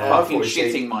 Yes, Yeah. I'm I fucking thought he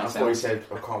said- shitting I thought he myself. said,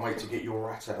 I can't wait to get your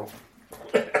rat out.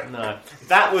 No.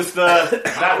 That was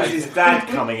his dad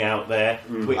coming out there,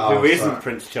 who Oh, isn't sorry.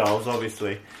 Prince Charles,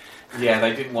 obviously. Yeah,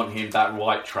 they didn't want him that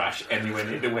white trash anywhere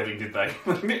near the wedding, did they?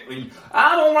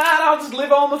 I'm alright, I'll just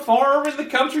live on the farm in the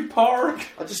country park.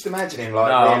 I just imagine him like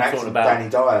No, I'm reenacting talking about Danny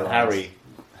Dyer. lines.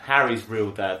 Harry's real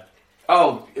dad.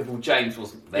 Oh, well, James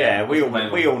wasn't there. Yeah, we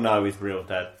wasn't all know his real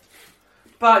dad.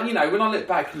 But you know, when I look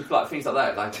back and like things like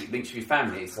that, like it links with your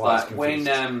families. Well, like it's when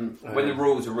confused. when the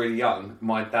Royals were really young,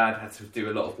 my dad had to do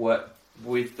a lot of work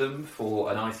with them for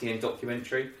an ITN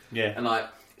documentary, Yeah. and like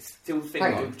still think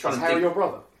Hang we on, were is trying to Harry dig, your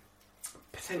brother?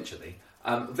 potentially.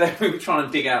 Then we were trying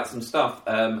to dig out some stuff,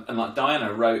 and like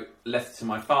Diana wrote a letter to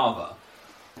my father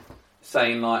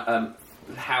saying like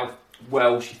how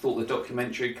well she thought the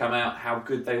documentary had come out, how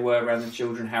good they were around the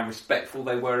children, how respectful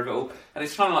they were of it all, and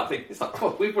it's kind of like it's like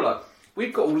oh, we've got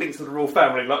all links with the royal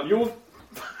family. Like your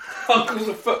uncle's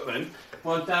a footman.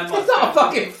 My dad. He's not a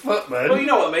fucking footman. Well, you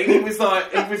know what I mean. He was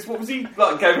like, what was he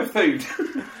like? Gave her food.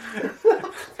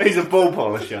 He's a ball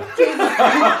polisher.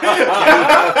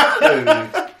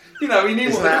 You know, he knew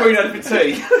Isn't what that- the Queen had for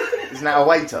tea. Isn't that a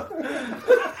waiter?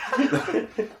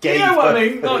 You know what I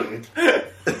mean? Like,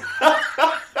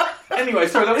 Anyway,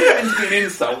 so that wasn't meant to be an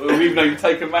insult, even though you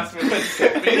take a massive offence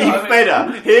to it. You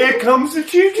better. Here comes the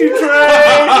choo-choo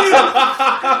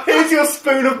train. Here's your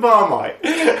spoon of Marmite.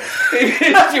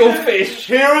 It's your fish.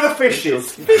 Here are the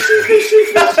fishes.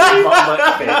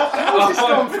 How's this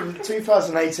gone from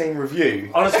 2018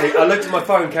 review? Honestly, I looked at my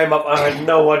phone, came up, I had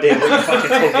no idea what you're fucking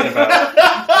talking about.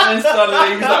 And then suddenly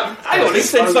he was like, hang on, he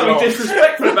said something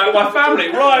disrespectful about my family,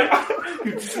 right?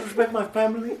 You disrespect my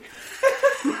family?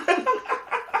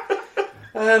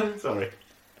 Sorry.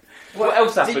 What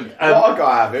else happened? What I got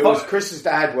out of it was Chris's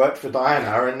dad worked for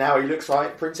Diana, and now he looks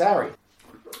like Prince Harry.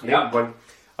 Yeah.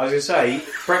 I was going to say,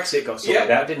 Brexit got sorted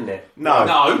out, didn't it? No.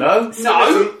 No? No.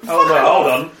 Oh, no, hold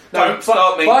on. Don't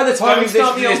start me. By the time Don't you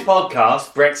start listen to me this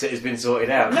podcast, Brexit has been sorted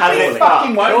out. No, it Surely.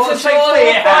 fucking won't. It's Surely going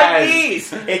to take 4 or 5 it years.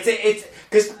 has. It's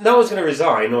because no one's going to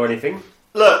resign or anything.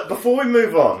 Look, before we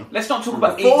move on, Let's not talk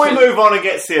about before we each move on and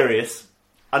get serious,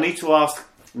 I need to ask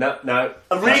No.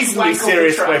 a reasonably wank off the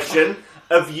serious track. question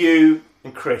of you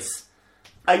and Chris.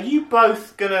 Are you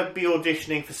both going to be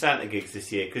auditioning for Santa gigs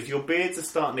this year? Because your beards are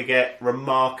starting to get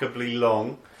remarkably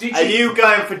long. Did Are you- you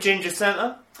going for Ginger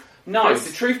Santa? No, Chris?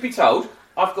 the truth be told,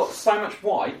 I've got so much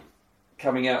white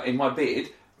coming out in my beard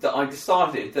that I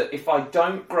decided that if I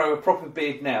don't grow a proper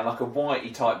beard now, like a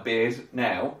whitey type beard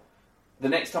now, the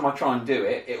next time I try and do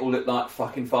it, it will look like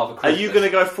fucking Father Are Christmas. you going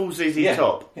to go full ZZ Yeah.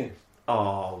 Top? Yeah.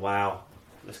 Oh, wow.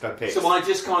 Let's go pick. So I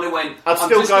just kind of went... I'd I'm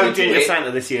still just go gonna do Ginger it.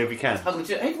 Santa this year if you can. I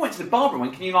even went to the barber and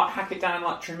went, can you like hack it down,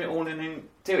 like trim it all and then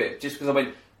do it? Just because I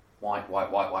went white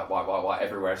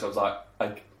everywhere. So I was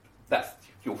like, that's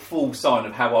your full sign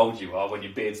of how old you are when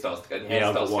your beard starts to go, Yeah,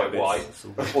 I've starts got to go white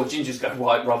white, beards. or gingers go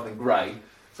white rather than grey.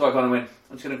 So I kind of went,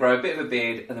 I'm just going to grow a bit of a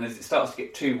beard, and then as it starts to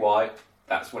get too white,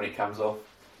 that's when it comes off.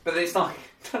 But it's like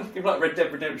Red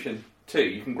Dead Redemption 2,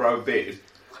 you can grow a beard,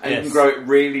 and you Yes. can grow it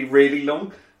really, really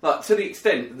long. Like, to the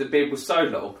extent that the beard was so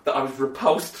long that I was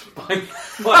repulsed by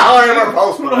I am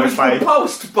repulsed by I was those face.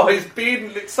 repulsed by his beard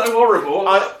and it looked so horrible.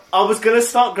 I was going to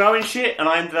start growing shit, and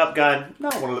I ended up going, no,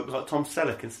 I want to look like Tom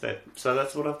Selleck instead. So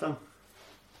that's what I've done.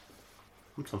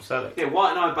 I'm Tom Selleck. Yeah,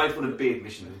 White and I both wanted beard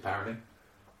missionaries, apparently.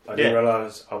 I didn't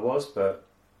realise I was, but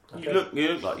You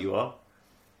look like you are.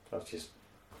 I was just...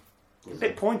 A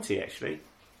bit pointy, actually.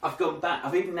 I've gone back.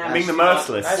 I've even now... Being the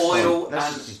merciless. That's Oil that's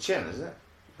and... just his chin, isn't it?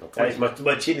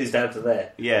 My chin is down to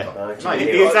there. Yeah. No,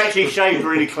 It's actually shaved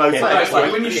really close. No, to it's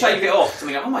like when you shave it off,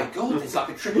 something like, oh my god, there's like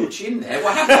a triple chin there.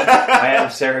 What happened? I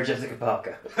am Sarah Jessica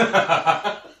Parker.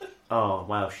 Oh,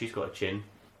 wow, she's got a chin.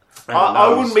 And a I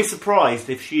nose. wouldn't be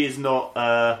surprised if she is not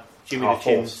Jimmy Oh, the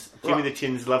Chin's false. Jimmy the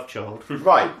Chin's love child.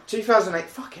 Right, 2008.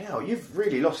 Fucking hell, you've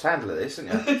really lost handle of this,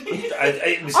 haven't you?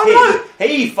 It was I him.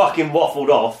 He fucking waffled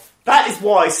off. That is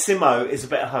why Simo is a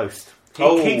better host. He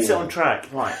Oh. keeps it on track.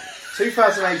 Right,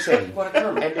 2018.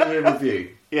 End of year review.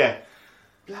 Yeah.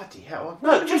 Bloody hell! No,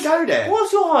 Why just did we go there.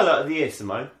 What's your highlight of the year,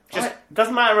 Simo? Just I-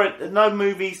 doesn't matter. No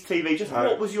movies, TV. Just No.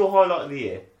 what was your highlight of the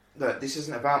year? Look, this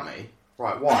isn't about me.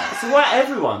 Right, why? It's about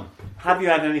everyone. Have you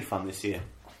had any fun this year?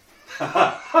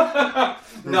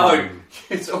 No,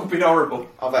 it's all been horrible.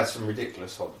 I've had some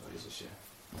ridiculous holidays this year.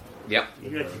 Yep.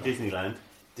 You went to Disneyland.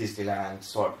 Disneyland,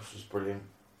 Cyprus was brilliant.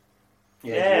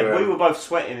 Yeah, we were both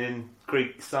sweating in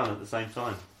Greek sun at the same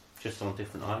time, just on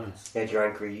different islands. You had your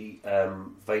angry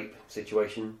vape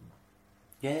situation,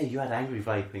 Yeah, you had angry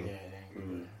vaping.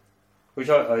 which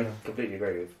I completely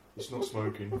agree with. It's not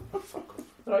smoking. Fuck off.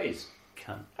 No, it is.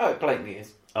 Cunt. Oh, it blatantly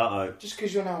is. Uh-oh. Just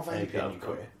because you're now There you vaping, go. you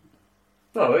quit.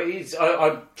 No, it is.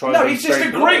 I try. No, and be he's just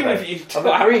straight agreeing about with it. you.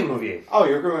 I'm agreeing with you. Oh,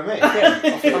 you're agreeing with me? Yeah,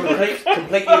 I'm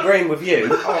completely agreeing with you.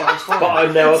 Oh, that's fine. But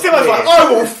I'm now. Simo's like,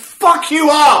 I will fuck you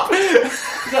up!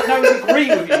 He's like, no, he's agreeing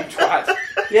with you, twat.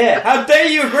 Yeah, how dare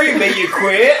you agree with me, you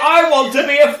queer? I want to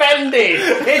be offended.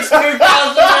 It's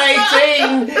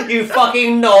 2018, you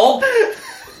fucking knob.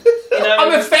 You know,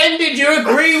 I'm offended. You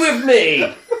agree with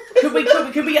me. could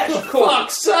we actually call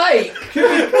Fuck's sake.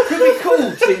 could we call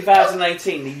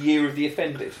 2018 the year of the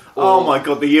offended? Oh my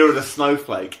god, the year of the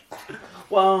snowflake.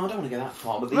 Well, I don't want to go that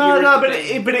far, but the No, year no, of but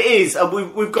the it is, and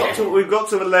we've got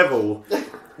to a level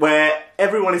where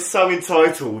everyone is so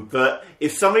entitled that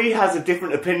if somebody has a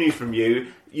different opinion from you,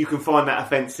 you can find that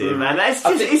offensive, and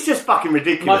it's just fucking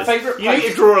ridiculous. My favourite you need post-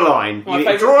 to draw a line. My You need to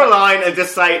favourite draw a line and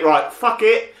just say, right, fuck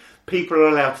it. People are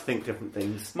allowed to think different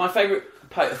things. My favourite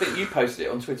post, I think you posted it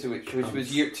on Twitter, which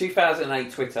was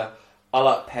 2008 Twitter. I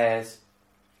like pears.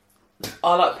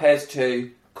 I like pears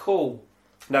too. Cool.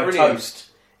 No, Brilliant. toast.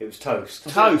 It was toast.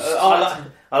 Toast. I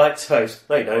like toast.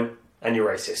 No, you don't. And you're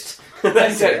racist.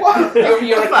 That's it.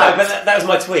 You're a No, but that was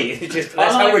my tweet. It's just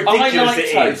that's how ridiculous I like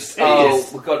it toast. is. Oh It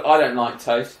is. my god, I don't like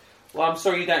toast. Well, I'm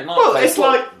sorry you don't like Well, toast.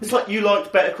 it's like you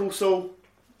liked Better Call Saul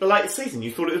the latest season?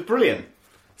 You thought it was brilliant.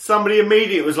 Somebody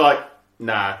immediately was like,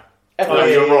 nah.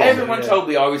 Everyone told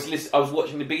me I was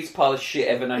watching the biggest pile of shit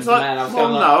ever known It's to like, man. I was well,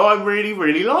 going no, I really,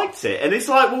 really liked it. And it's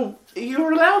like, well,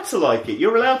 you're allowed to like it.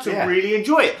 You're allowed to Yeah. really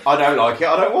enjoy it. I don't like it.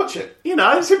 I don't watch it. You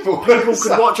know, Simple. people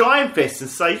could watch Iron Fist and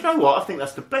say, you know what, I think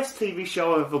that's the best TV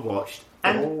show I've ever watched.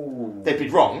 And They'd be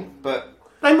wrong, but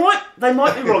they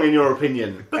might be wrong in your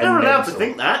opinion, but they're And allowed to mental.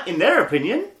 think that in their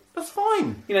opinion. That's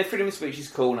fine. You know, freedom of speech is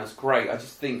cool and that's great. I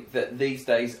just think that these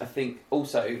days, I think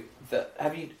also that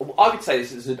I would say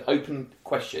this as an open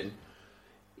question.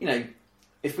 You know,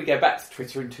 if we go back to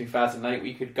Twitter in 2008,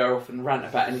 we could go off and rant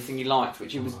about anything you liked,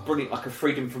 which it was brilliant, like a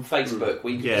freedom from Facebook,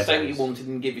 where you could Yeah, just say what that you wanted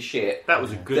and give a shit. That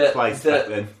was a good That- place that-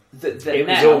 back then. It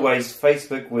was now, always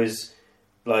Facebook was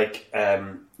like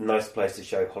nice place to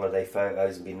show holiday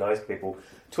photos and be nice to people.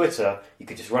 Twitter, you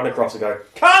could just run across and go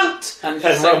cunt and and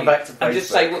just say run back to Facebook. and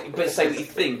just say what you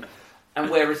think. And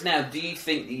whereas now, do you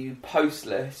think that you post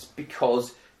less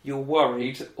because you're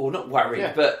worried, or not worried,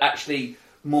 Yeah. but actually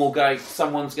more going,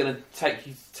 someone's going to take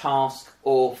you to task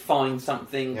or find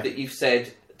something Yeah. that you've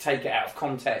said, take it out of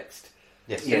context,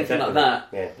 yes, anything like definitely. that.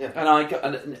 Yeah.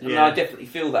 And and Yeah. I definitely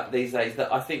feel that these days.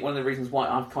 That I think one of the reasons why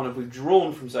I've kind of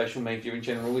withdrawn from social media in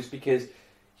general is because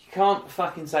you can't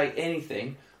fucking say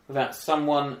anything without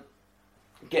someone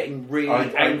getting really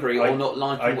angry or not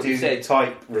liking I what do you said.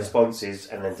 type responses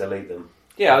and then delete them.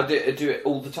 Yeah, I do it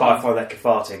all the So I time. find that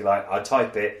cathartic. Like I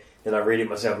type it, then I read it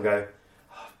myself and go,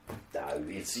 oh, no,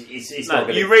 it's No, not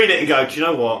going you read it and go, do you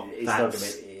know what? It's not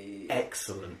That's going to.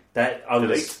 excellent. That I'm gonna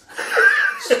Delete.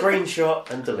 screenshot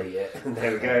and delete it. And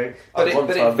there we go. But At it- one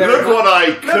but it time- very Look what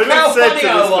I could how have said funny to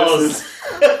I this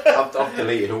was. I've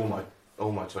deleted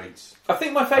all my tweets. I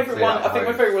think my favourite Hopefully one. at I think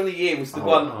my home. favourite one of the year was the Oh.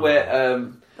 one where.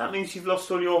 That means you've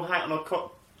lost all your hat and I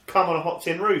come on a hot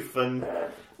tin roof and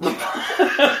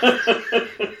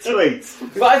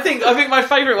tweets. But I think my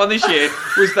favourite one this year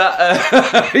was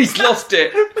that he's lost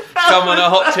it. Come on a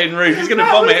hot tin roof. He's going to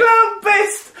vomit.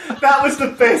 That was the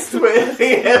best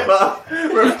thing ever.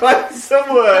 Replace a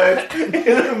word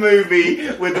in a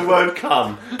movie with the word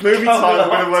come. Movie Come on a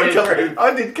title with the hot word tin come. roof.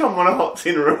 I did come on a hot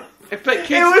tin roof. But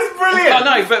kids, It was brilliant.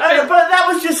 I know, but that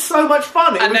was just so much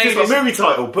fun. It And was now just you a just- movie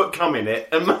title, put come in it.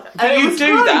 And But it you was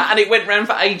do great. that, and it went round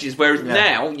for ages. Whereas Yeah.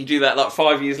 now you do that like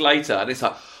 5 years later, and it's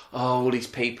like, oh, all these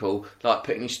people like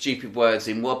putting these stupid words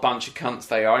in. What a bunch of cunts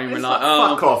they are! And we're It's like, like,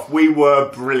 oh, fuck off. We were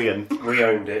brilliant. We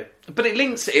owned it. but it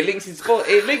links it's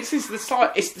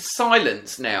the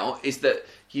silence now. Is that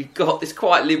you've got this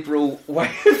quite liberal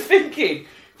way of thinking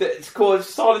that it's caused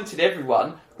silencing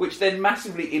everyone, which then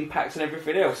massively impacts on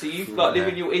everything else. So you like live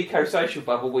in your eco-social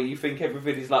bubble where you think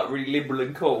everything is like really liberal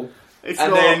and cool, It's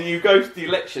and not- then you go to the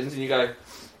elections and you go,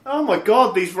 Oh my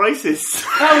god, these racists.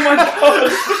 oh my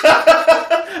god.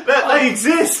 They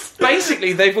exist.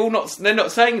 Basically, they're not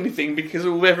saying anything because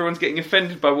everyone's getting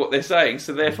offended by what they're saying.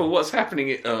 So therefore, what's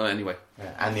happening? Anyway.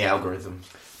 Yeah, and the algorithm.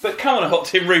 But Come on a Hot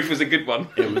Tin Roof was a good one.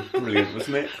 It was brilliant,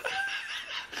 wasn't it?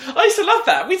 I used to love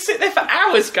that. We'd sit there for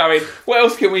hours going, what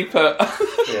else can we put?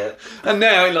 Yeah. And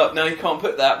now you're like, no, you can't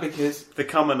put that because The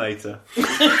Cuminator.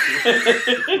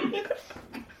 racism.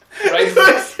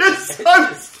 It's just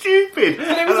so stupid.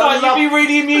 And it was like you'd be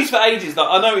really amused for ages. Like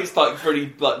I know it's like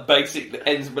really like basic that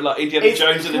ends with like Indiana It's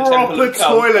Jones and the Temple proper of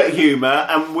Cum. toilet humour,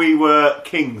 and we were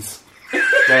kings.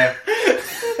 Yeah.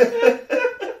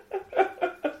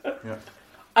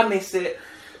 I miss it,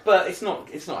 but it's not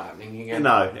happening again.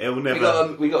 No, it will we never.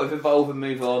 got to evolve and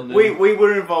move on. And We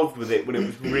were involved with it when it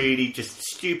was really just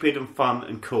stupid and fun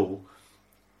and cool.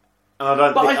 And I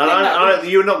don't But think, I think that was-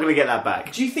 you're not going to get that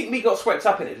back. Do you think we got swept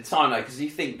up in it at the time though? Because you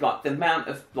think like the amount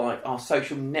of like our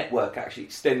social network actually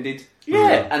extended,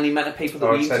 Yeah. and the amount of people that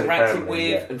Our we extended interacted family,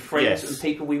 with, yeah. and friends Yes. and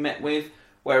people we met with,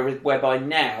 whereby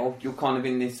now you're kind of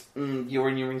in this, you're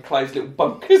in your enclosed little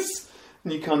bunkers,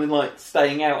 and you're kind of like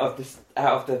staying out of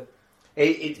the.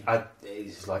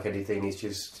 It's like anything. It's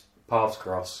just paths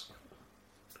cross.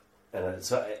 And at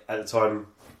the time,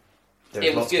 there It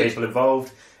was was lots good. of people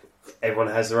involved. Everyone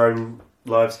has their own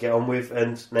lives to get on with,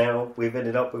 and now we've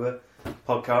ended up with a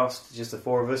podcast, just the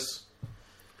four of us,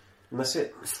 and that's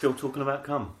it. Still talking about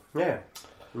cum. Yeah.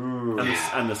 And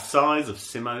the size of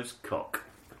Simo's cock.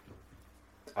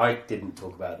 I didn't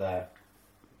talk about that.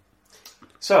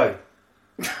 So,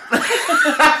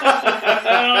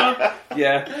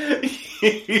 Yeah.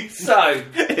 So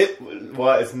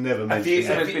Wyatt has never mentioned abuse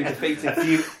that. has been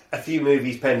defeated. a few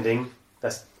movies pending.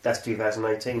 That's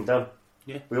 2018 done.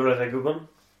 Yeah. We all had a good one.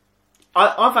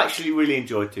 I've actually really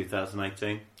enjoyed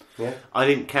 2018. Yeah. I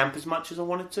didn't camp as much as I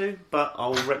wanted to, but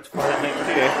I'll rectify that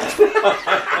next year.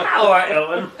 All right,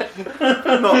 Ellen.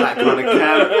 Not that kind of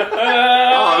camp.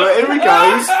 Oh, look, here he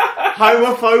goes.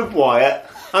 Homophobe Wyatt.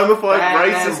 Homophobe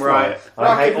racist Wyatt.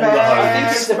 I hate all the I think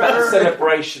hoes. it's about the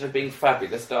celebration of being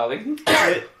fabulous, darling.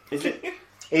 Is it?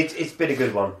 It's been a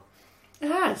good one. It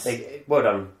has. Well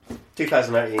done.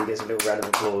 2018 gets a little round of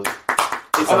applause.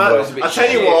 It's That was a bit I tell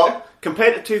you shit. what,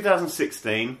 compared to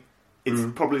 2016, it's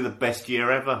probably the best year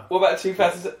ever. What about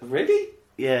 2000? Really?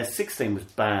 Yeah, 16 was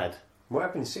bad. What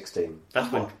happened in 16?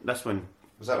 That's when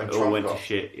Was that when it all Trump went got to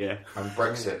shit. Yeah. and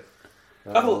Brexit?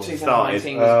 I thought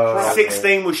 2019 was crap.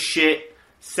 16 was shit.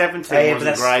 17 Hey, but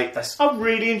wasn't great. that's- I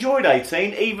really enjoyed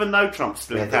 18, even though Trump's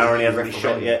still in power and he hasn't been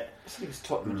shot yet. I think it was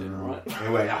Tottenham doing alright.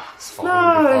 Anyway, it's fine.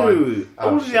 No, we'll be fine.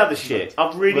 all of the other shit.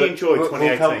 I've really enjoyed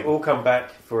 2018. We'll come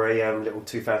back for a little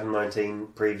 2019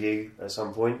 preview at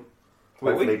some point.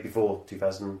 Will we? Hopefully before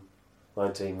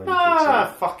 2019 when it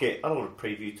Fuck it. I don't want to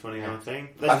preview 2019.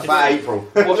 That's about April.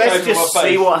 What's Let's over just my see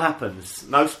face? what happens.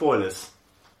 No spoilers.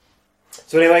 kicks in.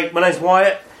 So anyway, my name's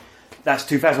Wyatt. That's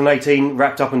 2018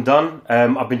 wrapped up and done.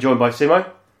 I've been joined by Simo.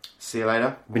 See you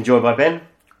later. I've been joined by Ben.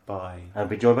 Bye. And I've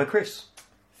been joined by Chris.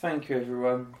 Thank you,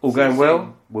 everyone. All See going you well.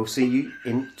 soon. We'll see you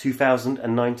in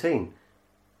 2019.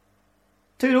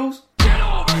 Toodles. Get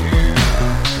over here!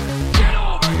 Get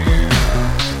over here!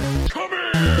 Come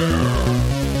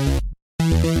here!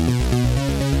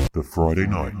 The Friday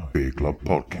Night Beer Club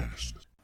Podcast.